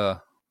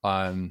never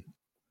saw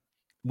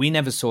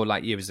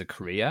Lightyear as a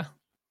career,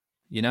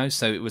 you know.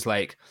 So it was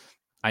like,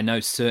 I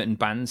know certain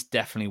bands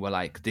definitely were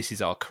like, this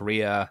is our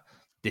career,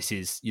 this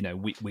is, you know,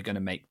 we're going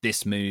to make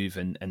this move,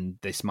 and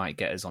this might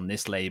get us on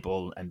this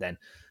label, and then,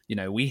 you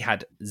know, we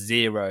had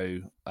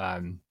zero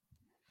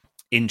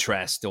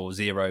interest or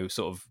zero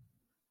sort of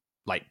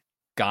like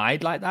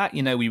guide like that,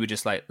 you know. We were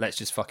just like, let's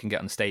just fucking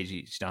get on stage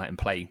each night and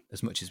play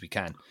as much as we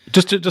can.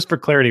 Just for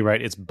clarity,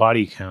 right? It's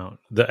body count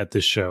at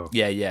this show.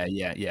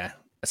 Yeah.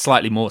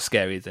 Slightly more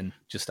scary than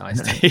just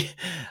Ice-T.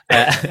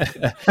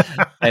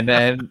 And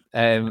then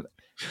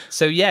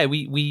so yeah,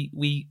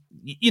 we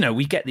you know,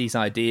 we get these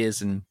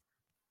ideas, and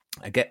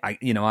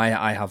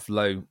I have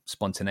low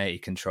spontaneity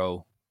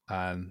control.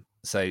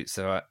 So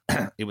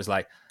it was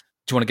like,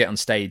 do you want to get on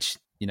stage,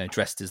 you know,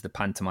 dressed as the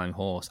pantomime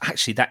horse?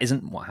 Actually, that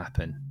isn't what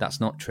happened. That's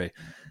not true.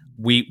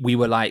 We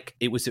were like,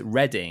 it was at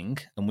Reading,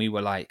 and we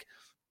were like,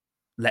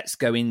 let's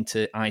go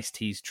into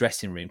Ice-T's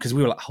dressing room, because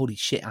we were like, holy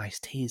shit,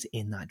 Ice-T is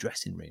in that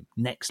dressing room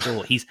next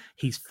door.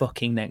 He's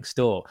fucking next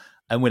door.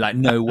 And we're like,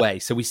 no way.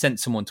 So we sent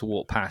someone to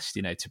walk past,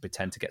 you know, to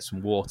pretend to get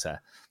some water,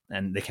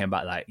 and they came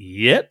back like,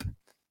 yep,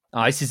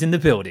 Ice is in the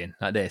building,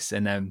 like this.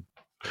 And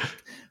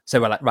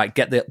so we're like, right,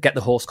 get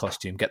the horse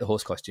costume.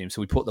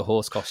 So we put the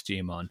horse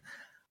costume on,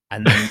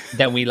 and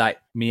then we like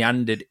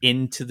meandered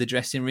into the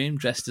dressing room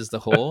dressed as the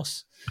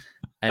horse,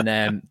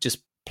 and just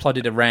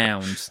plodded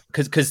around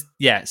because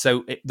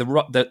so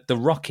the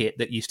rocket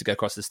that used to go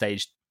across the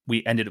stage,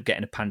 we ended up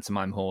getting a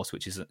pantomime horse,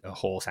 which is a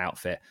horse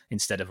outfit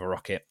instead of a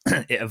rocket.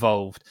 It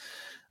evolved,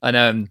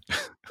 and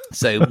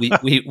so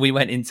we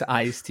went into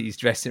Ice-T's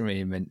dressing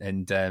room,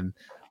 and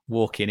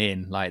walking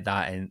in like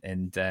that,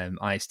 and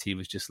Ice-T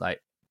was just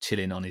like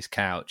chilling on his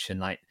couch, and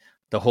like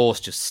the horse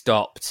just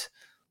stopped,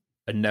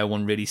 and no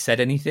one really said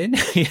anything.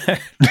 You know?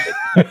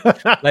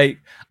 Like,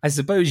 I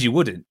suppose you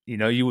wouldn't, you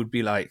know, you would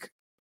be like,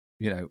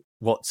 you know,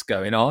 what's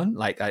going on?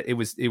 Like, it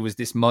was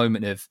this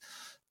moment of,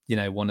 you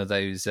know, one of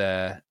those, you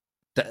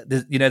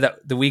know, that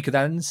the Weaker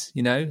Thans,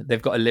 you know,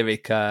 they've got a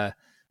lyric, and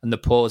the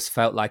pause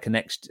felt like an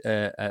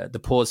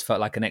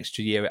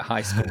extra year at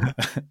high school.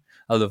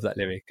 I love that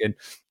lyric, and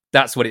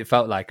that's what it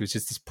felt like. It was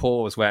just this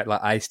pause where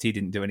like Ice-T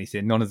didn't do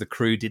anything, none of the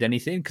crew did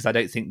anything, because I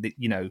don't think that,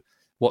 you know,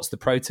 what's the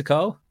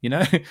protocol, you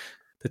know.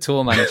 The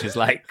tour manager's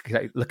like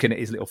looking at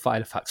his little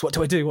file of facts. What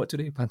do I do?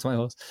 Pantomime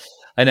horse.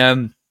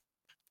 And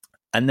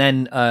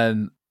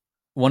then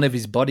one of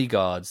his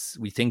bodyguards,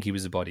 we think he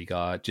was a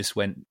bodyguard, just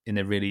went in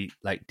a really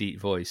like deep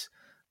voice,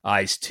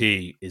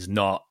 Ice-T is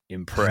not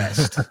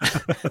impressed.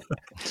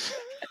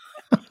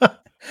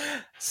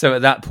 So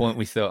at that point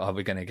we thought, oh,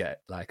 we're going to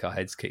get like our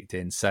heads kicked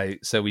in. So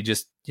we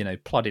just, you know,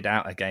 plodded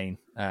out again.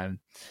 And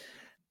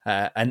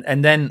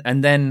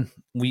then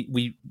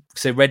we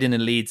so Reading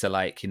and Leeds are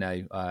like, you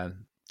know,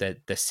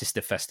 they're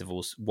sister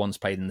festivals. One's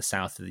played in the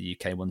south of the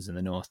UK, one's in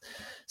the north.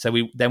 So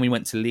we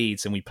went to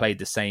Leeds, and we played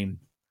the same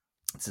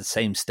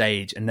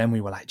stage. And then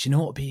we were like, do you know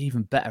what would be an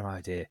even better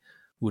idea?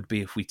 Would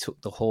be if we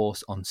took the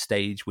horse on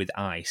stage with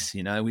Ice.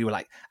 You know, we were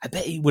like, I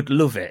bet he would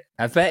love it.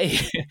 I bet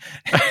he.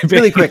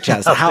 Really quick,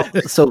 Chaz.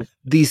 So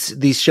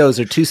these shows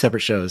are two separate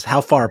shows.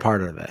 How far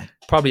apart are they?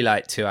 Probably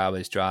like 2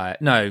 hours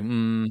drive. No,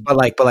 but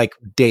like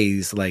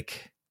days,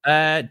 like.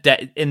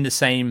 In the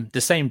same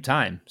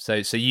time.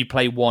 So you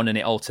play one and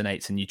it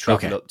alternates, and you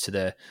travel up to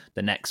the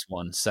next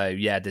one. So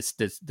yeah, the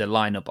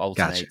lineup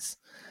alternates.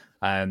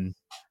 Gotcha.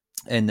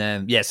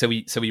 So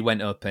we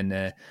went up,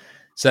 and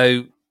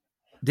so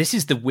this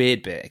is the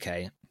weird bit.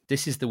 Okay,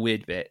 this is the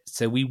weird bit.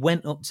 So we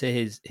went up to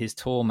his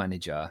tour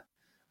manager,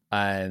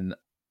 and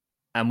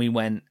we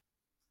went,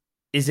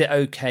 is it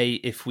okay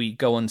if we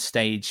go on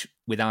stage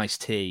with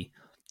Ice-T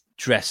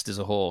dressed as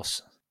a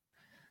horse?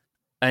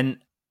 And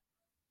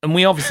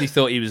we obviously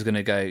thought he was going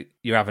to go,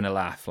 you're having a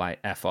laugh, like,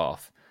 F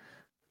off.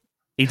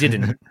 He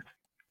didn't.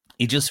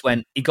 He just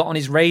went, he got on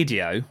his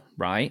radio,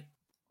 right?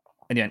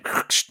 And he went,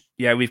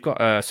 yeah, we've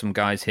got some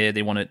guys here.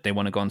 They want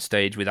to go on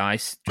stage with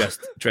Ice,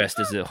 dressed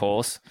as a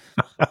horse.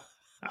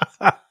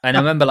 And I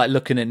remember like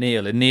looking at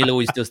Neil, and Neil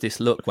always does this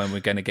look when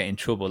we're going to get in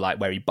trouble, like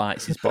where he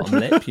bites his bottom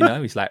lip, you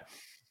know? He's like,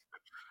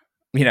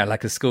 you know,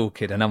 like a school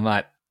kid. And I'm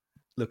like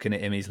looking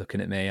at him, he's looking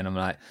at me, and I'm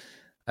like,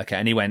 okay.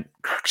 And he went,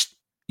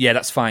 yeah,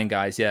 that's fine,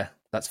 guys. Yeah.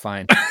 That's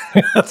fine.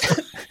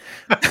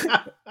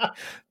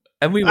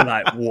 And we were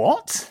like,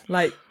 what?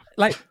 Like,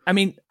 I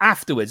mean,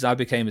 afterwards I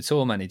became a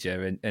tour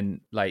manager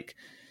and like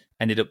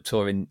ended up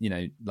touring, you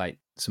know, like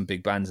some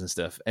big bands and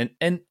stuff. And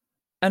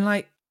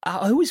like,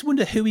 I always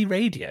wonder who he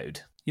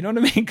radioed. You know what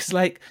I mean? Because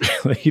like,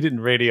 he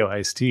didn't radio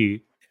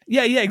Ice-T.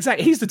 Yeah,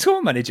 exactly. He's the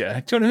tour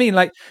manager. Do you know what I mean?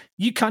 Like,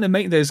 you kind of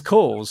make those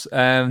calls.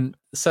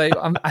 So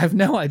I have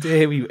no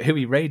idea who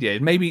he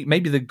radioed.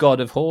 Maybe the god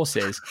of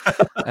horses,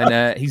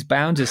 and he's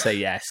bound to say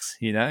yes,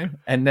 you know.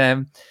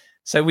 And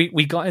so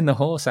we got in the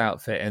horse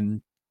outfit,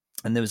 and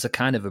there was a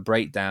kind of a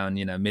breakdown,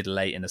 you know, middle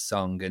late in a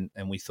song,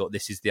 and we thought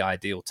this is the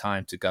ideal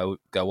time to go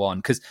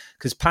on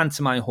because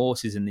pantomime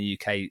horses in the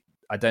UK.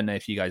 I don't know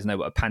if you guys know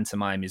what a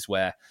pantomime is,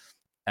 where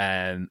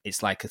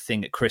it's like a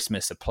thing at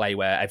Christmas, a play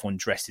where everyone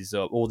dresses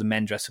up, all the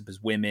men dress up as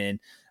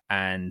women,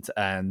 and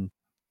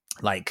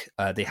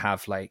they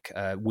have like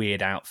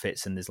weird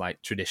outfits, and there's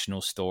like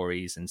traditional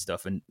stories and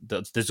stuff, and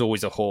there's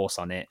always a horse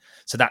on it.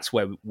 So that's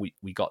where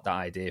we got that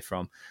idea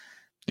from.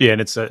 Yeah,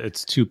 and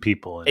it's two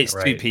people. It's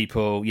right? 2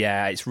 people.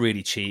 Yeah, it's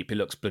really cheap. It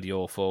looks bloody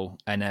awful.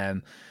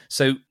 And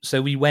so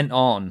we went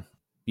on,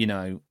 you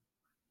know,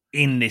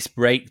 in this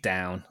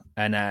breakdown,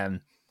 and I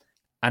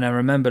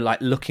remember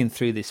like looking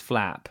through this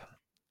flap.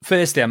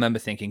 Firstly, I remember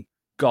thinking,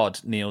 God,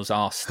 Neil's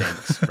arse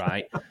stinks,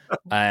 right?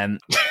 And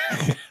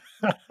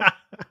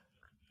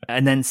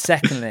then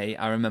secondly,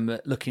 I remember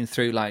looking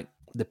through like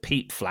the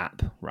peep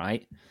flap,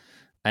 right?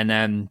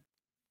 And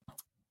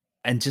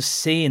just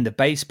seeing the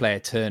bass player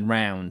turn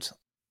round,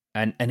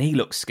 and he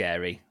looked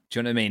scary. Do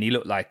you know what I mean? He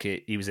looked like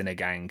he was in a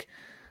gang.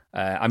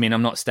 I mean,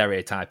 I'm not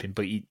stereotyping,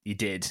 but he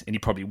did, and he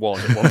probably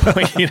was at one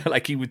point. You know,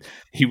 like he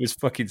was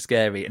fucking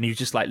scary, and he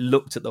just like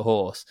looked at the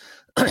horse,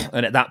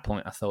 and at that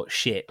point, I thought,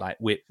 shit, like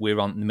we're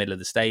on the middle of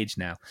the stage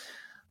now.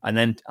 And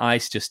then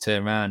Ice just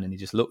turned around and he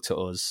just looked at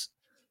us,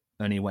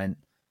 and he went,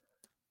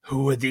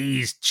 "Who are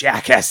these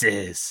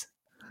jackasses?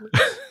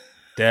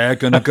 They're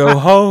gonna go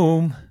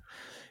home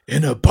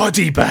in a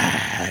body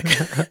bag."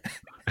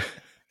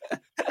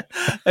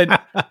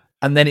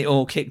 and then it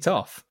all kicked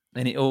off.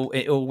 And it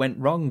all went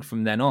wrong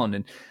from then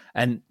on,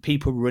 and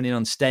people running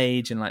on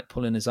stage and like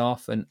pulling us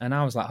off, and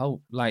I was like,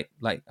 oh, like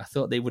I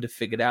thought they would have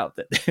figured out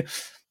that,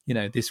 you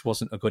know, this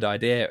wasn't a good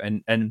idea,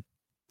 and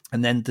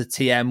then the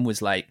TM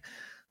was like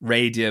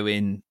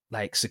radioing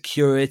like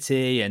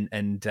security,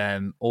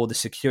 and all the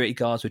security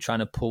guards were trying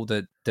to pull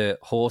the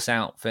horse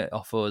outfit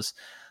off us.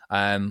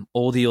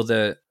 All the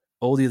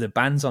other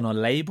bands on our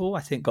label, I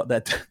think, got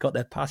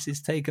their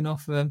passes taken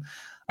off them.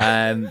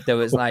 There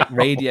was like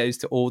radios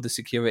to all the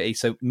security.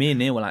 So me and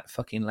Neil were like,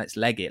 fucking, let's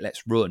leg it.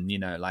 Let's run, you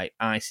know, like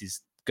Ice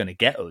is going to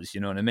get us,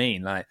 you know what I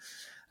mean? Like,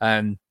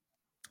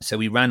 so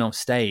we ran off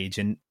stage,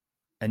 and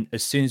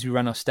as soon as we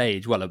ran off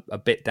stage, well, a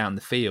bit down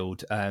the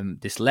field,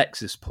 this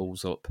Lexus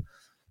pulls up,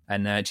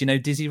 and do you know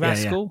Dizzy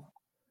Rascal?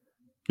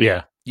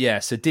 Yeah.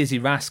 So Dizzy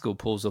Rascal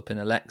pulls up in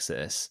a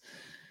Lexus,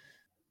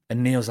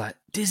 and Neil's like,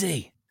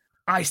 "Dizzy,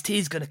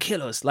 Ice-T's going to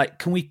kill us. Like,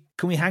 can we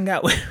hang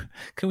out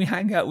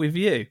with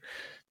you?"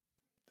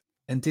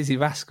 And Dizzy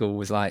Rascal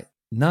was like,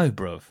 "No,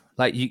 bruv.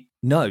 Like,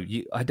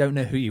 I don't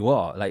know who you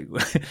are. Like,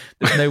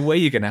 there's no way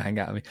you're going to hang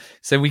out with me."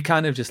 So we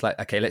kind of just like,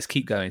 okay, let's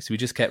keep going. So we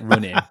just kept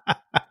running.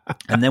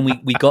 And then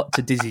we got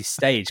to Dizzy's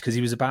stage because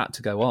he was about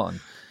to go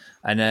on.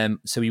 And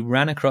so we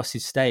ran across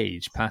his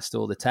stage, past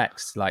all the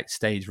texts, like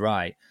stage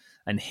right,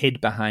 and hid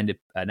behind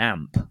an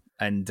amp.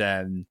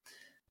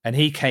 And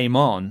he came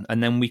on,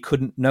 and then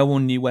no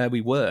one knew where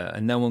we were,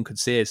 and no one could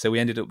see us. So we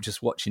ended up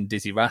just watching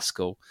Dizzy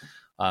Rascal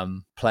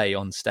play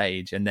on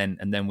stage, and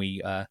then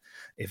we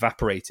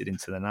evaporated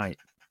into the night,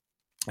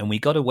 and we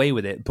got away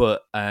with it,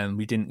 but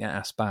we didn't get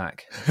asked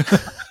back.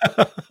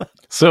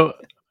 So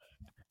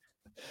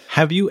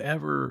have you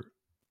ever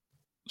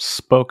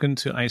spoken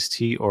to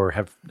Ice-T, or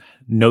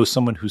know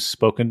someone who's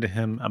spoken to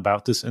him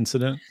about this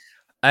incident?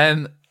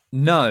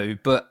 No,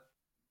 but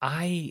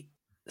I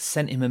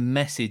sent him a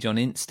message on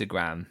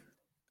Instagram,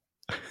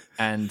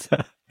 and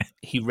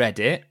he read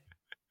it.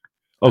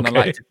 And I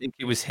like to think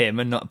it was him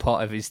and not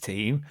part of his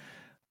team.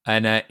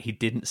 And he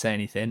didn't say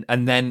anything.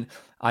 And then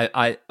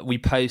we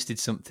posted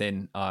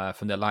something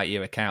from the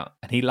Lightyear account,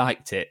 and he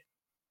liked it.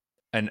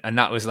 And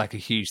that was like a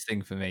huge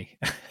thing for me.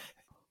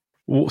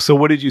 So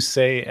what did you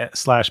say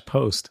 /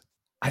 post?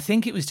 I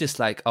think it was just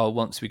like, oh,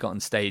 once we got on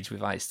stage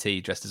with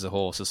Ice-T dressed as a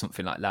horse or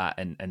something like that,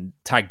 and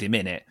tagged him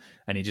in it,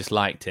 and he just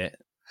liked it.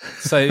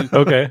 So,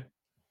 okay,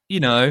 you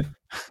know,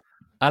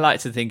 I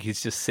like to think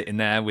he's just sitting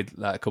there with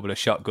like a couple of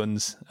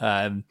shotguns,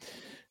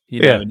 you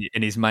know,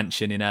 in his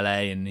mansion in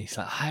LA, and he's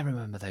like, I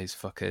remember those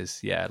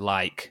fuckers. Yeah,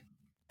 like,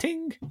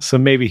 ting. So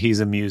maybe he's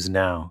amused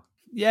now.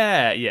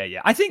 Yeah.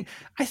 I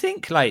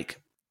think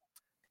like,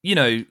 you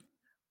know,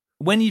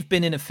 when you've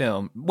been in a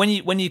film,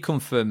 when you come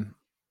from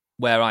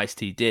where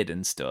Ice-T did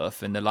and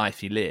stuff, and the life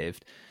he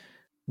lived,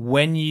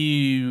 when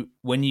you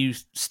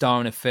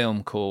star in a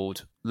film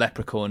called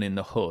Leprechaun in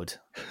the Hood,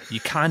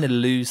 you kind of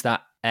lose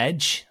that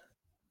edge.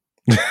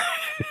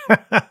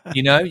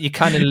 You know, you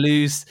kind of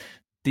lose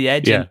the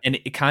edge, and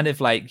it kind of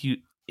like you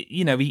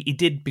know, he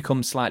did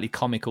become slightly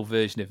comical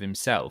version of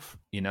himself.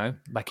 You know,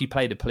 like he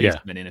played a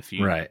policeman in a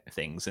few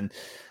things, and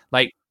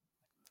like.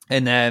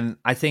 And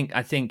I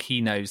think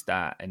he knows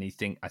that, and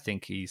I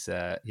think he's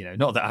you know,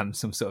 not that I'm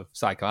some sort of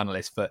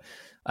psychoanalyst, but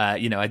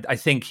you know, I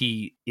think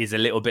he is a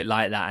little bit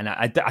like that, and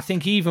I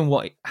think even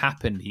what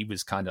happened, he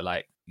was kind of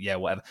like, yeah,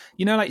 whatever.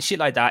 You know, like shit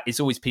like that. It's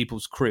always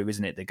people's crew,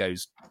 isn't it, that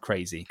goes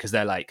crazy because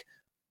they're like,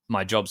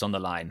 my job's on the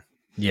line.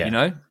 Yeah. You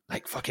know,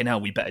 like fucking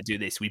hell, we better do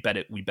this. We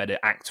better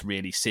act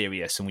really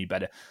serious, and we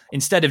better,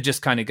 instead of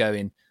just kind of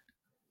going,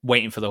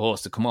 waiting for the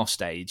horse to come off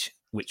stage,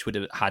 which would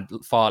have had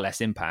far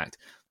less impact.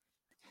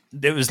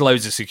 There was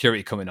loads of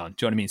security coming on.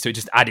 Do you know what I mean? So it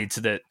just added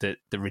to the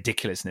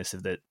ridiculousness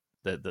of the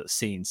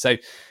scene. So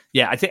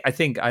yeah, I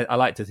think I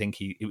like to think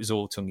it was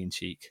all tongue in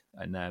cheek,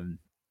 and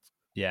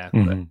yeah,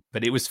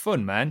 but it was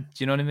fun, man.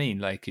 Do you know what I mean?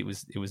 Like it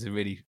was a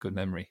really good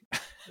memory.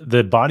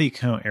 The body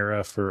count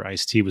era for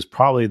Ice-T was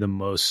probably the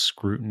most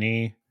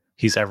scrutiny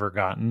he's ever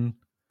gotten.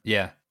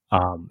 Yeah.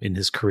 In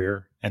his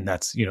career, and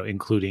that's, you know,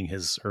 including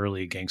his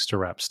early gangster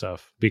rap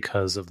stuff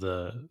because of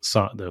the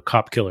song, the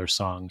Cop Killer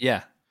song.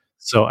 Yeah.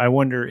 So I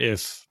wonder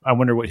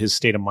what his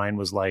state of mind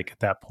was like at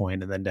that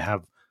point, and then to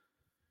have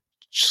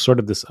sort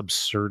of this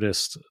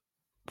absurdist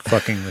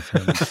fucking with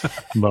him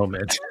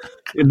moment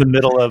in the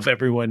middle of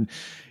everyone,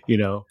 you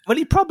know. Well,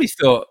 he probably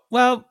thought,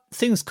 well,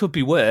 things could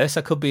be worse.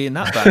 I could be in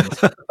that band,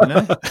 you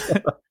know.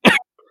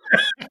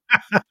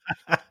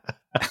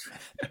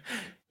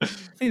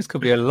 Things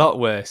could be a lot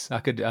worse. I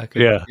could,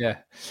 yeah.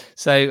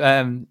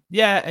 So,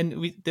 yeah,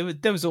 and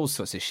there was all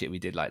sorts of shit we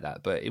did like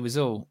that, but it was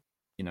all,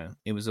 you know,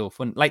 it was all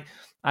fun. Like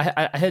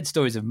I heard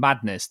stories of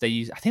Madness.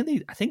 I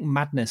think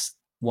Madness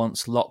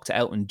once locked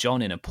Elton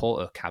John in a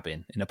porter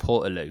cabin in a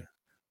portaloo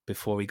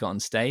before he got on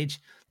stage.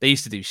 They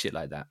used to do shit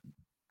like that.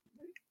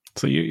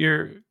 So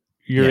you're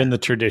in the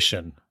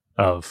tradition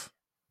of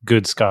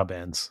good ska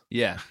bands.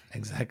 Yeah,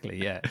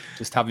 exactly. Yeah,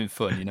 just having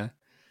fun, you know.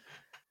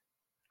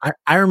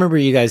 I remember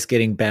you guys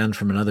getting banned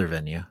from another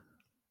venue.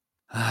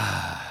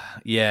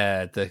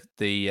 Yeah,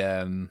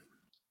 the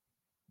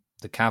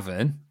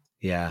Cavern.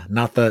 Yeah,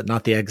 not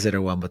the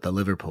Exeter one, but the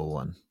Liverpool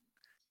one.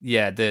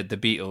 Yeah, the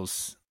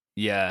Beatles.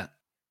 Yeah.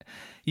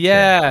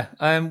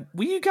 Were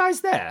you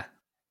guys there?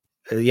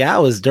 Yeah,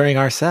 it was during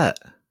our set.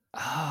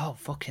 Oh,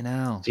 fucking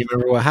hell! Do you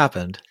remember what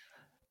happened?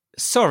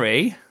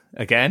 Sorry,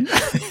 again.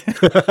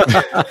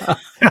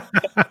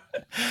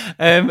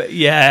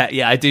 Yeah,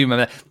 I do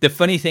remember. The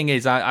funny thing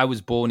is, I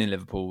was born in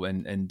Liverpool,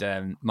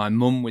 and my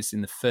mum was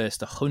in the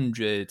first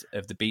 100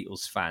 of the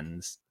Beatles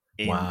fans.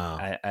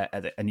 Wow!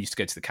 And used to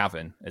go to the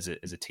Cavern as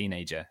a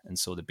teenager and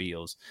saw the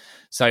Beatles.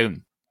 So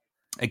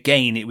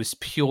again, it was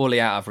purely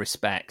out of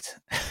respect.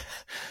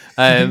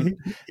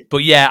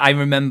 But yeah, I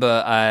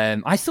remember.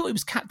 I thought it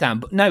was Cap Down,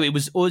 but no, it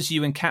was us,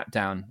 you, and Cap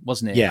Down,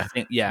 wasn't it? Yeah. I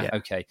think, yeah.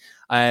 Okay.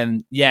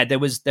 Yeah, there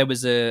was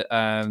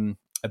a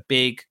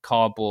big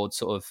cardboard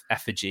sort of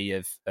effigy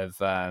of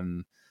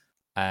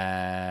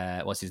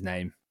what's his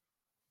name?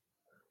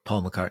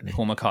 Paul McCartney.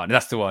 Paul McCartney.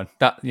 That's the one.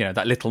 That, you know,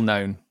 that little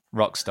known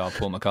rock star,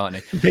 Paul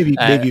McCartney.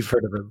 maybe you've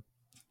heard of him.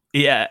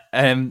 Yeah,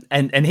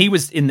 and he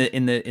was in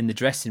the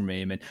dressing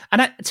room,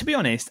 and to be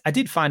honest, I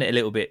did find it a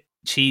little bit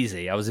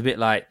cheesy. I was a bit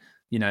like,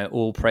 you know,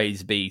 all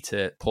praise be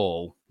to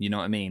Paul. You know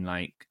what I mean?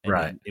 Like,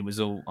 right. It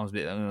was all. I was a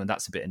bit. Oh,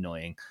 that's a bit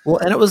annoying. Well,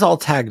 and it was all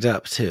tagged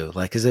up too.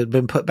 Like, has it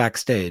been put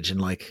backstage and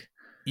like?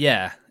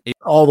 Yeah,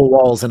 all the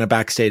walls in a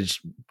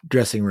backstage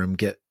dressing room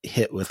get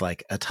hit with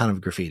like a ton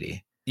of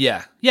graffiti.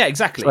 Yeah,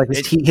 exactly. So, like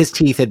his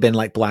teeth had been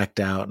like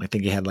blacked out, and I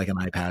think he had like an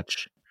eye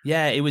patch.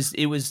 Yeah, it was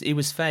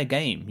fair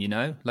game, you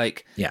know,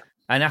 like, yeah,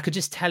 and I could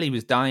just tell he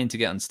was dying to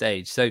get on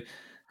stage. So,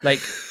 like,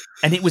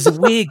 and it was a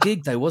weird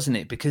gig though, wasn't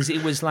it? Because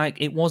it was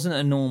like, it wasn't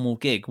a normal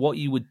gig. What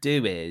you would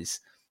do is,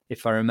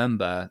 if I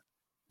remember,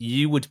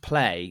 you would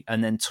play,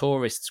 and then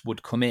tourists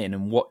would come in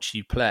and watch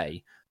you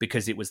play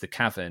because it was the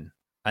Cavern.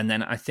 And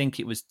then I think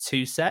it was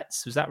 2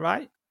 sets. Was that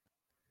right?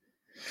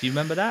 Do you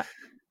remember that?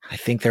 I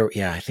think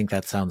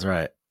that sounds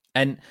right.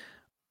 And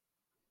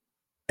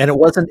it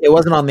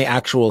wasn't on the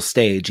actual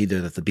stage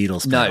either that the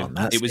Beatles played on.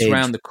 That it was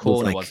around the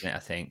corner, wasn't it? I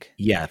think.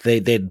 Yeah,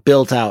 they'd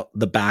built out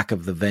the back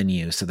of the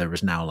venue, so there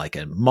was now like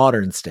a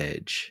modern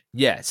stage.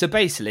 Yeah, so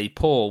basically,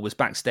 Paul was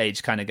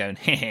backstage, kind of going,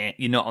 "Hey,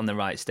 you're not on the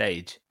right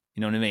stage."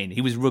 You know what I mean?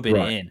 He was rubbing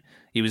it in.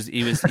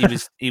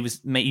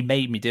 He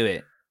made me do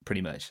it.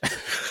 Pretty much.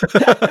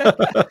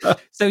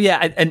 So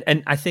yeah,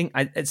 and I think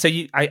I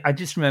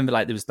just remember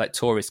like there was like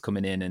tourists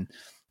coming in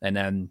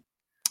and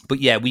but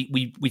yeah,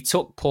 we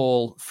took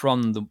Paul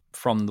from the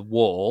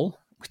wall.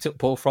 We took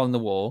Paul from the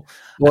wall.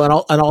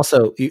 Well, and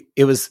also it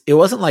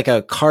wasn't like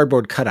a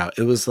cardboard cutout.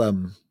 It was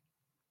like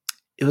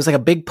a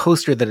big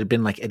poster that had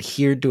been like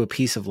adhered to a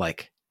piece of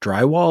like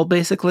drywall,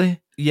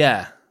 basically.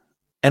 Yeah.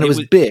 And it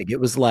was big. It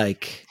was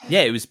like,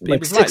 yeah, it was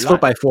like 6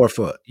 foot by 4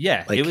 foot.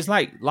 Yeah, like, it was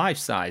like life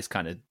size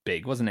kind of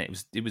big, wasn't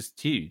it? It was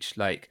huge.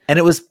 Like, and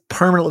it was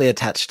permanently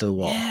attached to the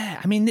wall. Yeah,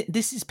 I mean,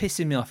 this is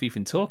pissing me off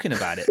even talking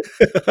about it.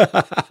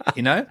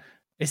 You know,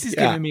 this is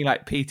giving me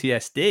like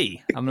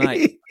PTSD. I'm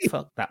like,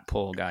 fuck that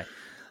poor guy.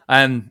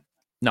 No,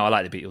 I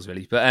like the Beatles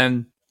really,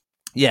 but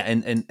yeah,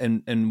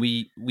 and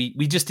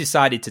we just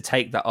decided to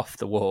take that off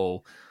the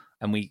wall.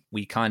 And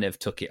we kind of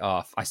took it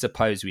off. I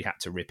suppose we had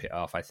to rip it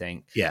off, I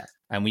think. Yeah.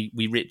 And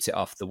we ripped it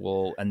off the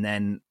wall. And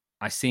then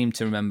I seem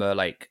to remember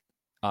like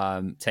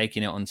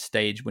taking it on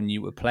stage when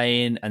you were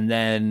playing. And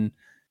then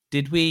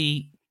did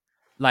we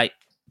like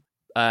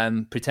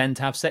pretend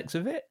to have sex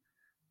with it.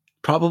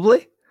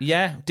 Probably.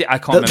 Yeah, I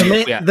can't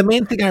remember. The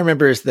main thing I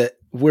remember is that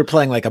we're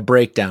playing like a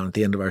breakdown at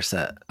the end of our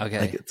set. Okay.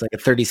 Like it's like a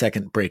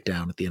 30-second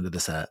breakdown at the end of the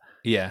set.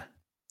 Yeah.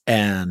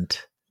 And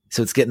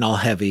so it's getting all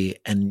heavy,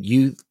 and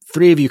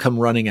three of you come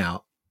running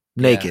out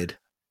naked,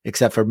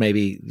 except for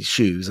maybe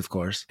shoes, of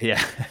course.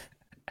 Yeah.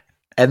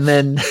 And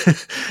then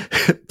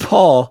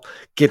Paul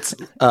gets,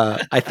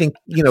 I think,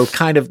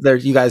 kind of there,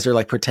 you guys are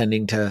like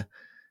pretending to,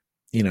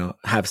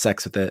 have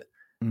sex with it.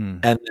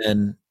 Mm. And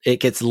then it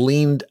gets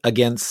leaned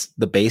against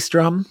the bass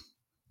drum.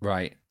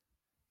 Right.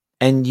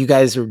 And you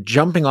guys are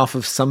jumping off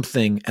of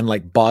something and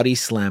like body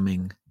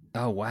slamming.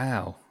 Oh,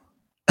 wow.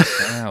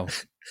 Wow.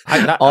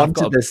 I've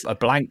got a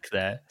blank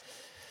there.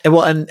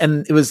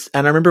 And it was,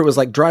 and I remember it was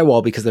like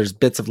drywall because there's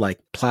bits of like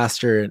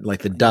plaster and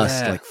like the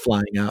dust like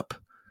flying up.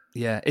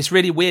 Yeah. It's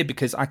really weird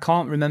because I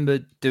can't remember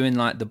doing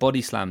like the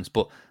body slams,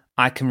 but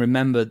I can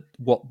remember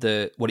what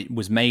it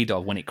was made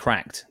of when it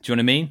cracked. Do you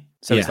know what I mean?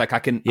 So it's like I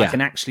can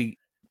actually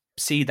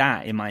see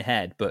that in my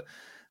head, but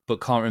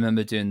can't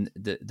remember doing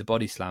the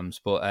body slams.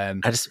 But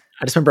I just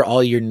remember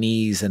all your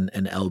knees and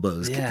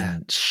elbows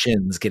and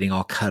shins getting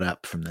all cut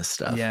up from this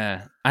stuff.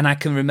 Yeah, and I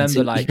can remember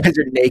so like you guys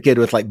are naked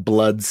with like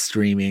blood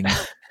streaming.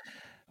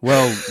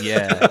 Well,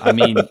 yeah, I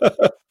mean,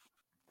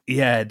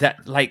 yeah,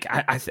 that like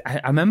I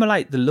remember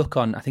like the look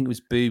on, I think it was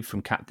Boob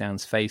from Cat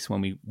Down's face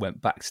when we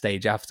went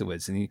backstage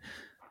afterwards, and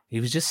he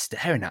was just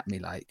staring at me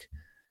like,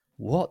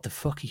 what the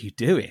fuck are you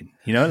doing?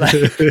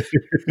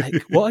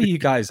 Like what are you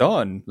guys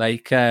on?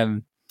 Like,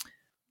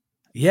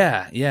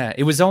 yeah.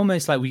 It was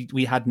almost like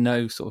we had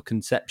no sort of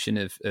conception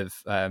of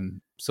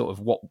sort of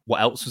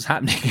what else was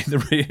happening in the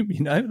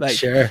room, like,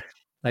 sure.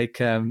 Like,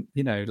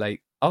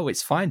 like, oh,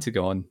 it's fine to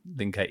go on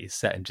Linkated's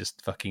set and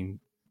just fucking,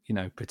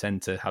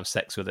 pretend to have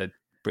sex with a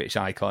British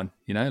icon,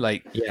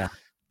 like, yeah,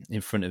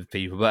 in front of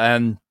people.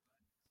 But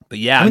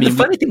yeah, I mean the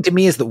funny thing to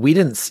me is that we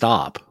didn't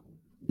stop.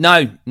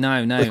 No.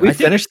 Like we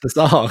finished the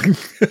song.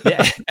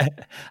 Yeah,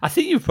 I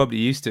think you were probably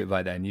used to it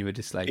by then. You were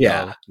just like,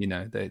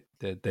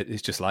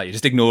 it's just like, you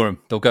just ignore them;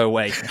 they'll go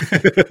away.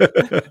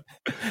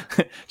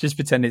 Just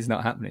pretend it's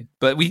not happening.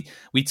 But we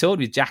toured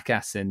with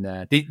Jackass, and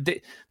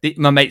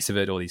my mates have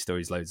heard all these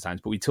stories loads of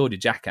times. But we toured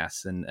with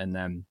Jackass,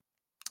 and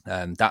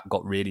that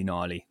got really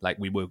gnarly. Like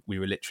we were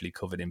literally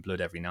covered in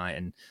blood every night,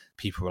 and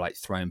people were like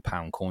throwing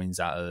pound coins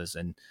at us,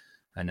 and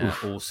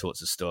all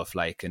sorts of stuff.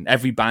 Like, and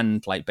every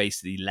band like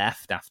basically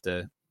left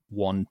after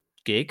one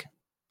gig,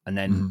 and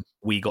then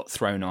we got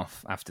thrown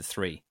off after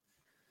 3.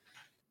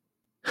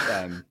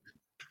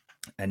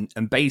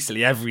 And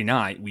basically every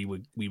night we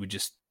would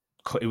just,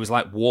 it was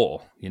like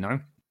war,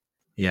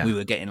 Yeah, we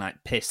were getting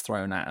like piss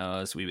thrown at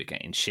us, we were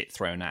getting shit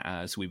thrown at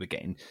us, we were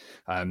getting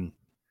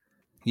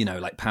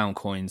like pound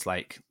coins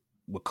like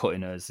were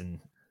cutting us, and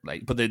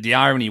like, but the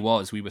irony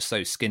was we were so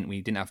skint,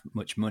 we didn't have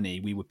much money,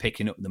 we were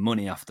picking up the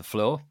money off the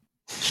floor.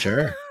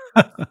 Sure.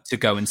 To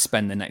go and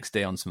spend the next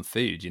day on some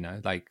food,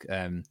 like,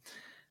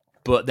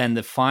 but then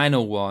the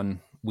final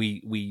one,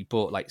 we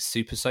bought like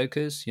super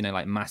soakers,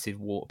 like massive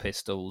water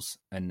pistols,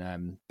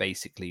 and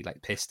basically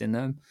like pissed in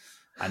them.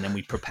 And then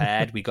we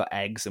prepared, we got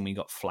eggs and we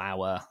got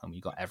flour and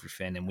we got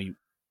everything. And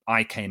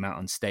I came out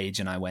on stage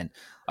and I went,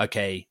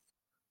 okay,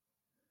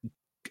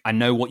 I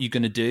know what you're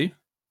going to do,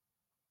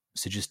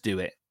 so just do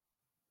it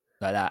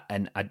like that.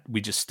 And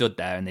we just stood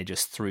there and they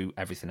just threw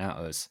everything at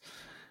us.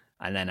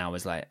 And then I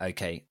was like,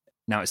 okay,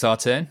 now it's our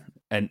turn.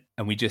 And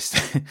we just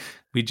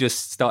we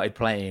just started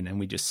playing, and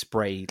we just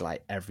sprayed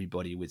like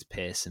everybody with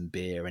piss and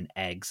beer and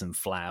eggs and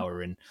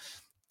flour, and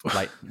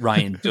like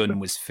Ryan Dunn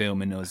was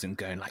filming us and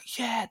going like,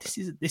 yeah,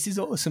 this is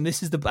awesome.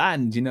 This is the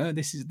band,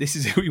 this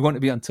is who we want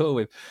to be on tour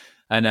with.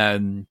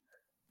 And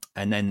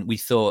then we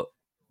thought,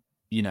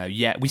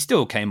 we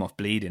still came off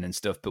bleeding and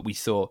stuff, but we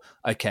thought,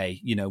 okay,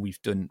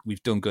 we've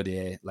done good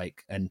here.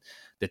 Like, and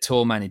the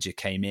tour manager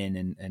came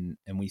in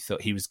and we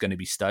thought he was going to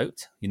be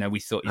stoked. We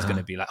thought he's going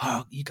to be like,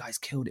 oh, you guys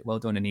killed it. Well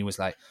done. And he was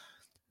like,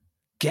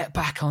 get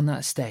back on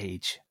that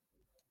stage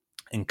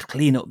and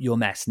clean up your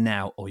mess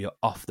now, or you're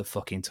off the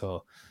fucking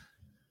tour.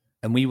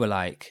 And we were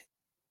like,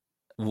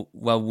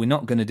 well, we're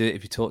not going to do it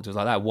if you talk to us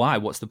like that. Why?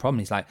 What's the problem?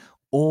 He's like,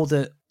 all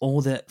the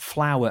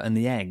flour and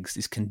the eggs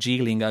is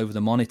congealing over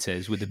the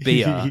monitors with the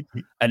beer,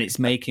 and it's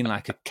making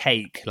like a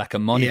cake, like a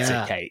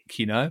monitor cake,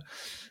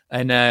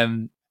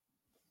 And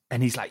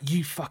he's like,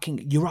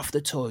 you're off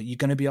the tour. You're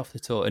going to be off the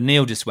tour. And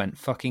Neil just went,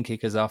 fucking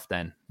kick us off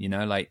then,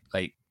 like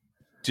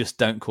just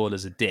don't call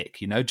us a dick,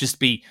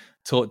 just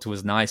talk to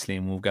us nicely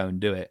and we'll go and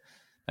do it.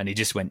 And he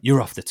just went,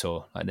 you're off the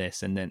tour like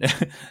this. And then,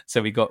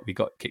 so we got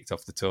kicked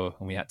off the tour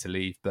and we had to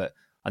leave.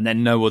 And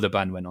then no other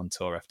band went on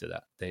tour after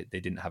that. They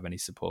didn't have any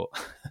support.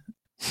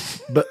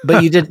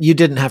 but you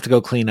didn't have to go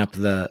clean up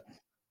the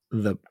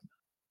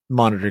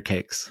monitor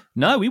cakes.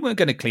 No, we weren't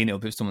going to clean it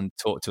up if someone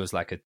talked to us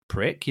like a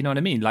prick. You know what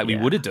I mean? Like we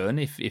would have done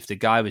if the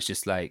guy was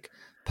just like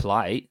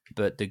polite,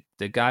 but the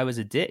guy was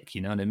a dick.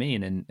 You know what I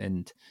mean?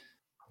 And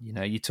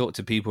you talk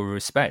to people with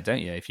respect,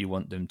 don't you? If you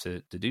want them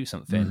to do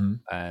something,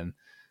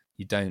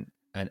 you don't.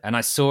 And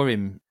I saw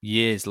him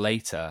years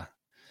later.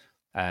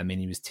 And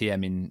he was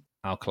TMing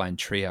Alkaline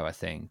Trio, I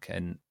think,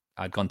 and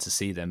I'd gone to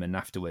see them, and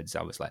afterwards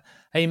I was like,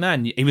 "Hey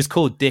man," he was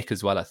called Dick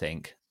as well, I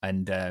think,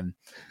 and I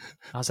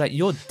was like,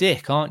 "You're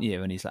Dick, aren't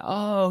you?" And he's like,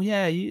 "Oh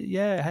yeah,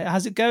 yeah.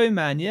 How's it going,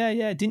 man?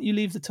 Yeah. Didn't you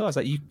leave the tour?" I was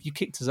like, "You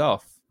kicked us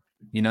off,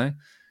 you know?" And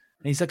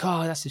he's like,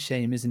 "Oh, that's a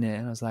shame, isn't it?"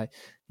 And I was like,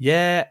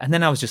 "Yeah." And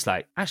then I was just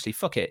like, "Actually,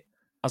 fuck it."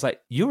 I was like,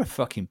 "You're a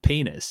fucking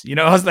penis," you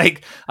know. I was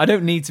like, "I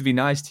don't need to be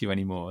nice to you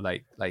anymore."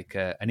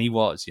 And he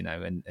was, you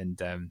know, and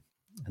then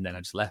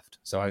I just left.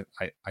 So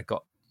I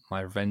got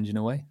my revenge in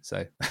a way.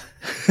 So,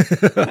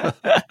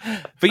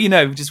 but you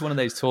know, just one of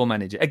those tour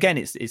managers. Again,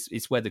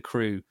 it's where the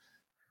crew,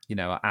 you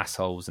know, are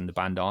assholes and the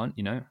band aren't.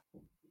 You know,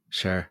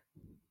 Sure.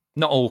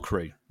 not all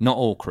crew,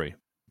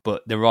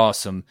 but there are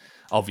some,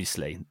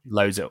 obviously,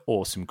 loads of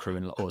awesome crew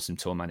and awesome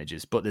tour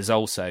managers. But there's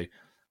also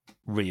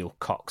real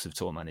cocks of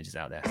tour managers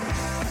out there.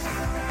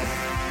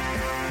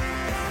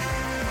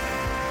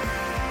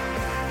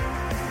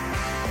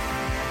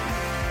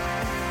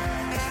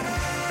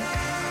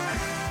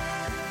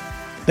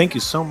 Thank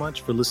you so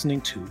much for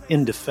listening to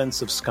In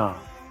Defense of Ska.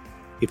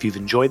 If you've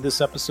enjoyed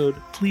this episode,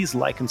 please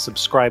like and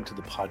subscribe to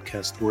the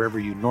podcast wherever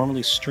you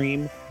normally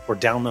stream or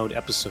download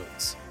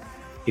episodes.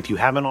 If you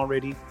haven't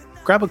already,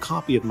 grab a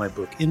copy of my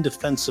book, In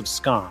Defense of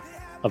Ska,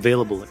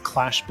 available at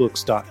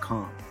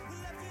clashbooks.com.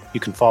 You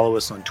can follow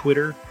us on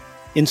Twitter,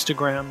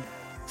 Instagram,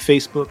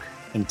 Facebook,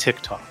 and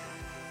TikTok.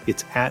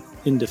 It's at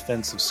In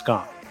Defense of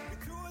Ska.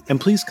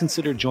 And please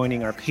consider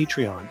joining our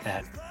Patreon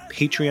at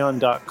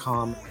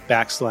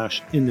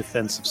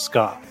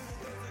patreon.com/indefenseofska.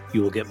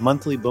 You will get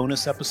monthly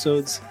bonus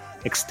episodes,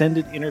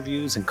 extended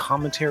interviews and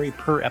commentary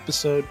per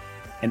episode,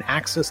 and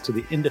access to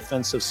the In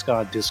Defense of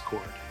Ska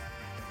Discord.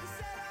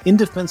 In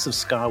Defense of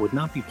Ska would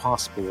not be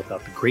possible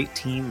without the great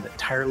team that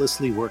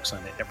tirelessly works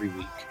on it every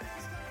week.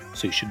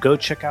 So you should go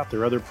check out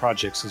their other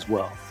projects as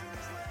well.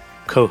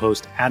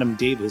 Co-host Adam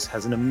Davis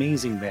has an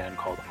amazing band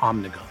called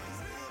Omnigon.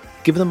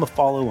 Give them a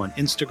follow on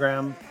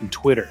Instagram and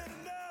Twitter.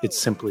 It's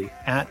simply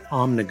at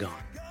Omnigon.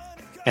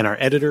 And our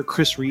editor,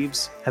 Chris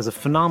Reeves, has a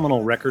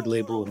phenomenal record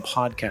label and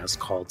podcast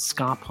called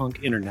Ska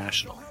Punk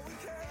International.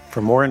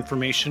 For more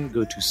information,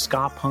 go to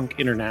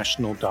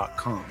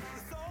skapunkinternational.com.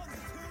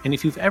 And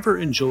if you've ever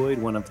enjoyed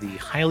one of the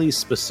highly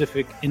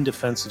specific In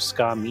Defense of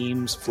Ska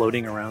memes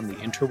floating around the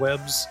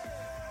interwebs,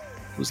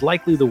 it was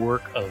likely the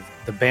work of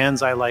The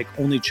Bands I Like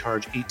Only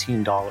Charge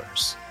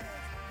 $18.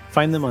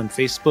 Find them on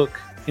Facebook,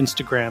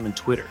 Instagram, and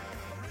Twitter.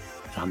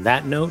 And on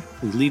that note,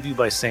 we leave you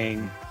by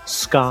saying,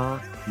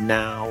 Ska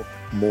now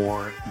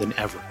more than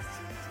ever.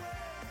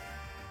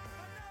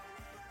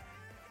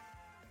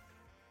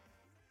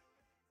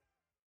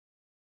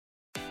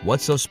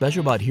 What's so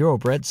special about Hero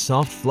Bread's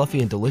soft, fluffy,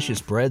 and delicious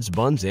breads,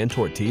 buns, and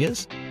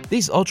tortillas?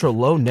 These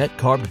ultra-low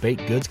net-carb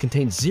baked goods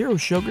contain zero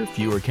sugar,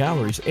 fewer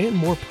calories, and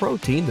more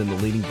protein than the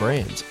leading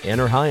brands, and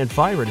are high in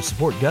fiber to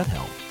support gut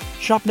health.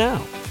 Shop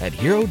now at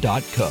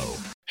hero.co.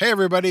 Hey,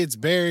 everybody, it's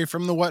Barry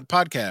from the What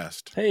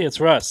Podcast. Hey,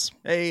 it's Russ.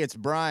 Hey, it's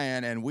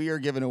Brian, and we are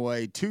giving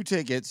away 2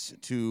 tickets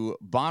to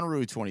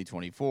Bonnaroo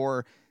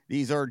 2024.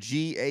 These are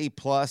GA+,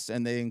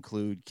 and they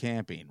include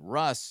camping.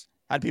 Russ,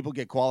 how do people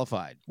get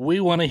qualified? We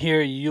want to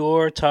hear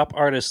your top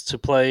artists to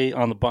play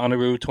on the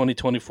Bonnaroo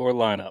 2024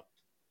 lineup.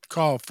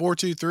 Call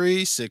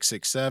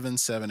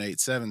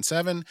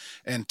 423-667-7877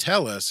 and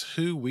tell us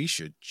who we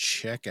should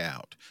check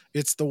out.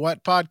 It's the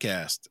What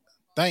Podcast.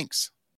 Thanks.